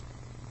 chakras,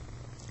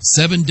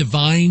 7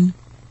 divine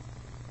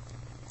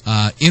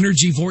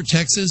energy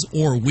vortexes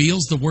or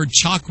wheels. The word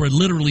chakra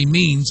literally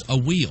means a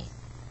wheel.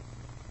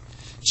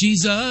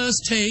 Jesus,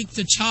 take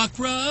the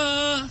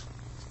chakra.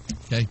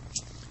 Okay.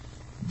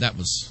 That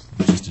was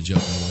just a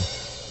joke.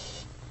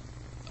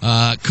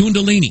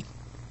 Kundalini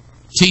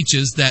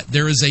teaches that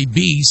there is a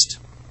beast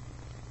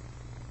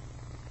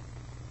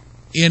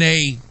in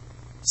a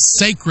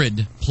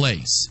sacred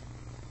place,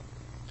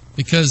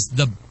 because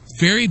the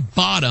very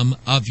bottom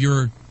of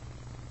your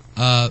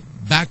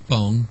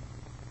backbone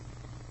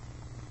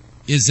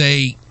is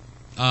it's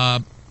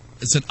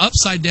an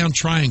upside down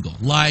triangle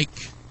like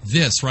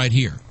this right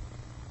here.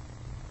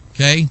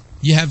 Okay?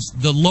 You have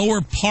the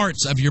lower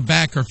parts of your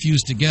back are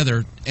fused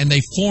together and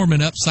they form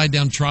an upside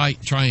down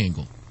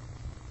triangle.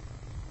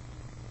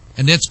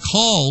 And it's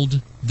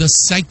called the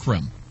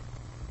sacrum.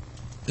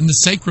 And the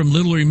sacrum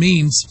literally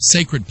means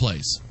sacred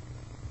place.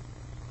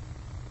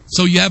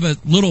 So you have a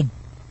little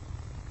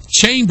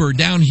chamber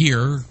down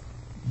here,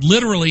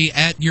 literally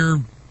at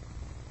your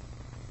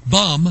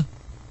bum,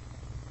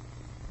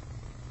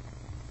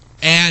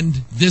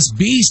 and this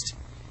beast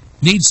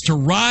needs to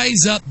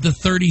rise up the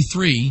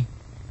 33,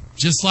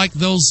 just like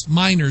those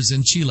miners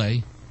in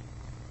Chile,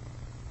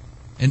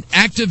 and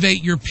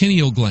activate your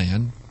pineal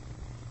gland.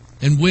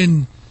 And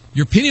when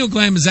your pineal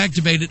gland is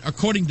activated,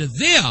 according to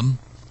them,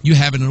 you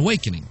have an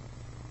awakening.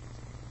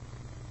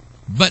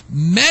 But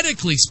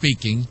medically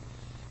speaking,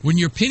 when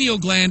your pineal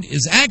gland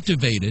is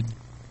activated,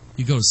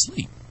 you go to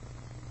sleep.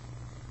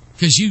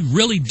 Because you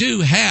really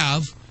do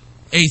have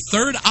a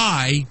third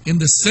eye in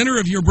the center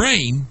of your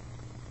brain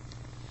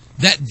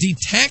that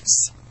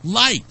detects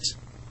light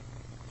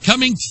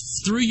coming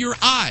through your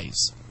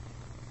eyes.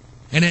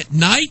 And at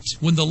night,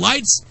 when the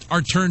lights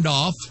are turned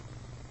off,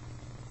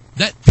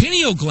 that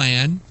pineal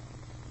gland,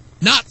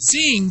 not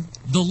seeing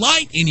the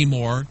light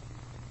anymore,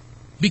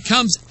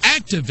 becomes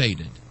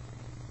activated.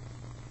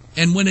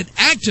 And when it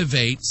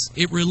activates,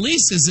 it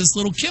releases this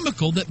little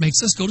chemical that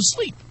makes us go to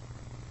sleep.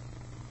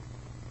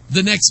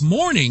 The next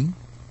morning,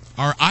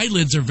 our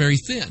eyelids are very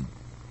thin.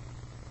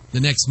 The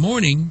next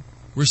morning,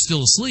 we're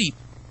still asleep,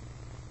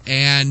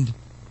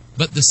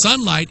 but the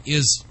sunlight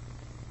is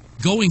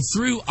going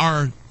through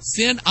our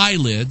thin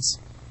eyelids,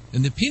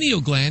 and the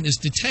pineal gland is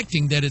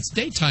detecting that it's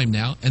daytime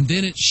now, and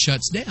then it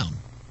shuts down.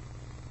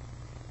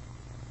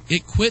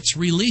 It quits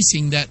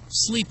releasing that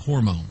sleep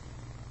hormone,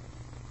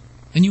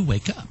 and you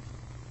wake up.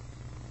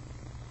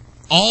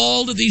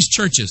 All of these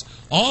churches,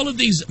 all of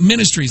these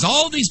ministries,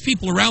 all of these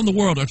people around the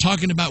world are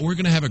talking about we're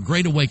going to have a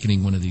great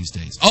awakening one of these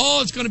days. Oh,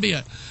 it's going to be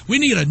we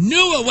need a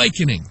new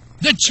awakening.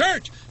 The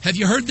church, have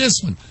you heard this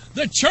one?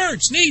 The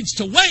church needs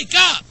to wake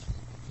up.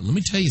 Well, let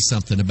me tell you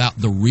something about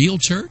the real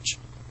church.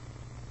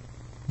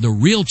 The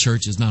real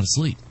church is not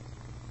asleep.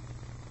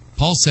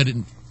 Paul said it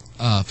in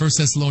 1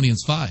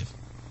 Thessalonians 5.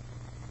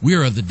 We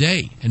are of the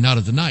day and not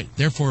of the night.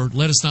 Therefore,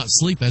 let us not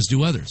sleep as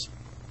do others,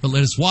 but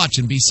let us watch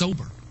and be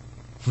sober.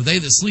 For they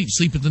that sleep,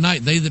 sleep at the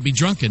night. They that be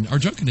drunken are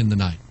drunken in the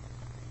night.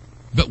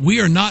 But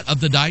we are not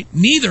of the night,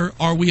 neither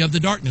are we of the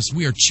darkness.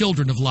 We are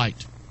children of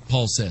light,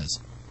 Paul says.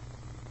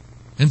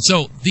 And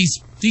so these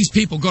These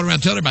people go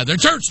around telling everybody, their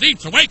church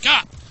needs to wake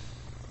up.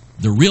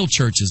 The real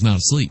church is not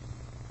asleep.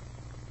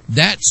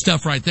 That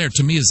stuff right there,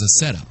 to me, is a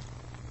setup.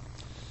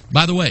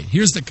 By the way,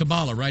 here's the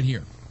Kabbalah right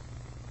here.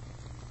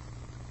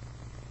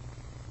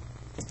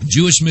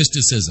 Jewish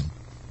mysticism.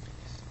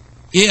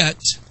 It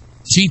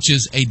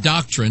teaches a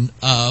doctrine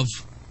of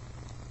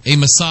a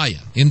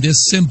Messiah in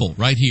this symbol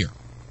right here.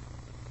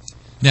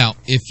 Now,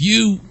 if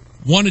you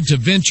wanted to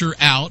venture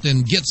out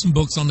and get some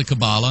books on the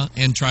Kabbalah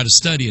and try to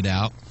study it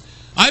out,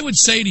 I would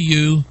say to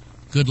you,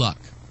 good luck.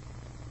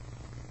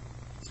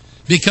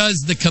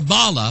 Because the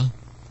Kabbalah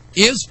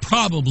is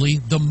probably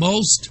the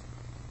most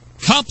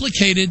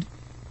complicated,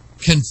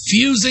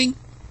 confusing,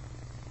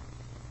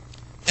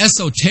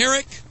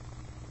 esoteric.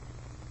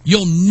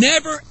 You'll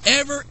never,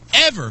 ever,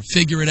 ever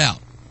figure it out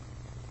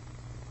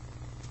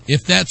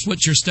if that's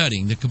what you're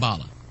studying, the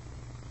Kabbalah.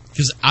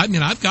 Because, I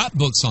mean, I've got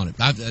books on it.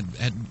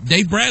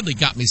 Dave Bradley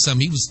got me some.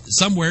 He was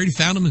somewhere. He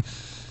found them and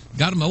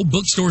got them at an old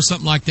bookstore or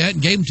something like that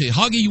and gave them to you.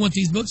 Hoggy, you want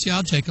these books? Yeah,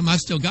 I'll take them. I've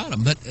still got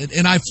them.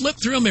 And I flip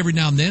through them every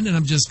now and then, and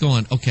I'm just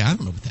going, okay, I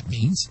don't know what that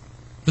means.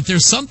 But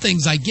there's some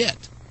things I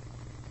get.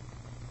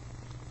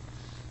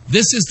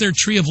 This is their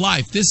tree of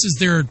life. This is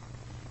their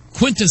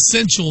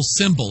quintessential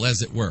symbol,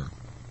 as it were.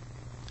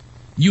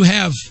 You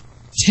have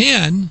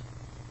 10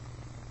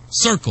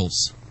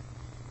 circles.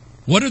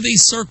 What are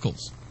these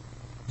circles?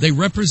 They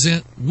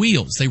represent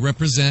wheels. They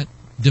represent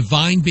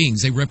divine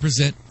beings. They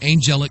represent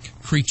angelic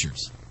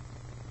creatures.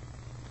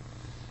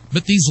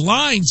 But these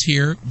lines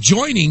here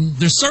joining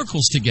their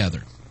circles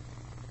together.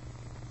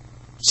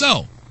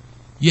 So,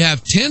 you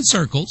have 10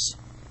 circles,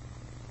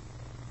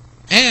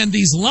 and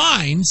these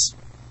lines,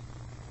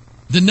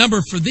 the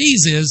number for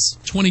these is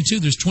 22.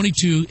 There's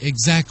 22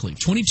 exactly.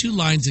 22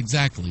 lines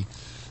exactly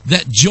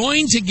that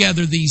join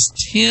together these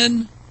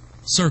 10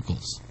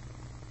 circles.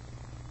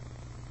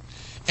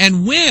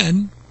 And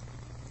when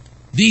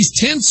these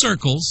 10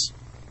 circles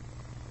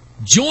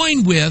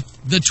join with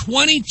the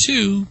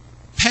 22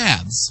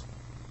 paths,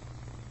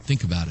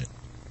 think about it.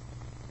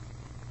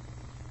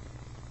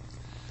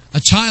 A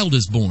child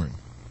is born.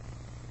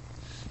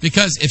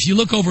 Because if you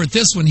look over at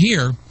this one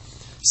here,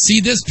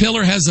 see this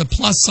pillar has a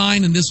plus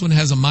sign and this one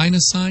has a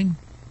minus sign?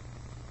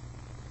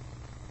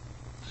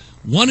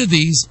 One of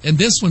these, and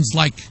this one's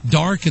like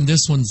dark and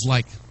this one's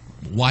like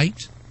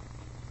white.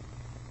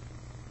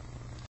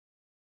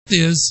 This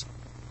is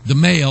the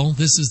male,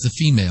 this is the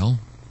female.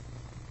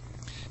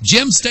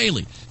 Jim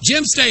Staley.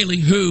 Jim Staley,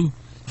 who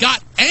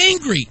got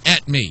angry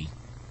at me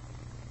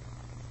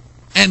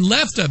and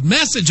left a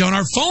message on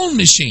our phone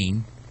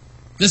machine,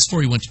 this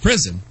before he went to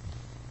prison,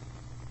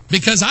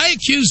 because I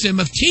accused him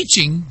of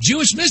teaching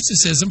Jewish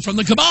mysticism from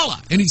the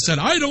Kabbalah. And he said,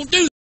 I don't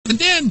do that. And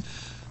then,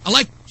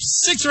 like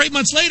 6 or 8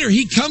 months later,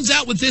 he comes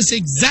out with this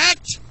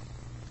exact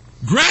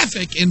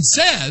graphic and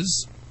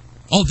says,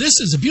 oh, this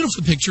is a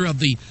beautiful picture of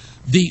the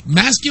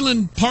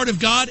masculine part of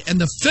God and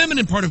the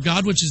feminine part of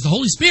God, which is the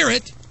Holy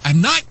Spirit.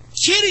 I'm not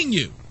kidding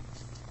you.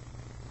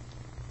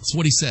 That's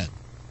what he said.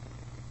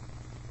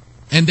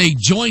 And they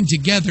join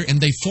together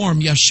and they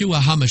form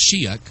Yeshua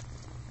HaMashiach.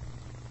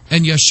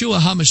 And Yeshua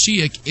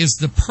HaMashiach is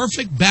the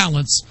perfect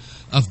balance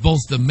of both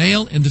the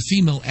male and the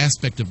female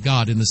aspect of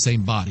God in the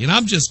same body. And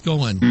I'm just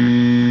going,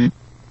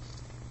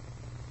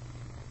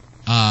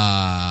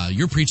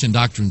 you're preaching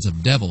doctrines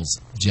of devils,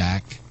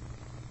 Jack.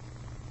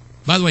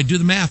 By the way, do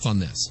the math on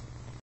this.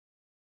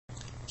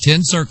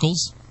 10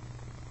 circles,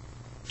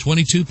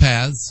 22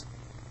 paths,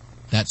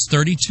 that's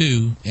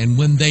 32. And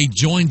when they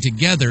join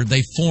together,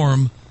 they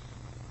form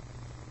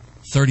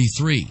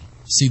 33.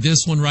 See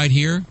this one right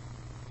here?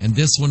 And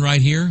this one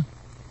right here,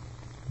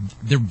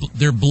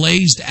 they're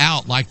blazed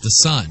out like the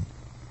sun.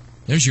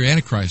 There's your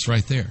Antichrist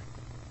right there.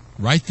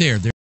 Right there,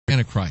 there's your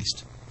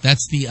Antichrist.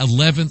 That's the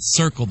 11th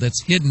circle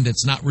that's hidden,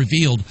 that's not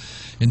revealed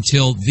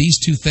until these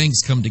two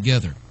things come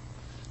together.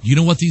 You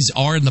know what these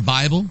are in the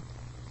Bible?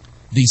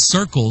 These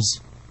circles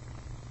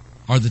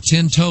are the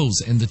 10 toes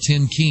and the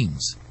 10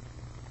 kings.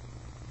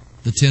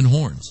 The 10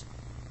 horns.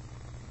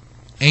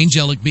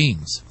 Angelic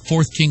beings.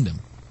 4th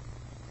kingdom.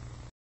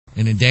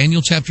 And in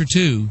Daniel chapter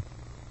 2,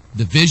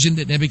 the vision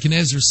that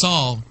Nebuchadnezzar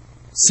saw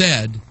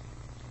said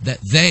that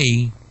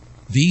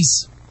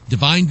these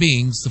divine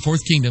beings, the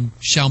 4th kingdom,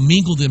 shall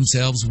mingle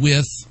themselves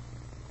with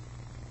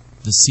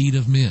the seed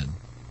of men.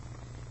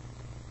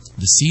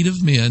 The seed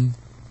of men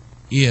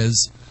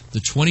is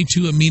the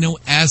 22 amino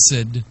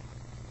acid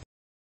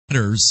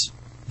letters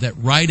that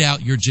write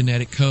out your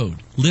genetic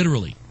code.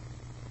 Literally.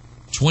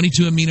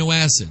 22 amino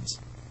acids,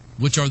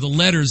 which are the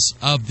letters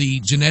of the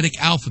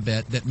genetic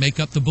alphabet that make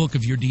up the book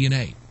of your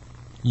DNA.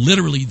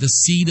 Literally, the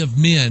seed of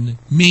men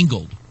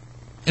mingled.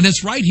 And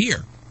it's right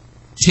here.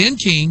 10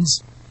 kings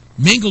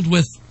mingled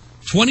with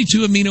 22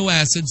 amino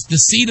acids, the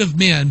seed of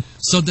men,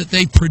 so that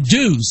they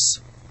produce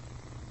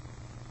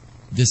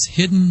this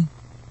hidden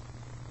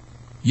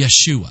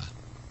Yeshua.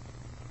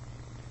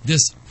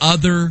 This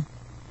other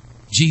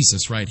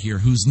Jesus right here,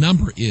 whose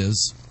number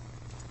is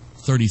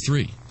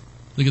 33.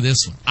 Look at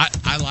this one.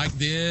 I like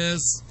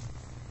this.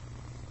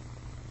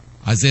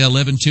 Isaiah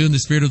 11:2, and the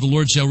Spirit of the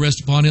Lord shall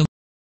rest upon him.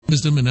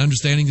 wisdom and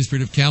understanding, the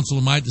spirit of counsel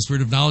and might, the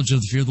spirit of knowledge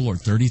and the fear of the Lord.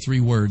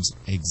 33 words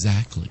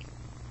exactly.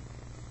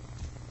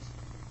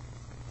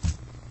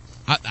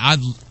 I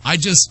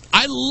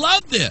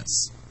love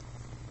this.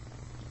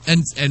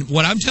 And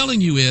what I'm telling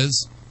you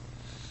is,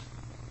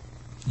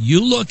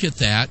 you look at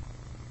that,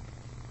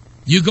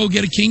 you go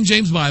get a King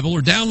James Bible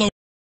or download it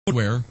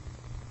anywhere.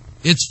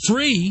 It's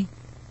free.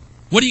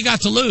 What do you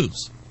got to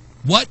lose?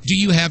 What do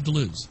you have to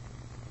lose?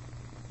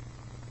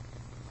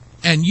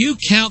 And you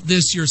count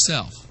this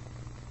yourself.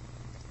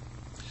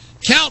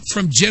 Count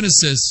from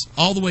Genesis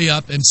all the way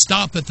up and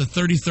stop at the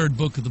 33rd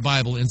book of the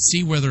Bible and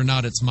see whether or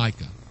not it's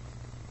Micah.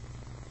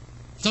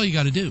 That's all you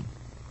got to do.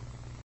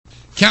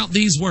 Count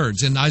these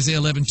words in Isaiah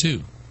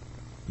 11:2,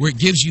 where it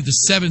gives you the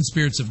 7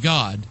 spirits of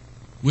God,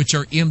 which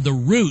are in the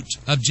root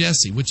of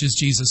Jesse, which is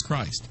Jesus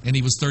Christ. And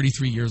he was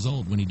 33 years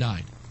old when he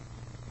died.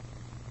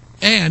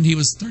 And he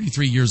was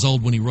 33 years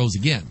old when he rose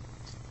again.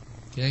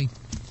 Okay?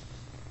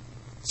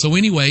 So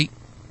anyway,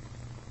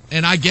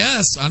 and I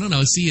guess, I don't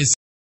know, see, it's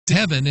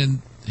heaven,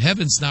 and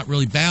heaven's not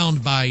really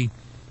bound by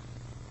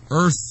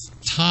earth,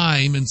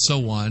 time, and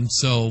so on.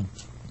 So,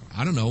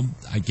 I don't know,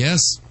 I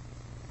guess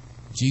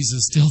Jesus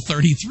is still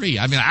 33.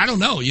 I mean, I don't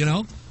know, you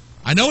know.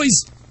 I know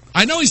he's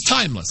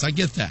timeless. I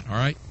get that, all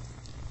right?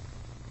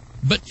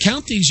 But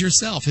count these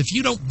yourself. If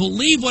you don't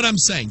believe what I'm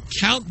saying,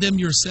 count them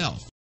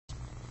yourself.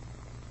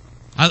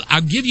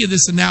 I'll give you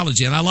this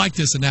analogy, and I like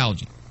this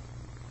analogy.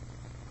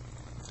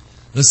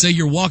 Let's say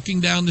you're walking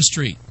down the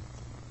street,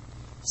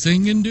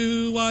 singing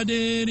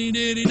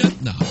do-wa-diddy-diddy-da.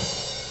 No.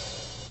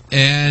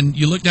 And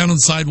you look down on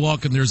the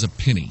sidewalk, and there's a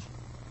penny.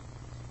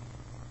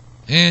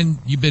 And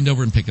you bend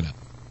over and pick it up.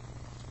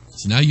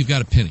 So now you've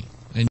got a penny.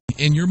 And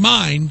in your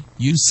mind,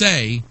 you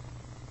say,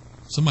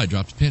 somebody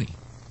dropped a penny.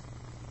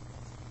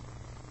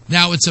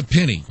 Now it's a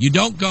penny. You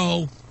don't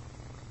go,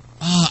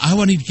 I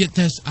want to get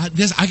this. I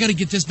got to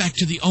get this back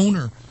to the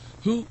owner.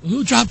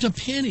 Who dropped a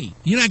penny?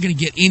 You're not going to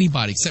get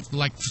anybody except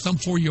like some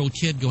 4-year-old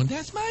kid going,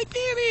 that's my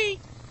penny.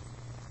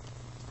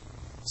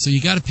 So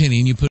you got a penny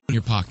and you put it in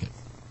your pocket.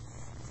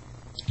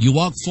 You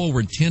walk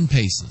forward 10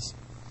 paces.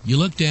 You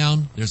look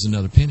down, there's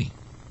another penny.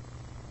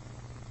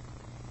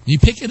 You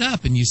pick it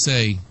up and you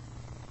say,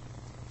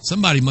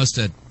 somebody must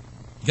have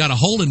got a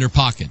hole in their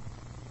pocket.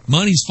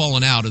 Money's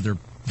fallen out of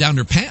down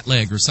their pant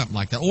leg or something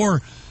like that.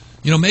 Or,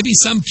 you know, maybe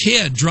some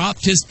kid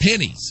dropped his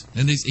pennies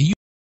and you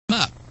pick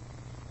them up.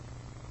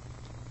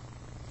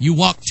 You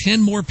walk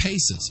 10 more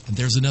paces and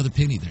there's another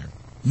penny there.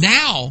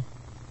 Now,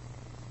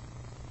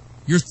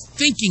 you're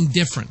thinking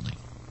differently.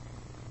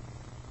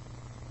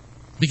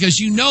 Because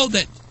you know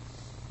that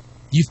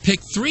you've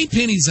picked 3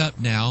 pennies up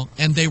now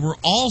and they were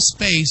all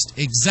spaced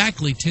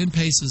exactly 10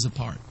 paces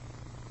apart.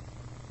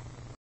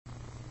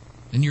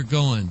 And you're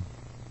going,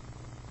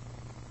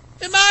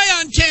 am I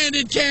on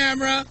candid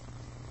camera?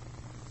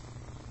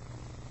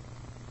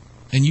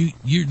 And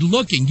you're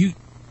looking,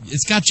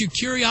 it's got your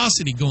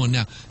curiosity going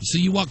now. So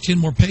you walk 10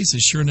 more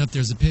paces, sure enough,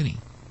 there's a penny.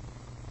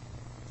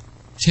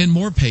 10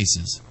 more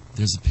paces,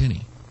 there's a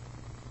penny.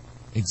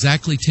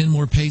 Exactly 10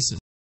 more paces,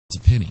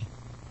 there's a penny.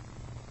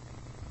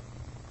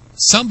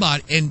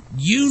 Somebody, and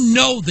you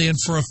know then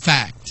for a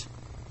fact,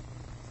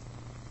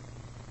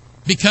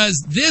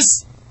 because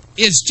this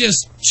is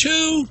just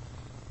too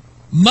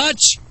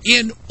much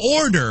in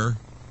order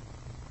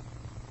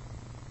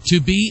to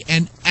be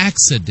an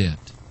accident.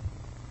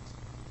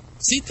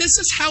 See, this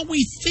is how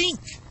we think.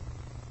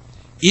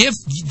 If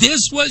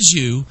this was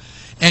you,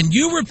 and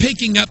you were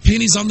picking up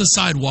pennies on the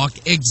sidewalk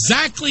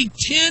exactly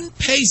 10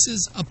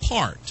 paces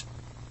apart,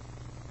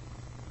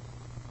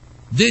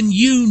 then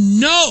you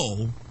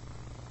know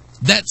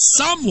that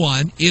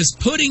someone is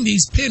putting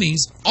these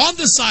pennies on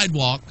the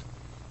sidewalk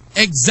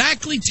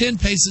exactly 10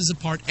 paces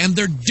apart, and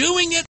they're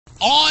doing it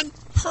on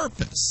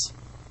purpose.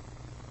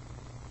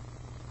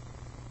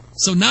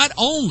 So not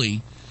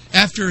only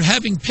after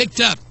having picked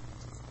up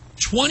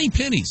 20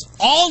 pennies,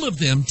 all of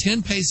them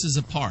 10 paces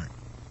apart,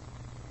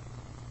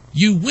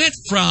 you went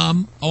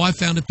from, I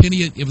found a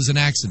penny, it was an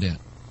accident.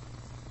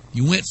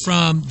 You went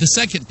from the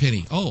second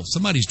penny,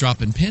 somebody's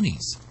dropping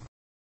pennies.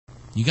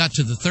 You got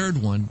to the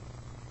third one,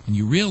 and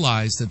you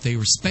realized that they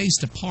were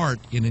spaced apart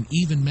in an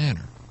even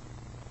manner.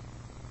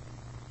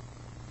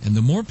 And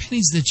the more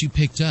pennies that you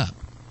picked up,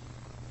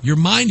 your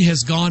mind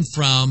has gone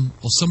from,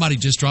 somebody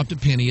just dropped a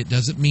penny, it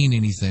doesn't mean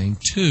anything,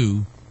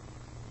 to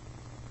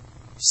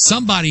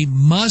somebody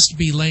must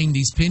be laying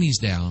these pennies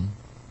down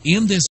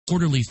in this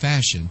orderly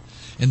fashion.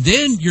 And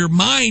then your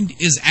mind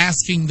is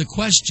asking the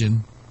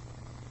question,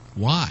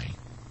 why?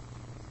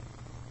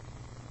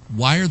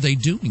 Why are they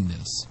doing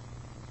this?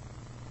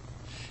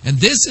 And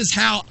this is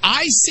how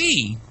I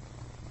see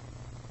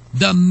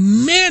the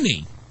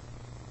many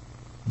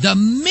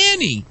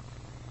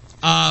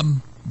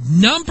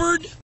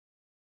numbered,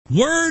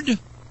 word,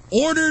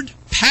 ordered,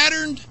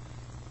 patterned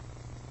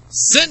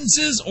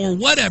sentences or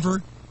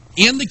whatever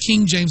in the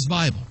King James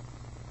Bible.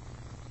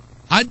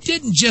 I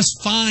didn't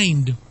just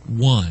find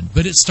one,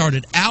 but it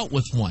started out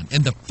with one.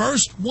 And the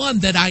first one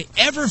that I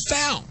ever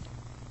found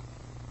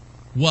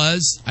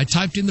was, I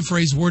typed in the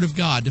phrase Word of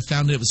God, to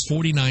found it was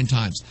 49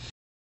 times.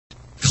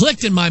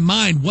 clicked in my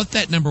mind what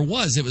that number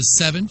was. It was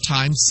 7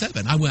 times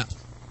 7. I went,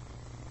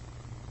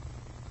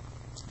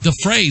 the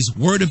phrase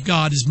Word of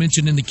God is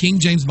mentioned in the King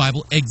James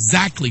Bible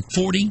exactly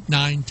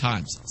 49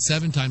 times.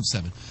 7 times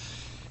 7.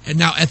 And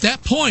now at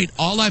that point,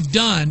 all I've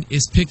done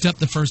is picked up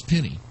the first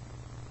penny.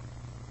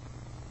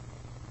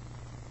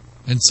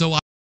 And so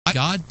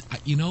God,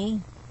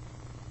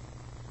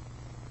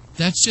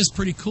 that's just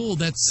pretty cool.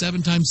 That's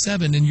 7 times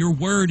 7. And your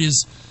word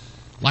is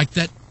like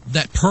that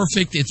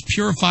perfect. It's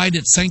purified.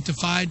 It's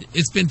sanctified.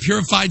 It's been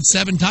purified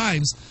 7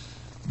 times.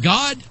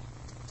 God,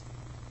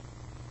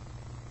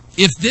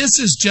 if this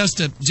is just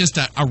a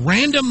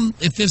random,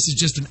 if this is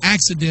just an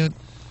accident,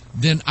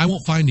 then I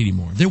won't find any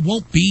more. There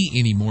won't be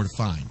any more to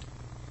find.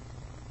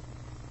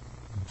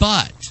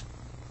 But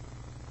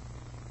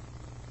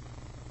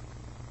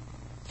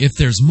if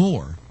there's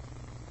more,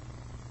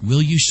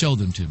 will you show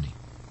them to me?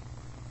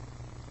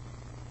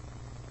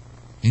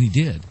 And he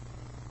did.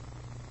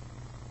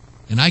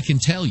 And I can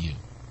tell you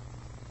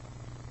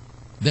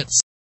that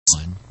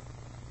someone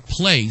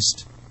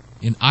placed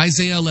in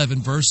Isaiah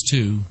 11, verse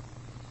 2,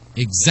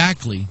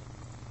 exactly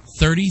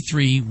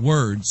 33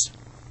 words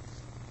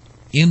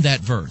in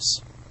that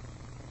verse,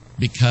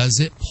 because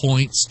it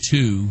points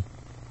to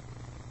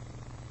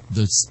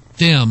the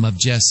stem of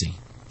Jesse,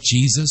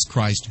 Jesus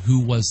Christ, who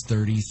was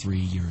 33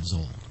 years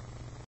old.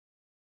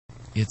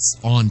 It's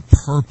on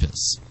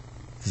purpose,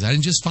 because I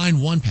didn't just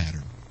find one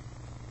pattern.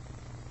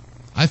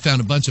 I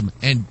found a bunch of them.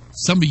 And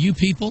some of you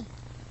people,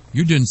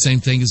 you're doing the same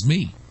thing as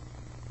me.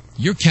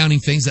 You're counting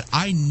things that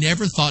I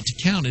never thought to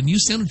count. And you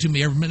send them to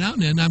me every now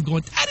and then, and I'm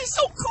going, that is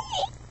so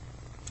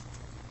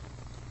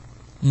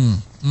cool.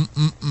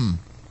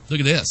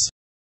 Look at this.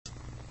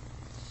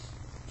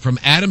 From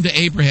Adam to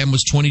Abraham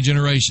was 20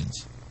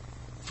 generations.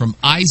 From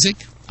Isaac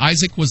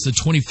was the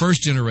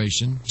 21st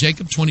generation.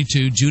 Jacob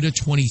 22, Judah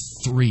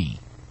 23.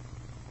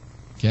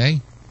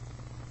 Okay?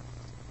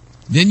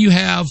 Then you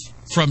have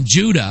from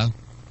Judah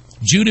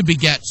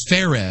begat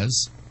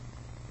Pharez.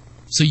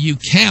 So you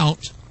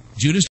count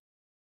Judah's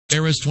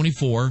Pharez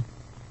 24,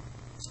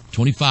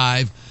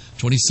 25,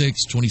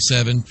 26,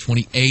 27,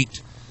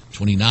 28,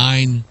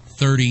 29,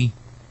 30,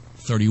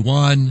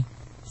 31,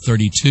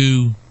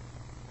 32.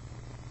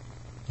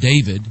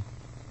 David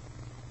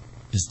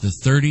is the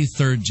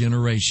 33rd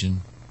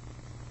generation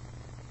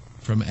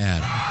from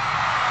Adam.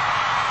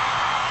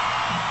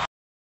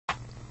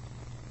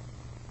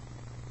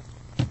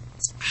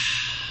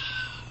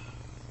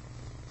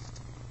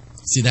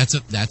 See, that's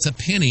a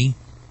penny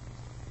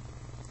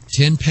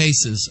 10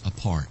 paces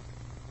apart.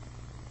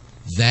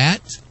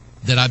 That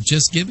I've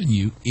just given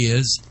you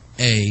is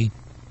a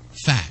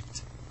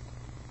fact.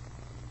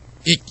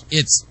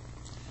 It's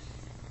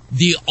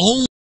the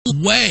only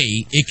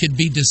way it could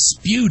be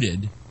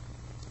disputed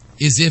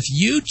is if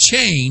you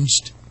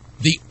changed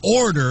the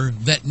order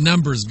that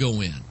numbers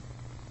go in.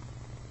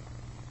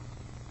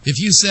 If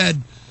you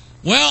said,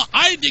 well,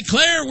 I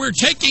declare we're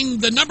taking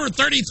the number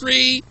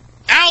 33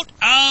 out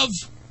of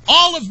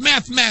all of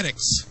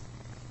mathematics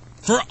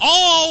for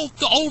all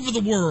over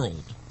the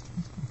world.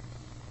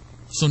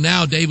 So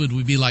now David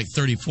would be like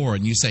 34,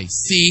 and you say,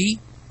 see?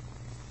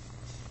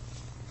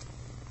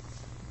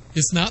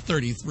 It's not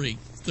 33,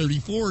 it's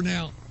 34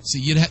 now. See,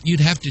 you'd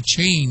have to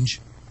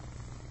change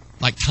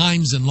like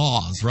times and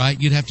laws, right?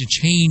 You'd have to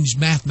change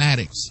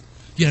mathematics.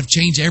 You'd have to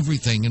change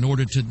everything in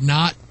order to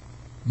not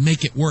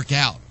make it work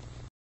out.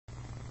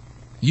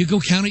 You go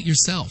count it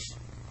yourself.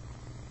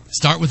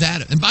 Start with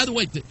Adam. And by the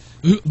way,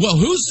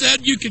 who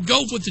said you could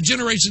go with the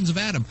generations of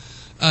Adam?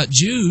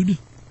 Jude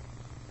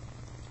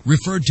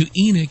referred to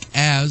Enoch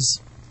as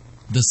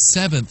the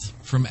 7th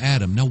from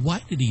Adam. Now,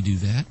 why did he do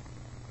that?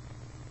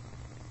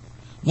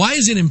 Why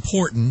is it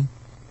important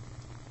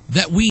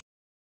that we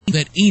know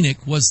that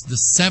Enoch was the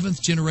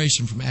 7th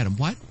generation from Adam?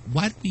 Why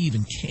do we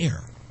even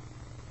care?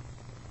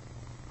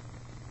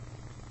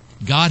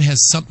 God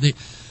has something,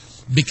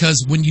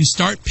 because when you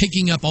start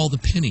picking up all the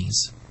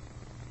pennies,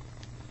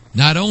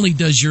 not only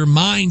does your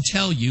mind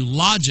tell you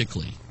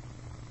logically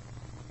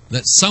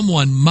that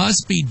someone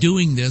must be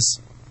doing this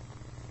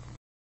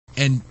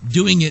and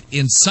doing it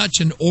in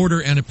such an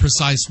order and a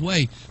precise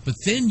way, but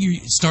then you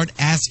start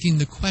asking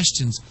the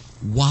questions,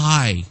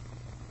 why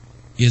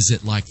is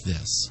it like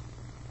this?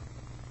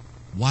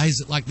 Why is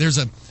it like there's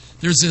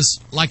this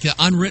like an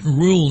unwritten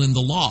rule in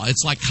the law?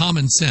 It's like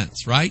common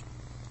sense, right?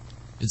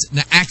 It's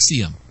an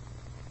axiom.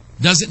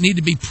 Doesn't need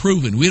to be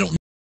proven. We don't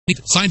need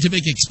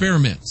scientific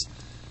experiments.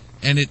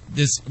 And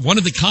one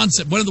of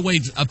the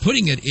ways of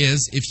putting it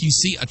is, if you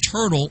see a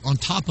turtle on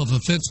top of a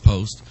fence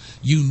post,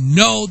 you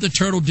know the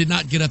turtle did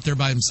not get up there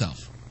by himself.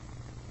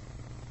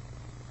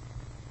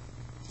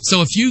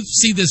 So if you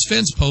see this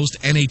fence post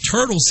and a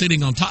turtle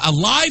sitting on top, a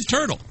live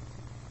turtle,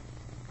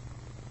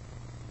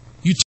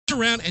 you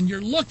turn around and you're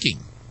looking.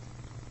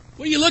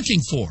 What are you looking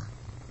for?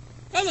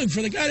 I'm looking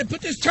for the guy that put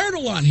this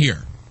turtle on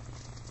here.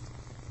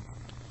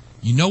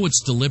 You know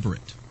it's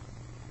deliberate.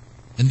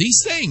 And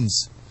these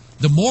things,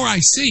 the more I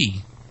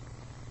see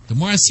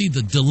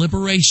the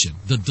deliberation,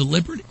 the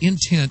deliberate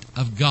intent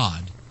of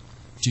God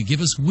to give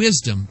us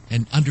wisdom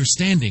and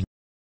understanding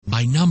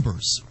by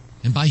numbers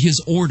and by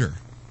his order.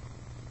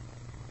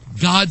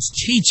 God's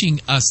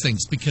teaching us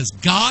things because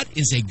God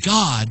is a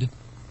God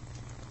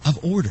of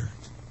order.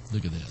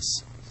 Look at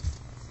this.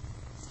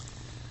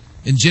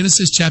 In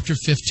Genesis chapter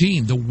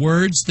 15, the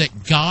words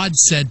that God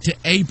said to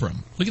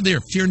Abram. Look at there.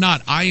 Fear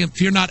not,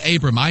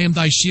 Abram. I am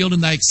thy shield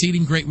and thy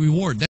exceeding great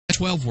reward. That's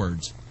 12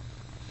 words.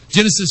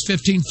 Genesis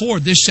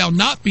 15:4, this shall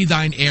not be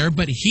thine heir,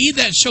 but he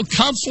that shall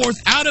come forth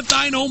out of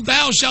thine own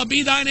bowels shall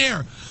be thine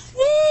heir.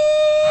 Woo!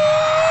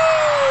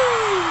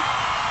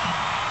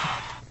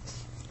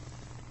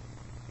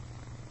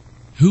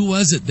 Who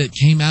was it that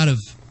came out of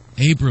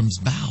Abram's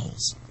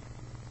bowels?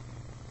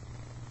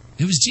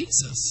 It was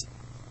Jesus.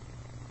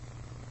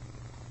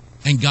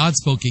 And God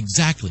spoke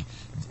exactly.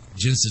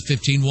 Genesis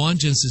 15:1,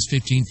 Genesis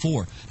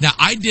 15:4. Now,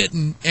 I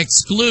didn't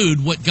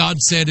exclude what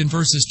God said in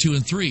verses 2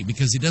 and 3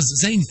 because he doesn't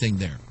say anything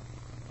there.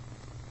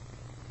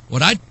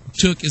 What I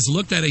took is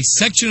looked at a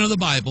section of the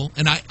Bible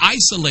and I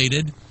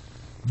isolated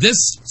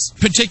this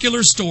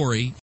particular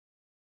story,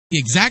 the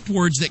exact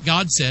words that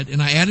God said,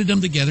 and I added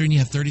them together, and you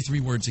have 33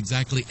 words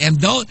exactly.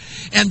 And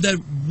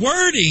the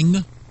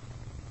wording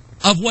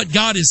of what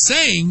God is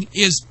saying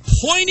is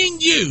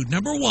pointing you,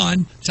 number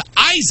one, to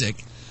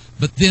Isaac.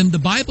 But then the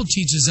Bible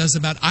teaches us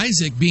about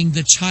Isaac being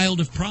the child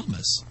of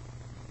promise,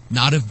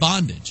 not of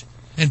bondage.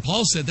 And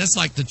Paul said that's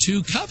like the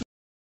two covenants,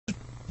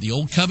 the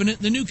old covenant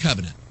and the new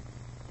covenant.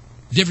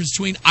 The difference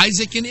between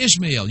Isaac and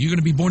Ishmael. You're going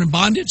to be born in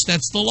bondage?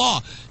 That's the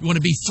law. You want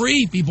to be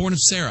free? Be born of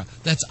Sarah.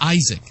 That's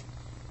Isaac.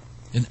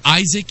 And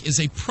Isaac is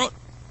a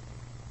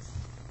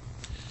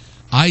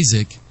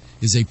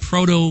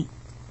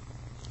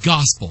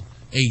proto-gospel,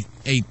 a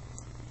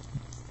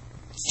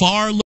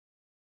far lower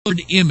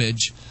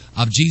image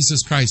of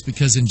Jesus Christ,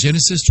 because in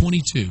Genesis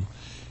 22,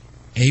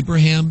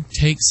 Abraham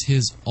takes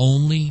his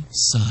only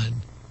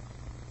son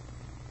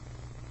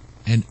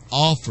and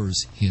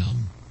offers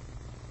him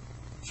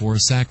for a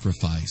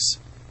sacrifice.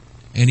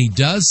 And he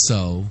does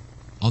so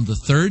on the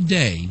third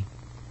day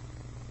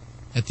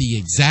at the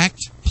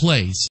exact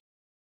place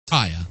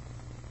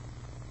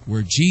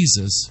where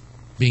Jesus,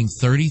 being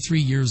 33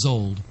 years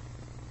old,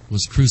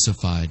 was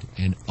crucified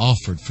and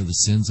offered for the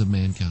sins of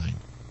mankind.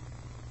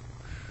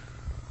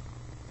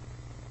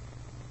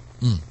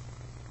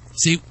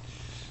 See,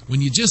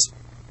 when you just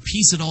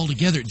piece it all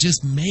together, it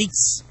just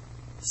makes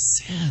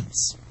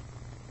sense.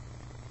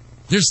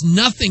 There's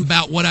nothing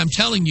about what I'm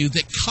telling you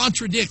that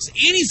contradicts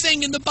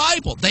anything in the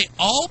Bible. They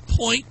all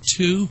point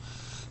to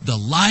the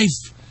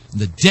life, and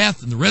the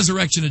death, and the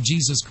resurrection of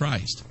Jesus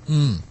Christ.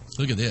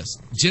 Look at this.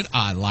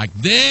 I like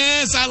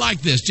this. I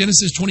like this.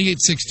 Genesis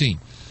 28:16.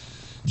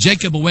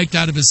 Jacob awaked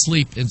out of his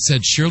sleep and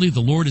said, surely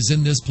the Lord is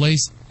in this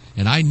place,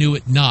 and I knew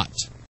it not.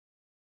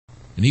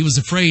 And he was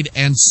afraid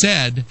and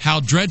said, how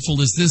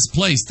dreadful is this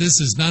place? This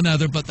is none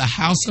other but the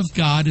house of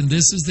God, and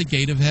this is the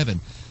gate of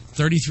heaven.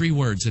 33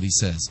 words that he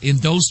says. In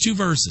those two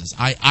verses,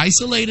 I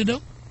isolated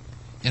them,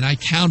 and I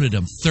counted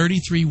them.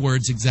 33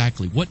 words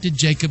exactly. What did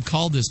Jacob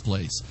call this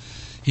place?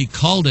 He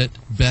called it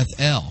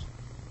Bethel.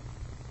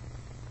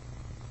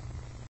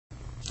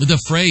 The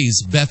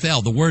phrase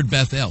Bethel, the word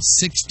Bethel,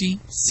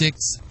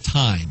 66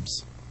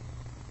 times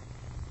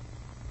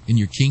in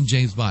your King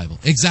James Bible.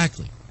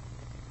 Exactly.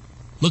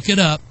 Look it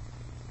up.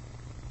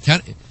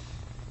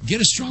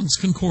 Get a Strong's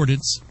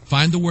Concordance,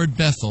 find the word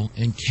Bethel,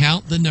 and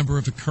count the number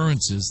of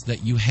occurrences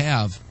that you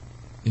have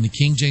in the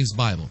King James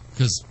Bible.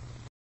 Because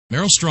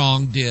Merrill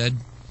Strong did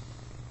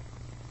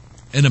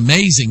an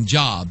amazing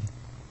job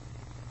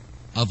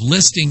of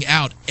listing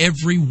out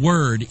every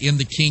word in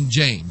the King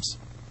James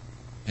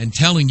and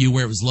telling you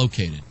where it was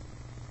located.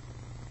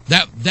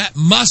 That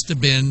must have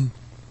been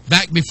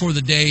back before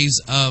the days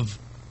of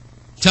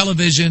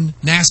television,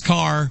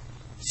 NASCAR,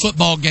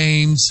 football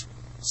games,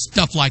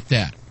 stuff like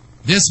that.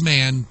 This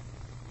man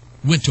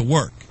went to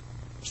work.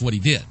 That's what he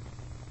did.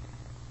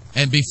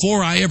 And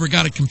before I ever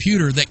got a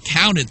computer that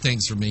counted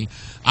things for me,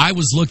 I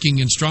was looking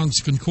in Strong's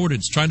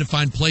Concordance trying to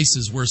find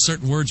places where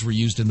certain words were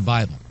used in the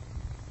Bible.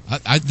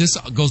 This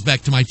goes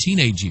back to my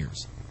teenage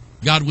years.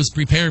 God was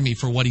preparing me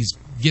for what he's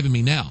given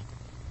me now.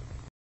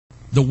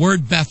 The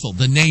word Bethel,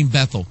 the name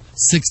Bethel,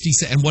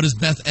 67. And what does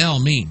Bethel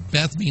mean?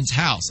 Beth means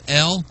house.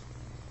 El,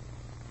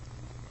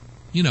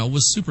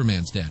 was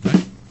Superman's dad,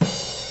 right?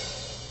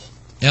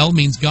 El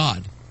means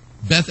God.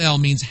 Bethel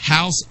means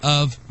house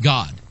of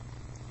God.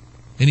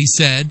 And he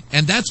said,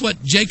 and that's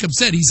what Jacob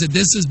said. He said,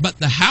 this is but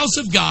the house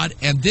of God,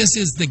 and this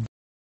is the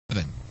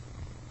heaven.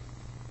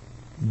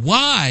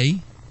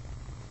 Why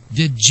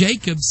did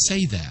Jacob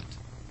say that?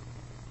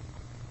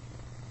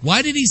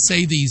 Why did he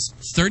say these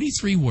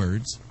 33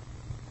 words?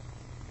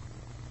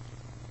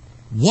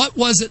 What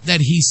was it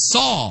that he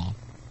saw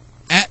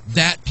at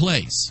that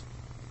place?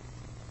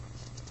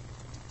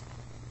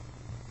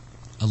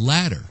 A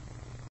ladder.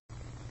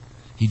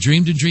 He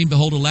dreamed and dreamed,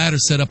 behold, a ladder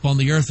set up on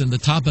the earth, and the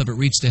top of it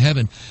reached to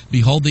heaven.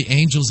 Behold, the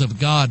angels of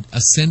God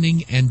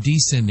ascending and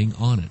descending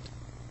on it.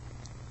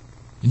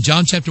 In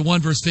John chapter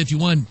 1, verse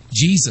 51,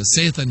 Jesus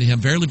saith unto him,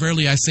 verily,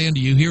 verily, I say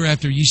unto you,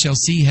 hereafter ye shall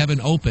see heaven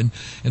open,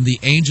 and the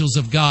angels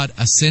of God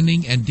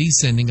ascending and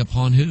descending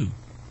upon who?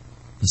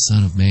 the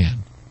Son of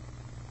Man.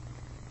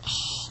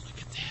 Oh,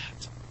 look at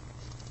that.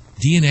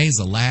 DNA is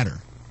a ladder,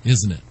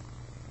 isn't it?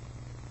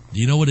 Do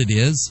you know what it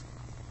is?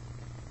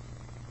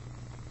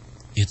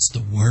 It's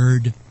the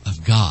Word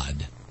of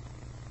God.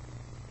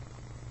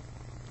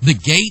 The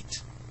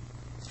gate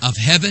of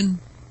heaven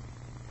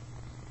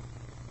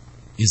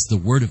is the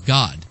Word of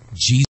God.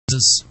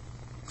 Jesus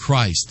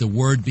Christ, the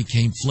Word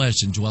became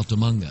flesh and dwelt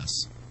among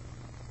us.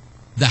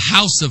 The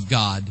house of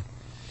God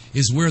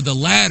is where the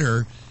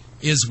ladder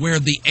is, where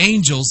the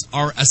angels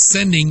are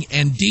ascending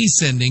and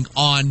descending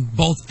on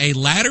both a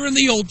ladder in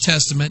the Old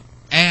Testament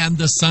and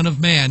the Son of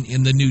Man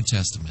in the New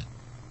Testament.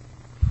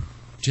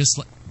 Just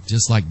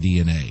like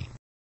DNA.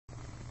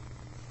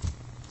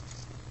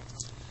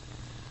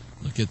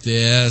 Look at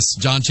this.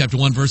 John chapter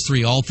 1, verse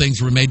 3. All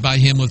things were made by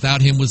him.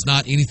 Without him was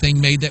not anything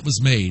made that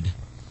was made.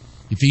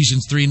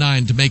 Ephesians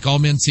 3:9. To make all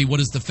men see what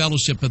is the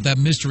fellowship of that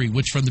mystery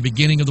which from the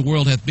beginning of the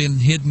world hath been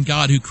hidden,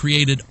 God who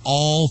created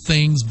all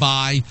things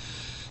by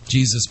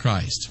Jesus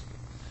Christ.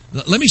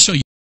 Let me show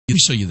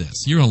you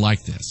this. You're going to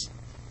like this.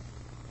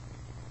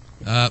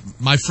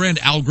 My friend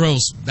Al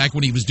Gross, back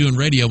when he was doing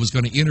radio, was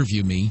going to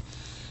interview me.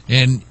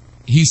 And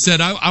he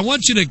said, I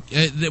want you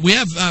to, we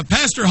have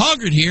Pastor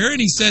Hoggard here, and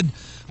he said,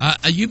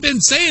 you've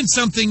been saying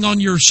something on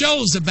your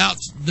shows about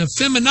the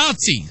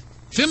feminazi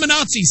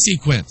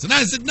sequence. And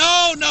I said,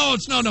 no,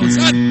 it's not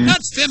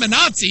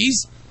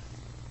feminazis.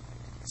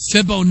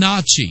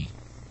 Fibonacci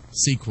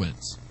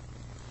sequence.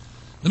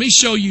 Let me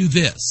show you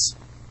this.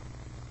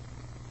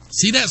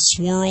 See that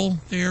swirl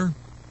there?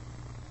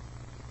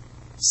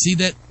 See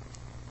that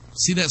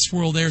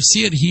swirl there?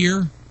 See it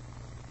here?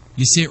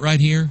 You see it right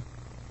here?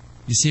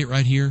 You see it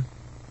right here?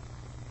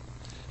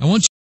 I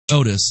want you to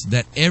notice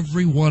that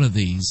every one of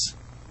these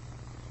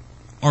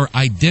are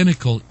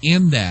identical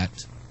in that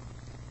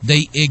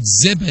they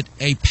exhibit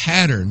a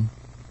pattern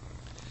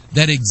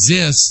that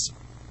exists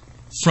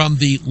from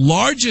the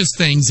largest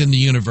things in the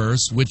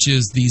universe, which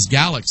is these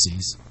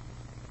galaxies,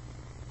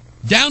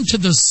 down to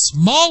the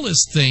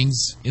smallest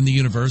things in the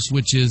universe,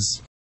 which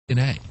is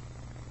DNA.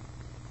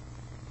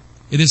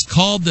 It's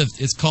called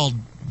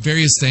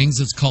various things.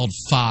 It's called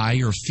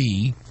phi or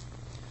phi,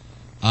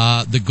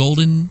 the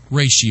golden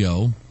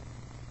ratio,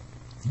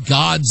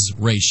 God's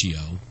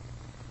ratio,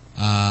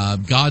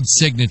 God's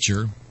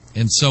signature,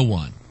 and so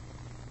on.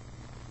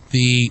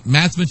 The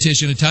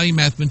Italian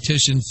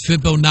mathematician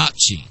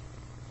Fibonacci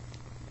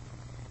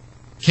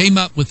came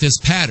up with this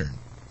pattern.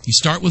 You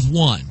start with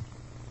 1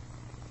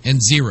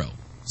 and 0.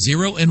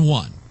 0 and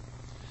 1.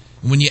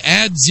 And when you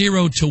add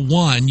 0 to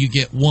 1, you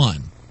get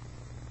 1.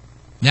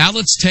 Now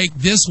let's take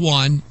this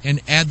 1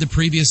 and add the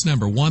previous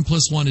number. 1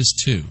 plus 1 is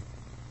 2.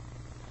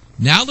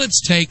 Now let's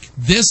take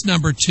this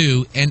number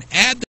 2 and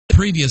add the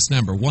previous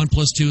number. 1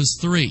 plus 2 is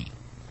 3.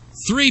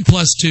 3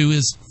 plus 2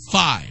 is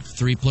 5.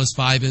 3 plus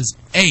 5 is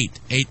 8.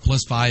 8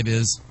 plus 5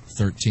 is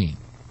 13.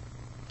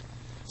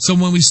 So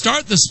when we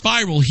start the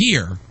spiral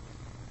here,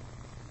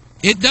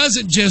 it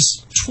doesn't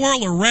just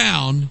twirl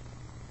around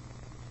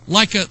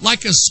like a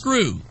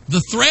screw.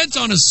 The threads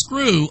on a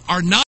screw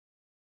are not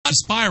a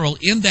spiral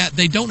in that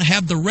they don't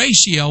have the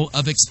ratio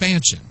of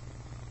expansion.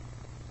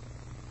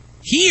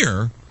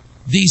 Here,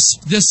 this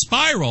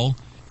spiral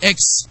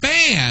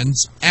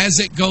expands as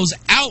it goes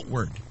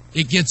outward.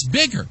 It gets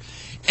bigger.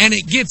 And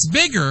it gets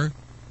bigger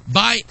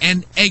by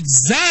an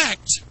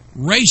exact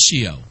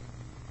ratio.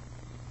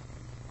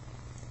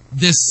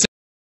 This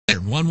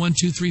 1, 1,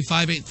 2, 3,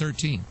 5, 8,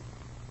 13.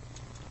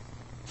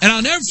 And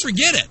I'll never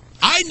forget it.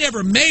 I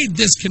never made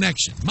this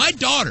connection. My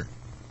daughter,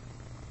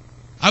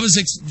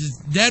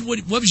 Dad,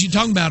 what was you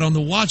talking about on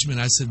the Watchmen?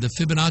 I said, the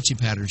Fibonacci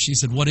pattern. She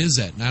said, what is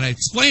that? And I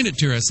explained it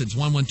to her. I said, it's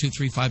 1, 1, 2,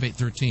 3, 5, 8,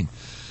 13.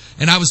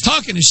 And I was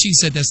talking and she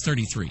said, that's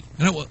 33.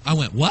 And I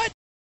went, what?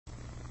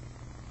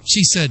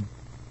 She said,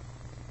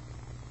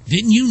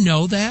 didn't you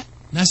know that?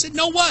 And I said,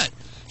 no, what?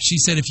 She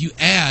said, if you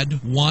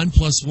add 1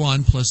 plus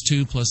 1 plus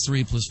 2 plus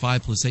 3 plus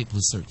 5 plus 8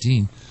 plus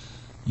 13,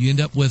 you end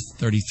up with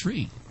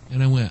 33.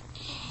 And I went,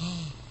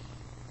 oh.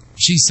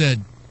 She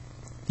said,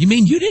 you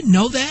mean you didn't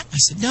know that? I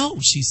said, no.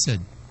 She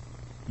said,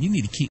 you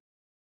need to keep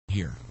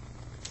here.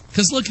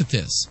 Because look at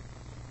this.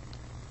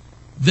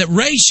 The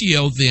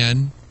ratio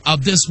then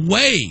of this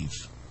wave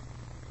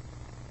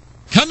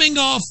coming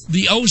off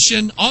the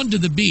ocean onto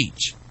the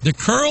beach, the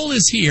curl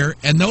is here,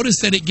 and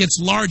notice that it gets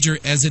larger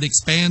as it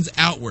expands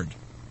outward.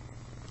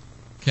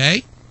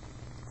 Okay?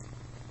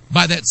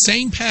 By that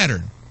same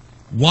pattern,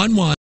 1,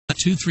 1,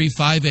 2, 3,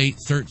 5, 8,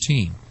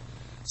 13.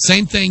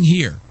 Same thing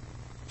here.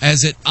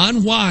 As it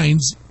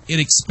unwinds, it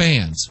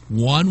expands.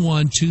 1,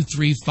 1, 2,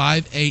 3,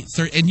 5, 8,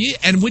 13.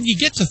 And when you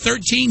get to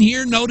 13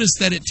 here, notice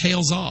that it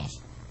tails off.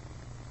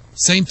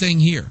 Same thing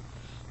here.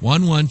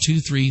 1, 1, 2,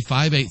 3,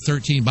 5, 8,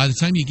 13. By the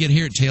time you get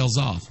here, it tails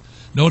off.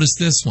 Notice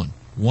this one.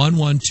 1,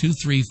 1, 2,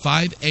 3,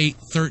 5, 8,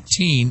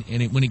 13.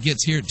 And when it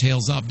gets here, it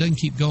tails off. Doesn't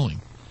keep going.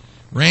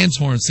 Ram's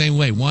horn, same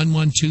way. 1,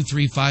 1, 2,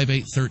 3, 5,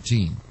 8,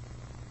 13.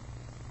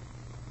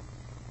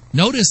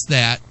 Notice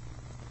that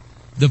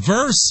the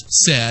verse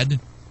said,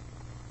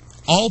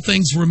 all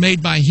things were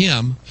made by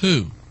him,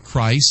 who?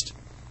 Christ.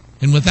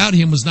 And without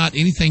him was not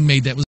anything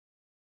made that was.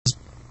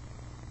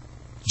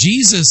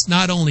 Jesus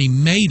not only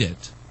made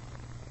it,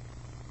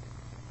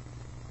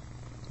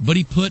 but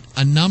he put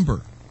a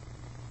number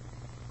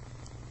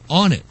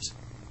on it,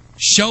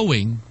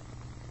 showing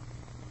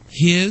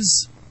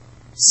his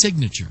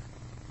signature.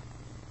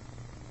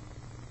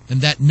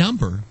 And that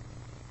number,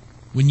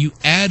 when you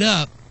add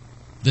up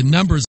the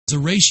numbers as a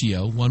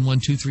ratio, 1, 1,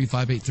 2, 3,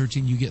 5, 8,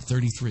 13, you get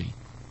 33.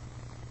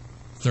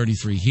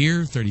 33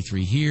 here,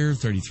 33 here,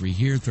 33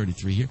 here,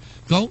 33 here.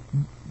 Go,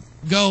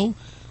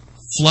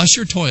 flush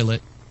your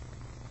toilet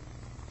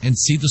and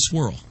see the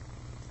swirl.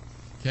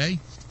 Okay?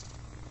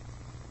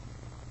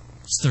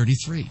 It's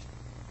 33.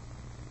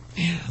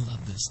 Man, I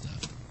love this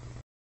stuff.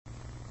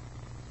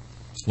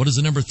 What does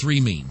the number 3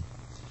 mean?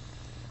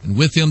 And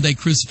with him they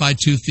crucified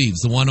 2 thieves,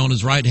 the one on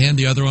his right hand,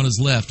 the other on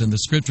his left. And the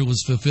scripture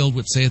was fulfilled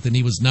which saith, and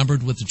he was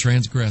numbered with the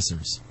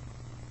transgressors.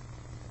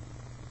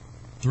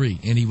 3.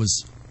 And he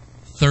was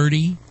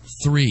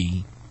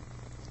 33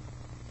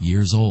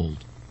 years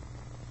old.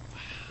 Wow.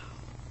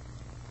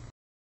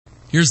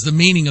 Here's the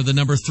meaning of the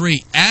number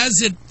 3.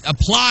 As it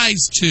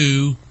applies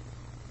to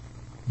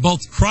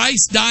both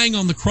Christ dying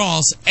on the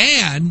cross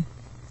and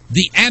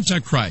the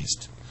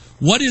Antichrist.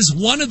 What is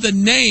one of the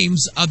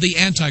names of the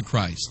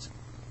Antichrist?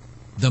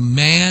 The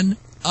man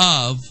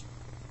of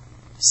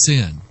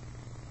sin.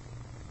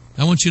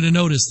 I want you to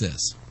notice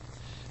this.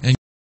 And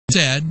God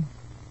said,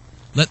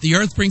 let the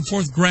earth bring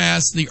forth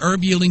grass, the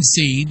herb yielding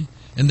seed,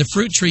 and the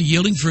fruit tree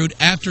yielding fruit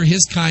after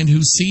his kind,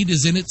 whose seed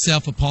is in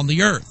itself upon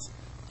the earth.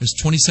 There's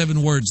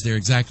 27 words there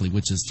exactly,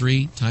 which is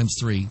 3 times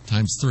 3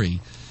 times 3.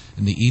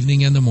 And the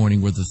evening and the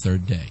morning were the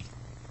third day.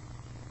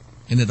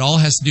 And it all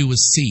has to do with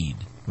seed,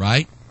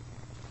 right?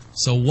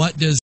 So what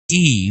does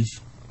Eve,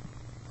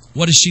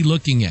 what is she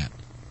looking at?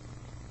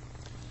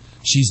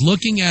 She's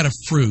looking at a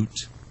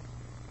fruit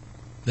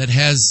that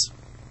has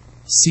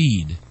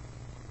seed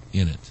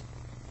in it.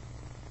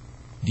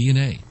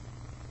 DNA.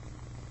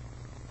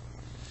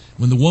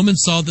 When the woman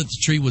saw that the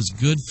tree was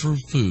good for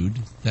food,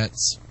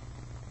 that's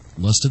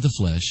lust of the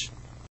flesh,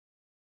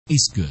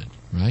 tastes good,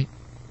 right?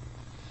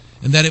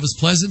 And that it was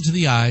pleasant to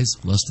the eyes,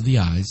 lust of the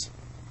eyes,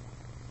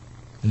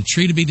 and a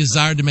tree to be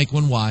desired to make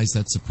one wise,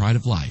 that's the pride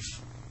of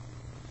life.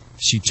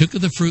 She took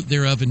of the fruit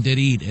thereof and did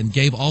eat, and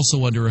gave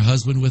also unto her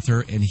husband with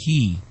her, and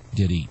he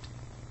did eat.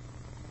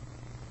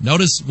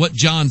 Notice what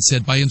John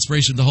said by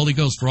inspiration of the Holy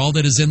Ghost, for all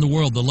that is in the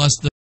world, the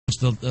lust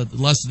of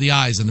the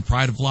eyes and the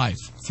pride of life,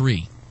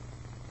 3,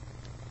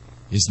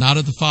 is not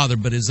of the Father,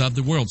 but is of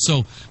the world.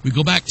 So we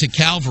go back to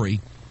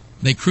Calvary.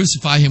 They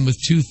crucify him with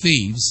 2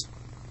 thieves.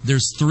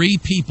 There's 3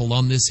 people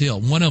on this hill.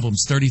 One of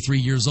them's 33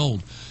 years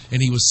old.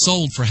 And he was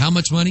sold for how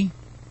much money?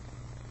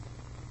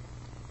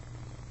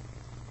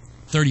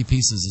 30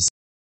 pieces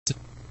of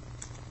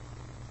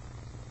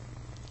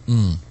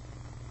silver.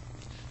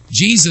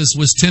 Jesus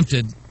was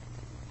tempted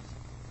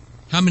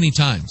how many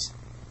times?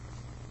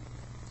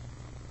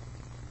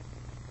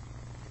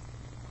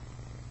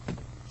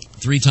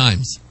 3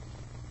 times.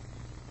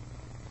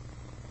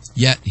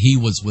 Yet he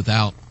was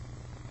without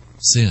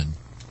sin.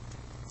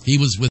 He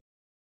was with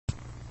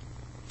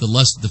the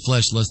lust of the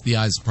flesh, lust of the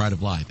eyes, the pride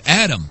of life.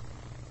 Adam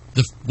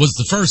was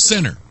the first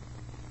sinner.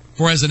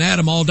 For as in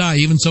Adam all die,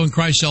 even so in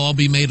Christ shall all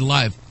be made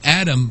alive.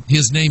 Adam,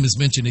 his name is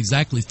mentioned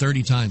exactly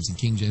 30 times in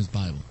King James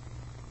Bible.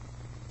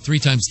 3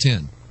 times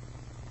 10.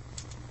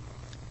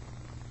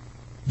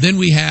 Then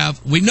we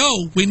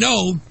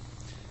know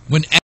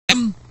when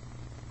Adam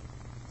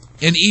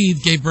and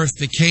Eve gave birth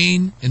to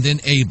Cain and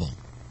then Abel.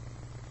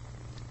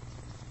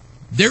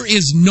 There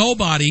is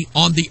nobody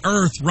on the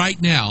earth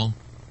right now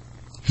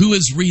who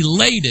is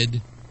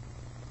related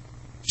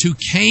to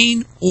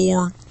Cain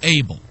or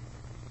Abel.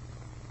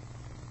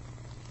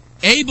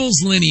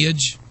 Abel's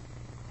lineage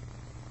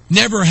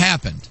never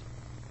happened.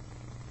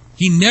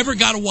 He never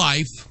got a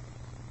wife,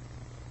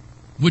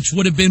 which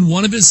would have been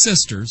one of his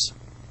sisters,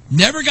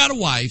 never got a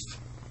wife,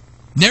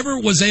 never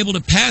was able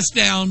to pass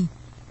down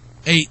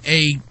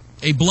a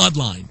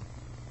bloodline.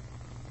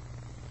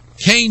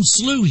 Cain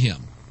slew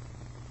him.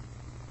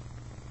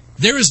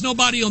 There is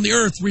nobody on the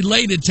earth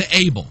related to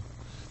Abel.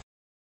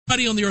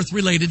 Nobody on the earth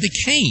related to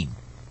Cain.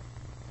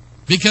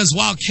 Because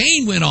while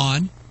Cain went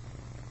on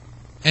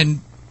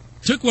and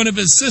took one of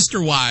his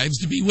sister wives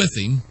to be with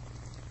him,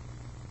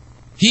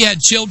 he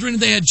had children,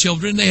 they had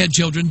children, they had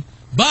children,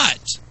 but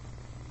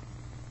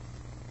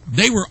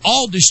they were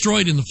all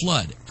destroyed in the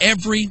flood.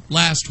 Every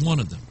last one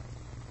of them.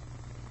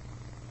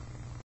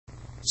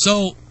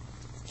 So,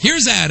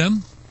 here's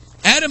Adam.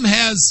 Adam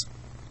has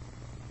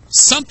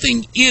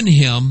something in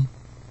him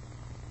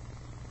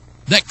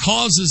that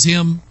causes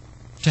him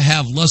to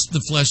have lust of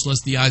the flesh,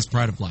 lust of the eyes,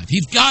 pride of life.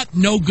 He's got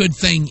no good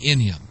thing in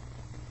him.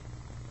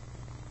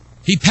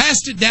 He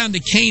passed it down to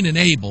Cain and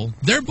Abel.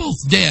 They're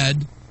both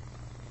dead.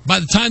 By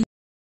the time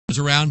comes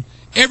around,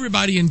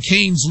 everybody in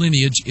Cain's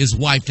lineage is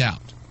wiped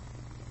out.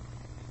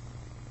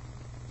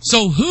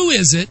 So who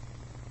is it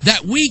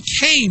that we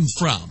came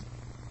from?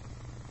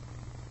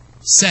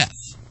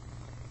 Seth.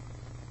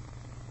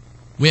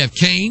 We have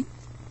Cain,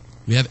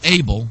 we have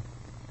Abel,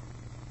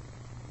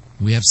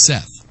 we have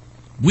Seth.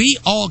 We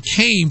all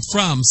came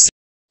from sin.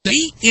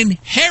 We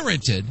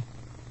inherited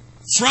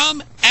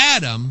from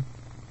Adam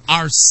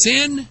our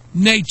sin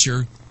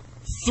nature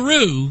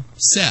through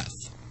Seth.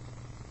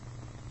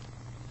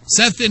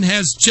 Seth then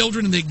has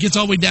children, and it gets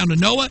all the way down to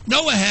Noah.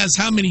 Noah has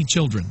how many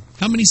children?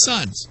 How many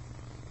sons?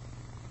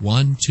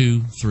 1,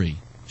 2, 3.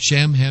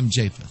 Shem, Ham,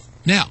 Japheth.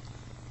 Now,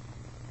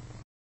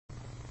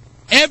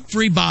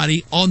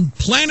 everybody on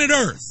planet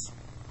Earth,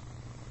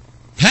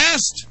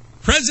 past,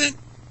 present,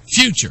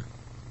 future,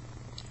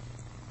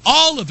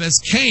 all of us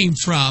came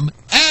from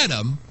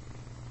Adam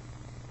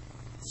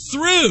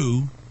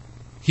through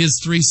his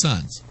 3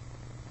 sons.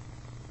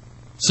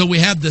 So we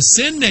have the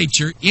sin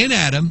nature in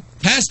Adam,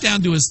 passed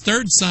down to his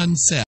 3rd son,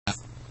 Seth.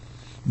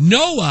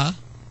 Noah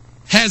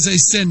has a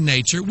sin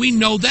nature. We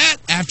know that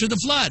after the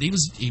flood. He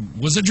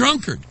was a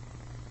drunkard.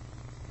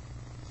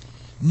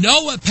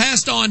 Noah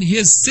passed on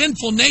his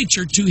sinful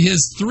nature to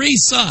his 3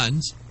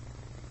 sons.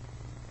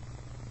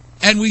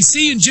 And we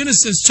see in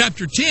Genesis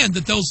chapter 10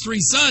 that those 3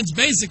 sons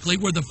basically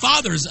were the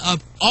fathers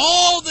of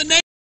all the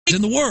nations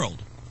in the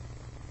world.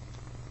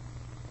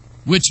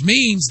 Which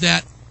means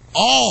that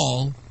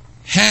all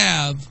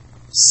have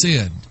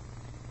sinned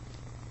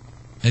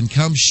and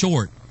come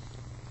short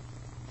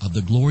of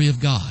the glory of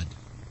God.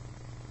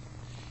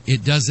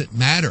 It doesn't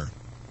matter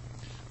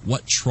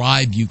what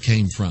tribe you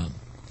came from.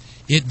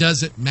 It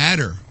doesn't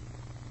matter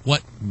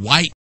what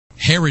white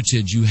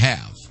heritage you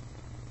have.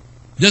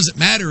 It doesn't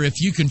matter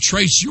if you can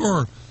trace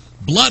your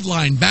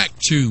bloodline back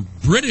to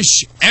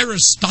British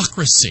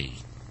aristocracy.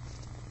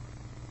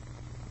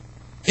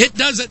 It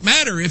doesn't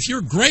matter if your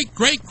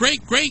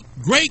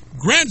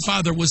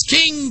great-great-great-great-great-grandfather was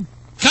King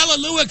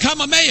Kalalua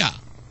Kamehameha.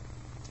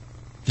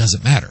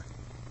 Doesn't matter.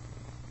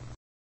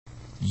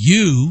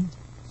 You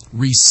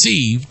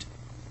received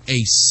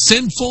a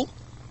sinful,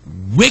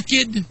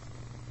 wicked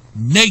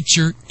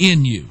nature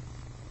in you.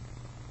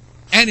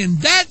 And in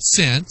that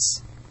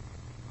sense,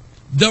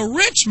 the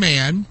rich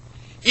man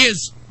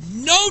is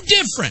no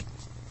different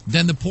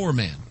than the poor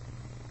man.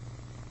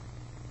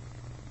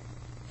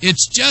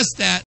 It's just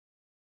that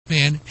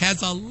man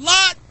has a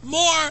lot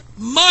more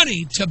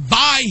money to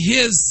buy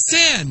his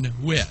sin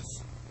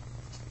with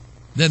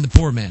than the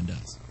poor man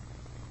does.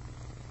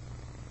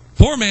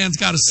 Poor man's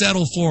got to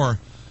settle for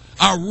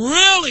a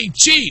really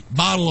cheap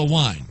bottle of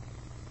wine.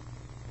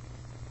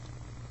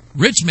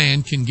 Rich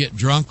man can get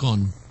drunk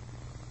on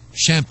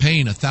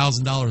champagne,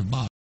 $1,000 a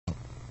bottle,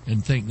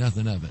 and think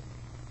nothing of it.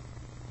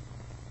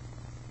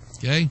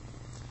 Okay?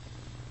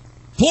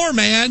 Poor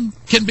man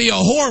can be a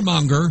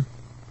whoremonger,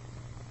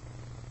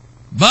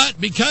 but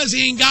because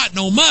he ain't got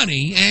no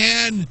money,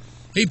 and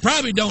he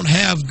probably don't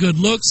have good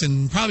looks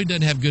and probably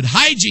doesn't have good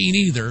hygiene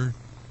either,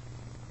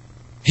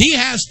 he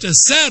has to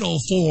settle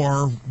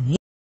for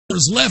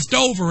whatever's left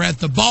over at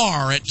the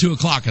bar at 2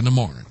 o'clock in the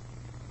morning.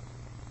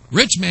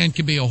 Rich man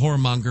can be a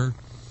whoremonger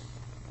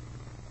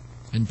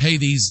and pay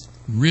these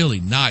really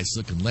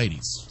nice-looking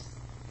ladies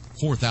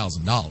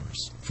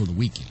 $4,000 for the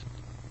weekend.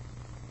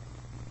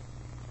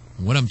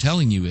 And what I'm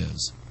telling you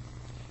is,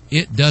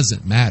 it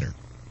doesn't matter.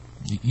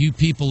 You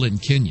people in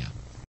Kenya,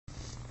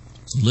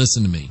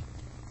 listen to me.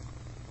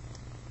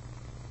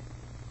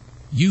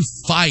 You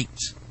fight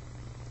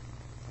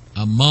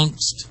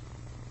amongst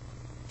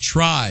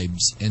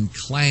tribes and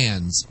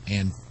clans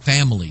and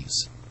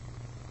families.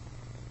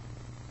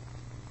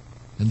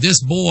 And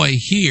this boy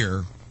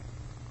here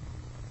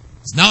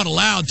is not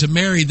allowed to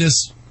marry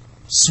this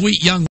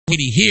sweet young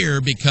lady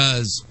here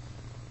because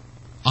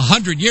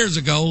 100 years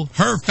ago,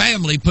 her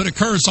family put a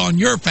curse on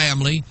your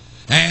family,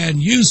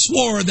 and you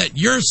swore that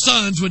your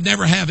sons would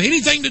never have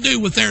anything to do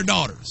with their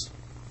daughters.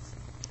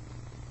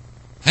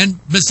 And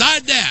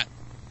beside that,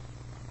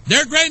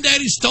 their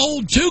granddaddy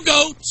stole 2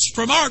 goats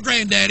from our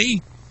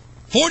granddaddy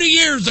 40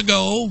 years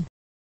ago,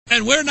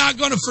 and we're not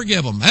going to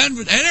forgive them.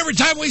 And every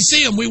time we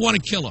see them, we want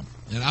to kill them.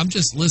 And I'm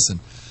just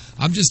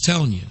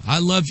telling you, I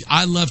love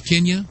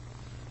Kenya.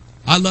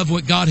 I love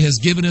what God has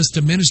given us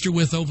to minister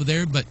with over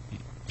there, but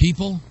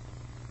people,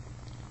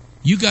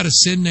 you got a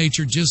sin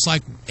nature just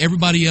like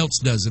everybody else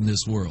does in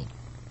this world.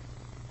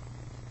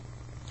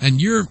 And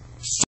you're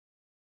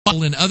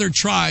in other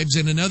tribes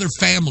and in other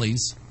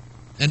families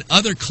and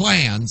other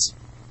clans,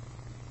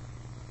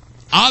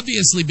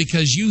 obviously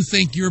because you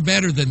think you're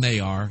better than they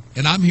are,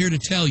 and I'm here to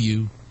tell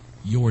you,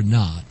 you're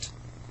not.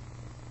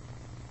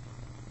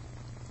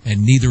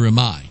 And neither am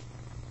I.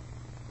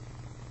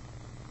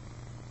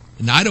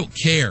 And I don't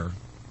care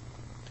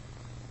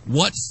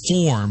what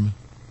form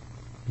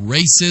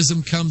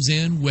racism comes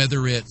in,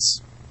 whether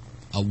it's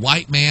a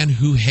white man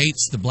who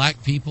hates the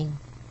black people,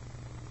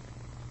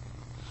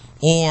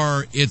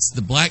 or it's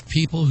the black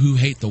people who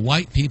hate the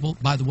white people.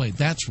 By the way,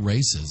 that's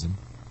racism.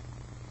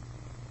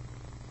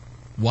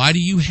 Why do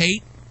you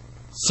hate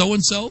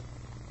so-and-so?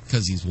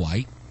 Because he's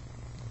white.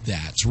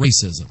 That's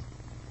racism.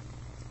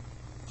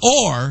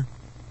 Or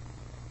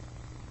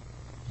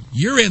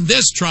you're in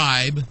this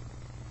tribe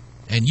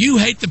and you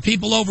hate the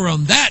people over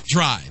on that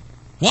tribe.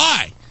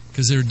 Why?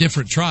 Because they're a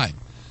different tribe.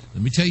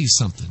 Let me tell you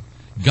something.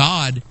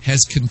 God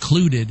has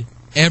concluded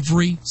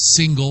every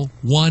single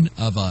one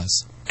of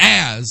us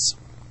as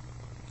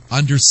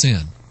under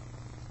sin.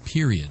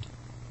 Period.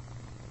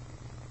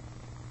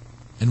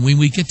 And when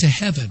we get to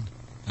heaven,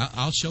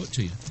 I'll show it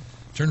to you.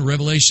 Turn to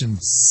Revelation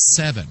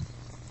 7.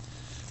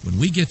 When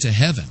we get to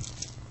heaven,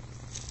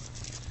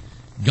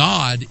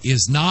 God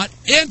is not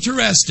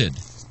interested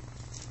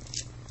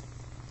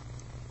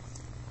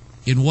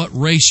in what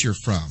race you're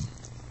from.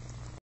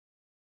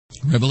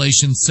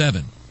 Revelation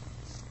 7.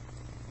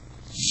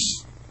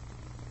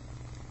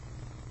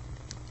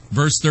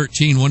 Verse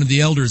 13, one of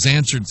the elders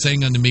answered,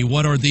 saying unto me,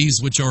 What are these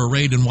which are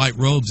arrayed in white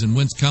robes, and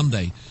whence come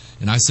they?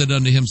 And I said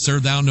unto him, Sir,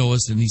 thou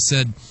knowest. And he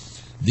said,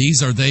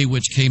 These are they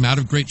which came out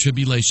of great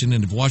tribulation,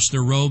 and have washed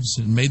their robes,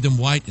 and made them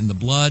white in the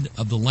blood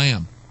of the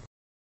Lamb.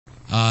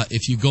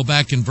 If you go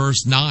back in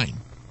verse 9,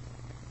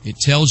 it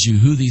tells you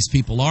who these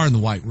people are in the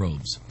white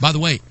robes. By the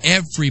way,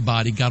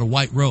 everybody got a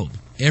white robe.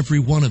 Every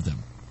one of them.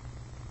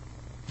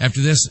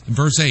 After this, in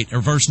verse 8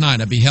 or verse 9,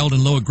 I beheld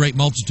and lo a great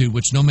multitude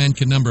which no man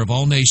can number, of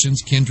all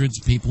nations, kindreds,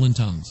 people, and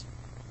tongues.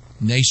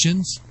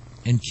 Nations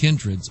and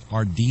kindreds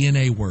are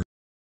DNA words,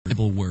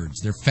 Bible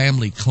words. They're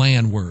family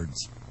clan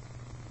words.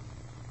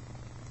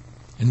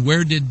 And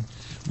where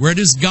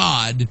does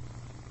God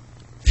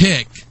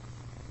pick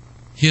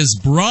his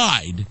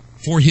bride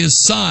for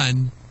his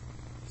son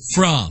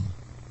from?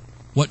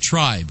 What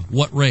tribe?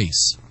 What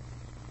race?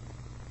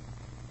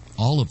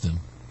 All of them.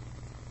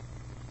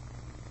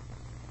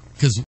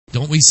 Because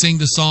don't we sing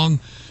the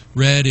song,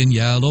 red and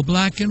yellow,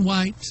 black and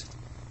white,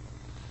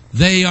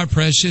 they are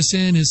precious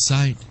in his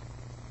sight.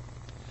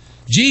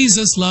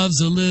 Jesus loves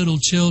the little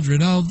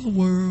children of the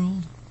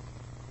world.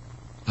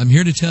 I'm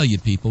here to tell you,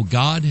 people,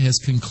 God has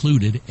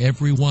concluded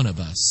every one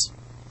of us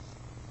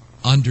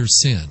under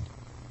sin.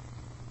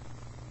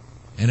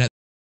 And at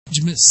the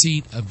judgment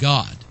seat of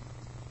God,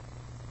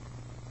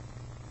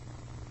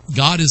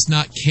 God is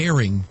not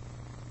caring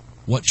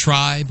what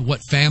tribe,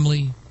 what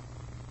family,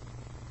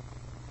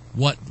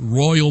 what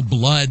royal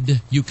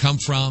blood you come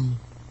from.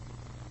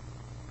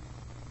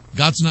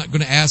 God's not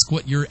going to ask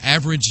what your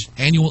average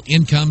annual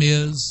income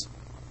is.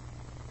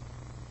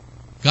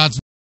 God's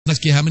not going to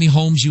ask you how many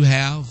homes you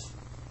have.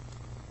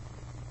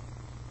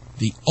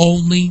 The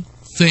only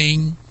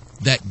thing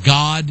that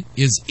God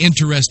is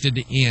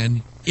interested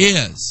in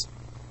is,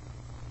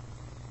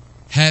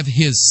 have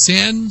his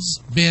sins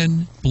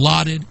been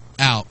blotted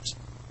out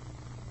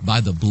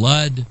by the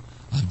blood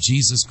of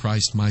Jesus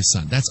Christ, my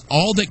son? That's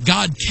all that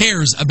God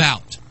cares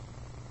about.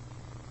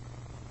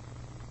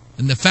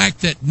 And the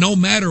fact that no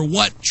matter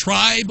what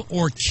tribe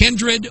or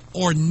kindred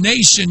or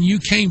nation you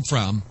came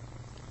from,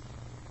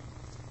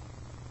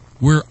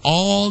 we're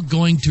all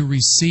going to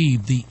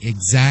receive the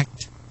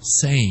exact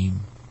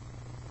same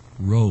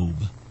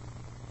robe.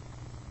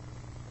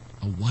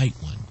 A white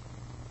one.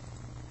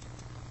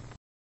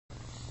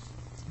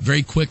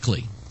 Very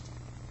quickly,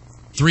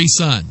 3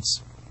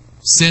 sons.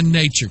 Sin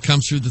nature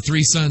comes through the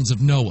 3 sons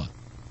of Noah.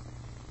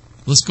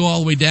 Let's go all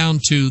the way down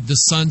to the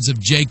sons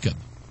of Jacob.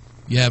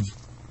 You have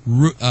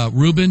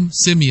Reuben,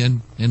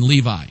 Simeon, and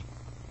Levi.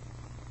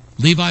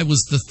 Levi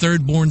was the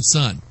 3rd born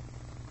son.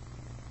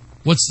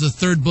 What's the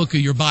 3rd book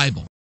of your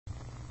Bible?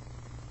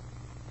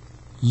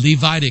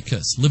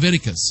 Leviticus.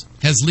 Leviticus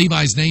has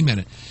Levi's name in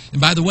it. And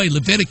by the way,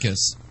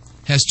 Leviticus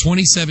has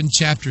 27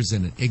 chapters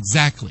in it.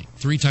 Exactly.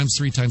 3 times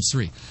 3 times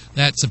 3.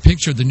 That's a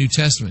picture of the New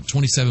Testament.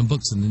 27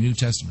 books in the New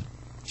Testament.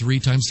 3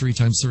 times 3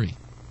 times 3.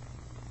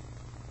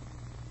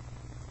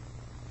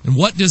 And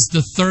what does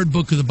the 3rd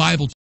book of the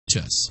Bible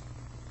teach us?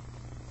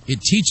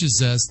 It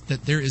teaches us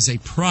that there is a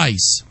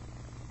price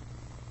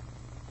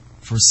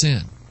for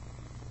sin.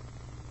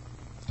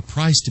 A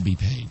price to be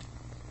paid.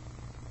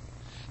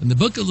 And the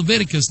book of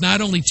Leviticus not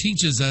only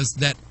teaches us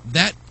that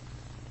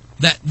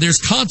there's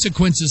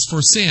consequences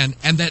for sin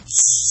and that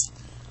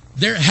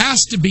there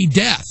has to be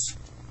death.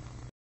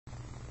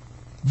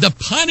 The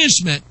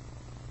punishment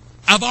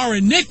of our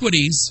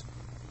iniquities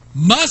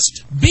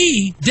must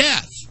be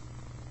death.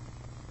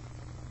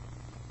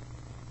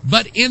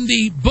 But in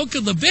the book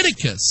of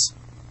Leviticus,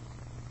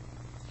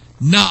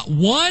 not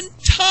one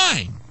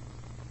time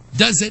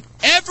does it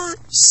ever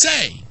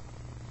say,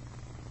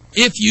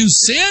 if you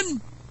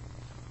sin,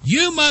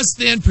 you must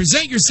then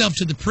present yourself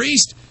to the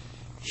priest.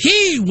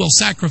 He will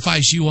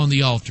sacrifice you on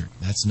the altar.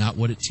 That's not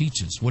what it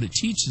teaches. What it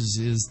teaches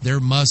is there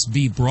must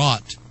be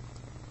brought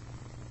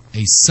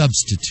a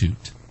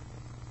substitute.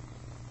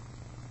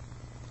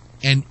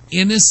 An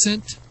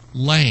innocent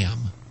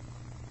lamb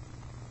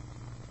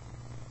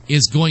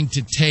is going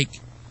to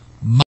take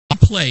my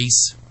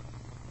place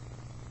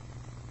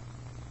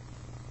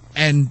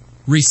and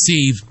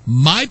receive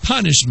my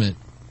punishment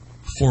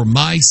for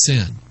my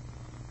sin.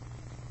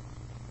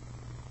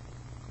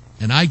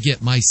 And I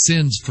get my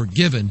sins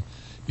forgiven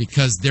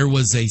because there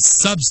was a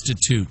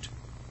substitute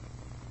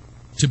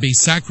to be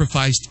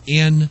sacrificed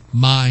in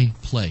my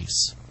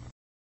place.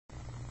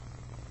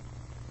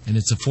 And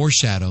it's a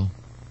foreshadow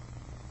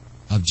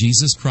of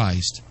Jesus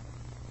Christ,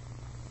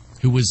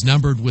 who was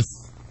numbered with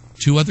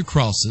 2 other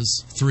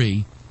crosses,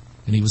 3,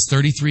 and he was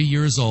 33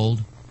 years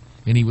old,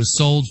 and he was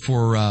sold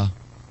for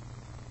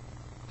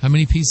how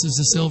many pieces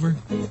of silver?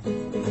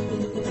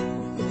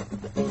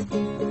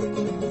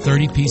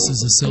 30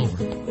 pieces of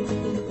silver.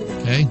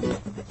 Okay?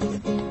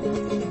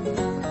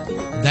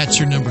 That's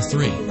your number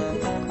 3.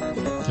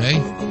 Okay?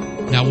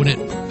 Now, when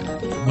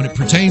it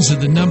pertains to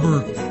the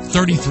number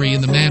 33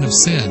 in the man of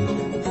sin,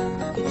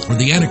 or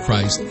the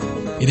Antichrist,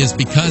 it is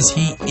because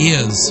he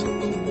is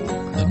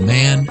the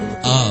man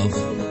of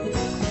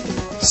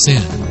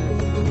sin.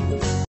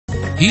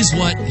 He's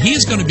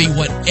going to be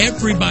what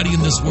everybody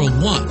in this world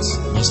wants.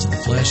 Lust of the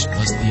flesh,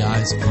 lust of the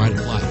eyes, pride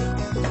of life.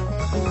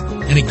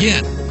 And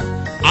again,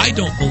 I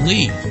don't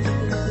believe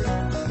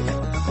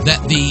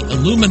that the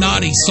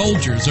Illuminati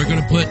soldiers are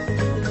going to put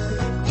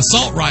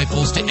assault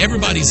rifles to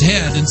everybody's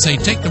head and say,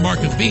 take the mark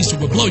of the beast or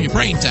we'll blow your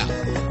brains out.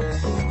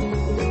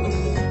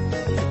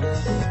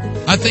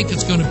 I think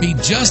it's going to be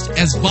just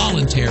as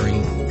voluntary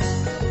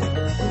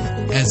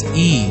as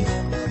Eve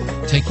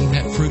taking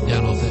that fruit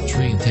down off that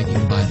tree and taking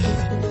a bite of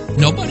it.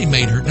 Nobody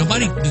made her.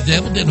 The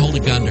devil didn't hold a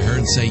gun to her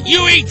and say,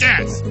 you eat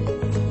this!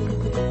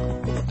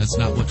 That's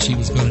not what she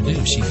was going to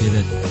do. She did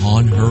it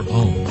on her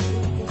own.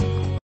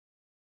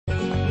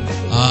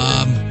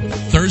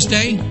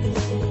 Thursday,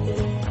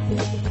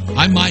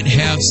 I might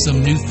have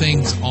some new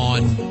things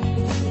on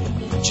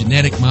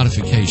genetic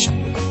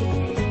modification.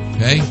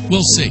 Okay?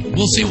 We'll see.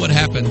 We'll see what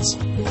happens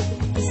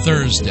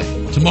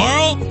Thursday.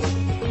 Tomorrow,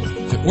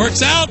 if it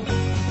works out,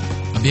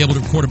 I'll be able to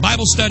record a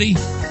Bible study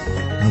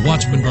and a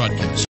Watchman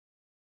broadcast.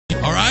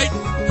 All right?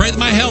 Pray that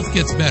my health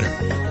gets better.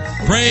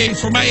 Pray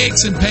for my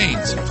aches and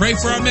pains. Pray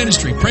for our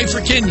ministry. Pray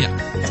for Kenya.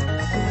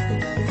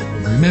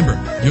 Remember,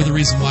 you're the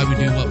reason why we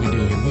do what we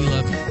do here. We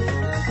love you.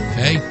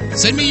 Okay?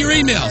 Send me your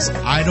emails.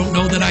 I don't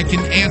know that I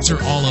can answer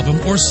all of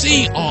them or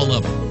see all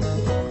of them.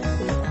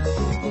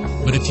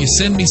 But if you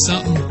send me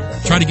something,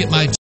 try to get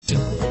my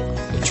attention.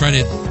 Try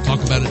to talk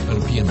about it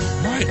on a piano.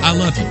 All right? I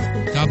love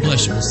you. God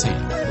bless you. We'll see you.